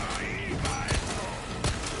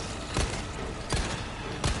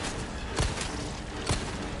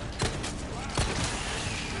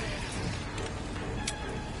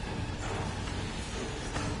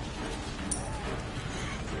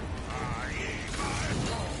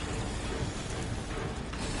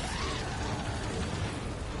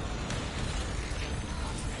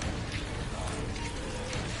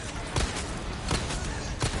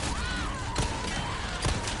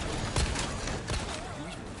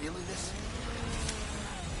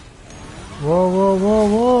 Whoa, whoa, whoa,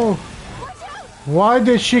 whoa! Why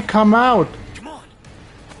did she come out? Come on.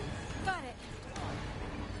 Got it.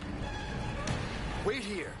 Wait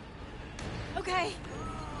here. Okay.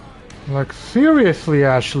 Like, seriously,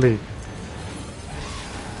 Ashley.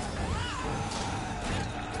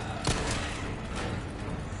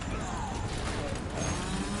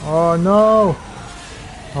 Oh no!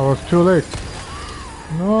 I was too late.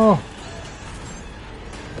 No!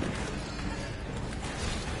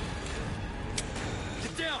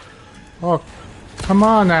 Get down. Oh, come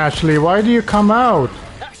on, Ashley. Why do you come out?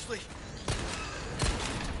 Ashley.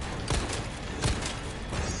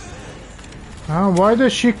 Huh? Why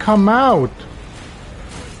does she come out?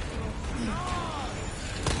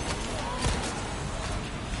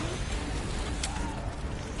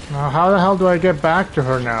 Now, how the hell do I get back to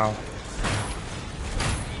her now?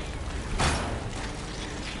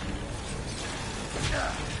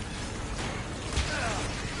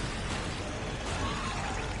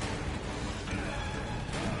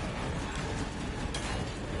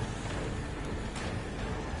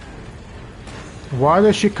 Why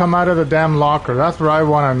does she come out of the damn locker? That's what I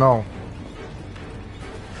want to know.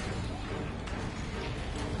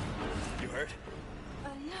 You hurt?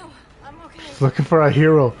 No, I'm okay. Looking for a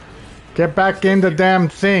hero. Get back in the damn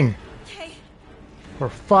thing. Okay. For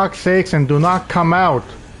fuck's sakes, and do not come out.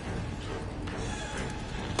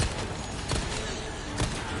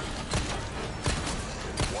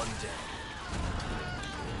 One down.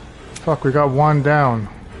 Fuck, we got one down.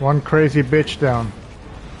 One crazy bitch down.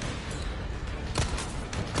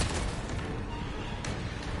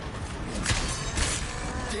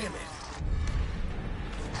 Damn it.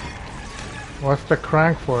 What's the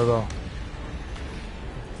crank for, though?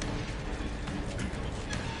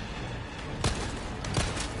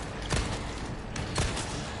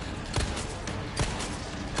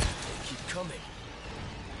 Keep coming.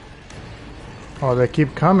 Oh, they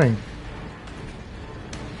keep coming.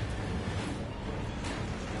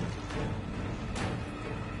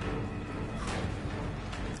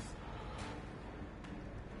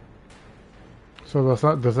 So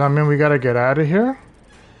does that mean we gotta get out of here?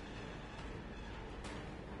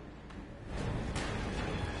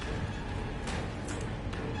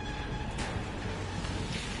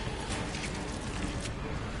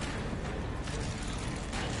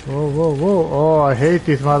 Whoa, whoa, whoa. Oh, I hate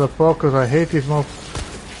these motherfuckers. I hate these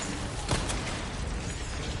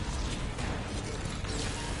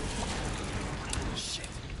Shit.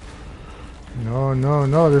 No, no,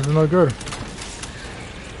 no. This is not good.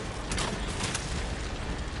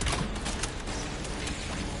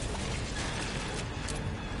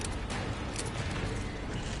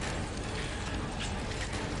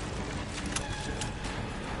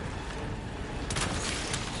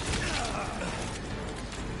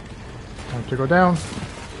 Time to go down.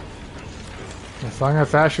 As long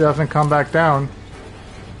as Ashley doesn't come back down.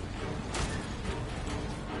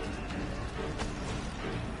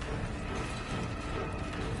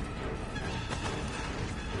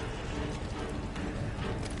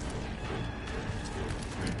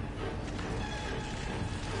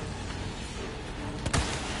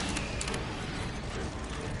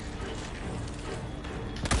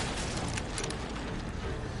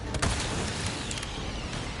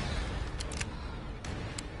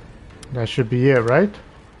 That should be it, right?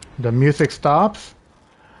 The music stops.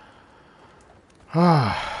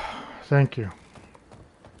 Ah, thank you.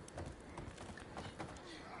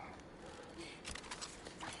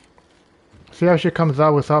 See how she comes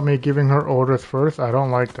out without me giving her orders first? I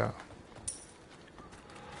don't like that.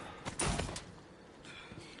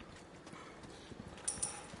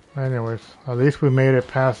 Anyways, at least we made it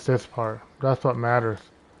past this part. That's what matters.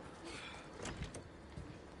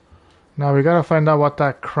 Now we gotta find out what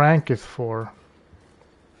that crank is for.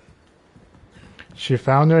 She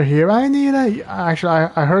found her here. I need a...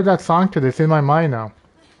 Actually, I heard that song today. It's in my mind now.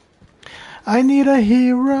 I need a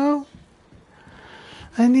hero.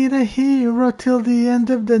 I need a hero till the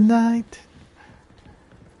end of the night.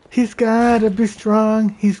 He's gotta be strong.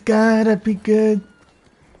 He's gotta be good.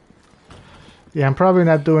 Yeah, I'm probably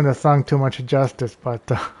not doing the song too much justice, but...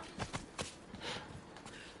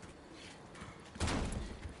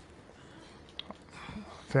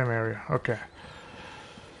 Same area. Okay.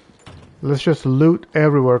 Let's just loot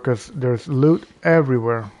everywhere, because there's loot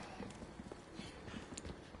everywhere.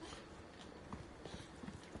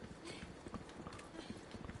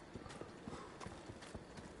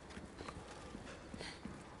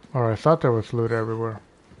 Or I thought there was loot everywhere.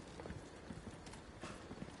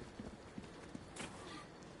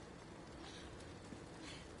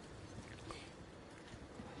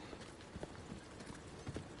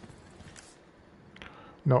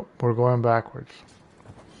 Nope, we're going backwards.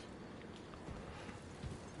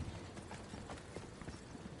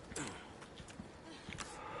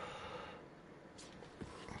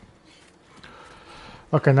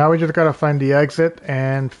 Okay, now we just gotta find the exit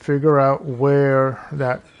and figure out where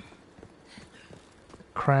that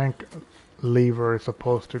crank lever is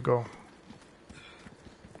supposed to go.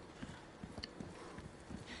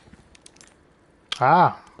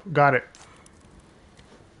 Ah, got it.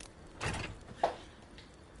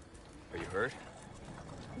 Are you hurt?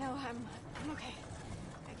 No, I'm okay.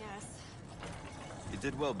 I guess. You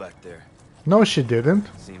did well back there. No, she didn't.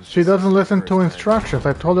 Seems She this is doesn't the listen first to time instructions.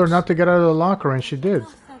 I told her not to get out of the locker and she did.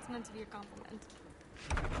 Well, that's meant to be a compliment.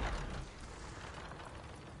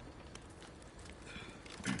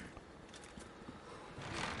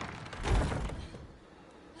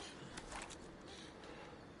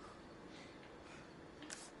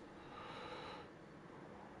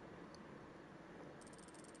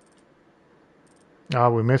 Ah,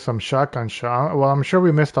 we missed some shotgun shot. Well, I'm sure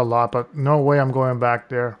we missed a lot, but no way I'm going back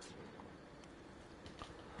there.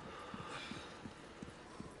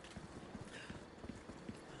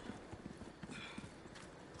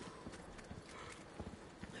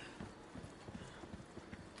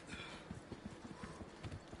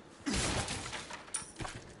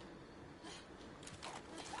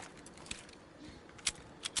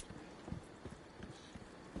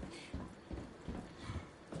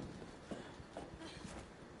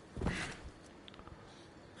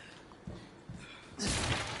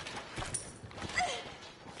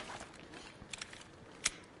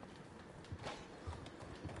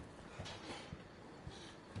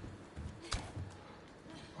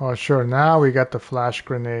 Oh, sure. Now we got the flash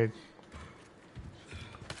grenade.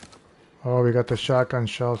 Oh, we got the shotgun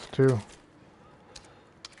shells too.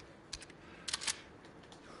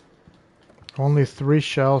 Only 3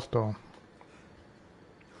 shells though.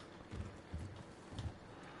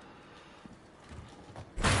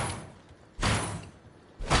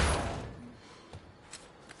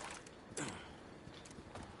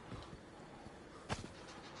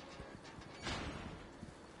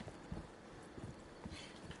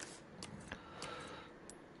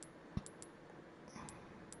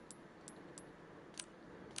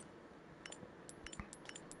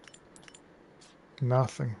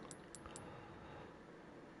 Nothing.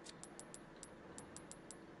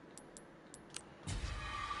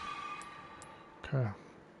 Okay.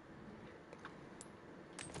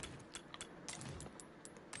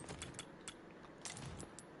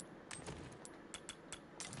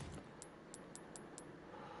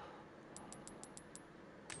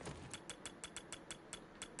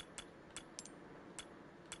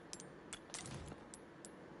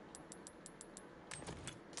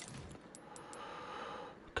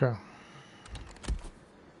 Okay.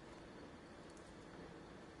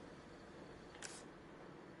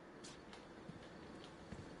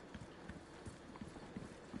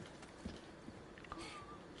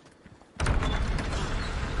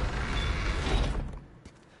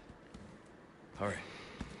 All right.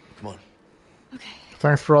 Come on. Okay.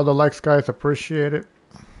 Thanks for all the likes, guys. Appreciate it.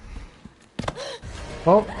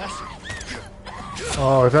 Oh.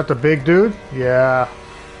 Oh, is that the big dude? Yeah.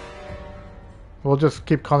 We'll just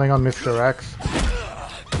keep calling on Mr. X.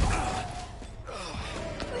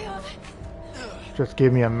 Leon. Just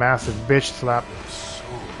give me a massive bitch slap.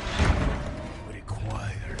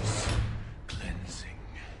 Requires cleansing.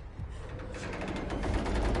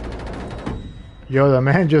 Yo, the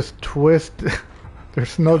man just twisted.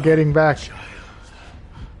 There's no getting back.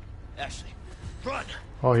 Ashley, run!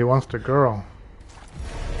 Oh, he wants the girl.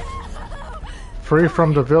 Free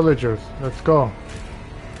from the villagers. Let's go.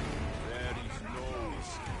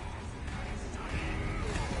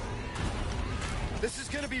 This is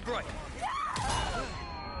gonna be bright.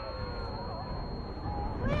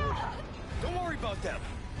 Don't worry about them.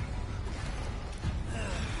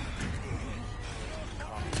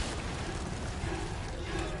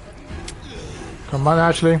 Come on,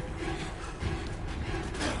 Ashley.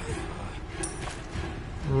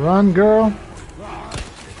 Run, girl. They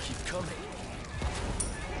keep coming.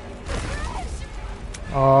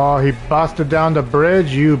 Oh, he busted down the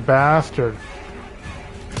bridge, you bastard.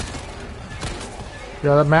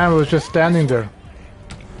 Yeah, that man was just standing there.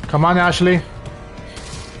 Come on, Ashley.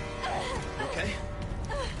 Okay?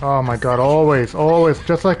 Oh my god, always, always,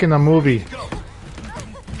 just like in a movie. Go.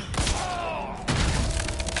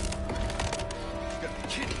 Gotta be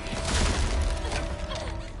kidding me.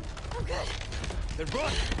 I'm good. Then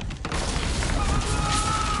run!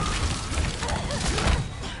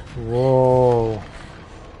 Whoa.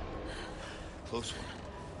 Close one.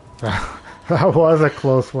 That was a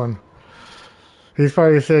close one. He's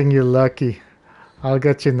probably saying you're lucky. I'll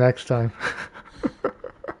get you next time.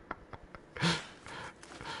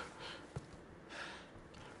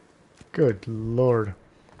 Good lord.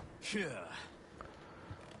 Yeah.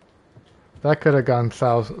 That could have gone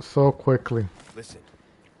south so quickly. Listen,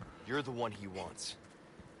 you're the one he wants.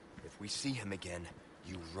 If we see him again,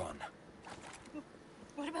 you run.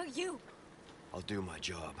 What about you? I'll do my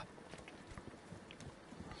job.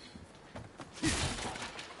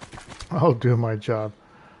 I'll do my job.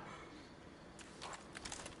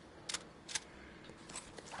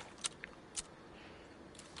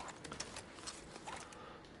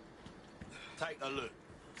 Take a look.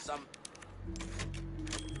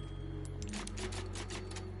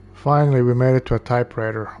 Finally, we made it to a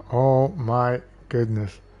typewriter. Oh my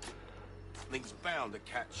goodness. Something's bound to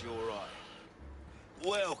catch your eye.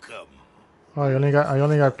 Welcome. Oh, I only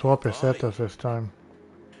got 12 pesetas this time.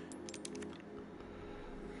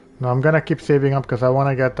 No, I'm gonna keep saving up because I want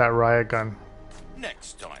to get that riot gun.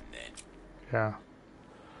 Next time then. Yeah.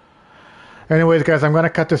 Anyways, guys, I'm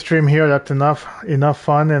gonna cut the stream here. That's enough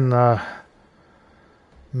fun and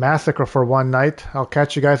massacre for one night. I'll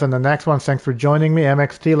catch you guys on the next one. Thanks for joining me.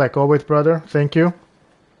 MXT, like always, brother. Thank you.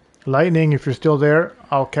 Lightning, if you're still there,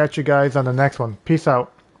 I'll catch you guys on the next one. Peace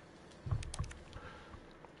out.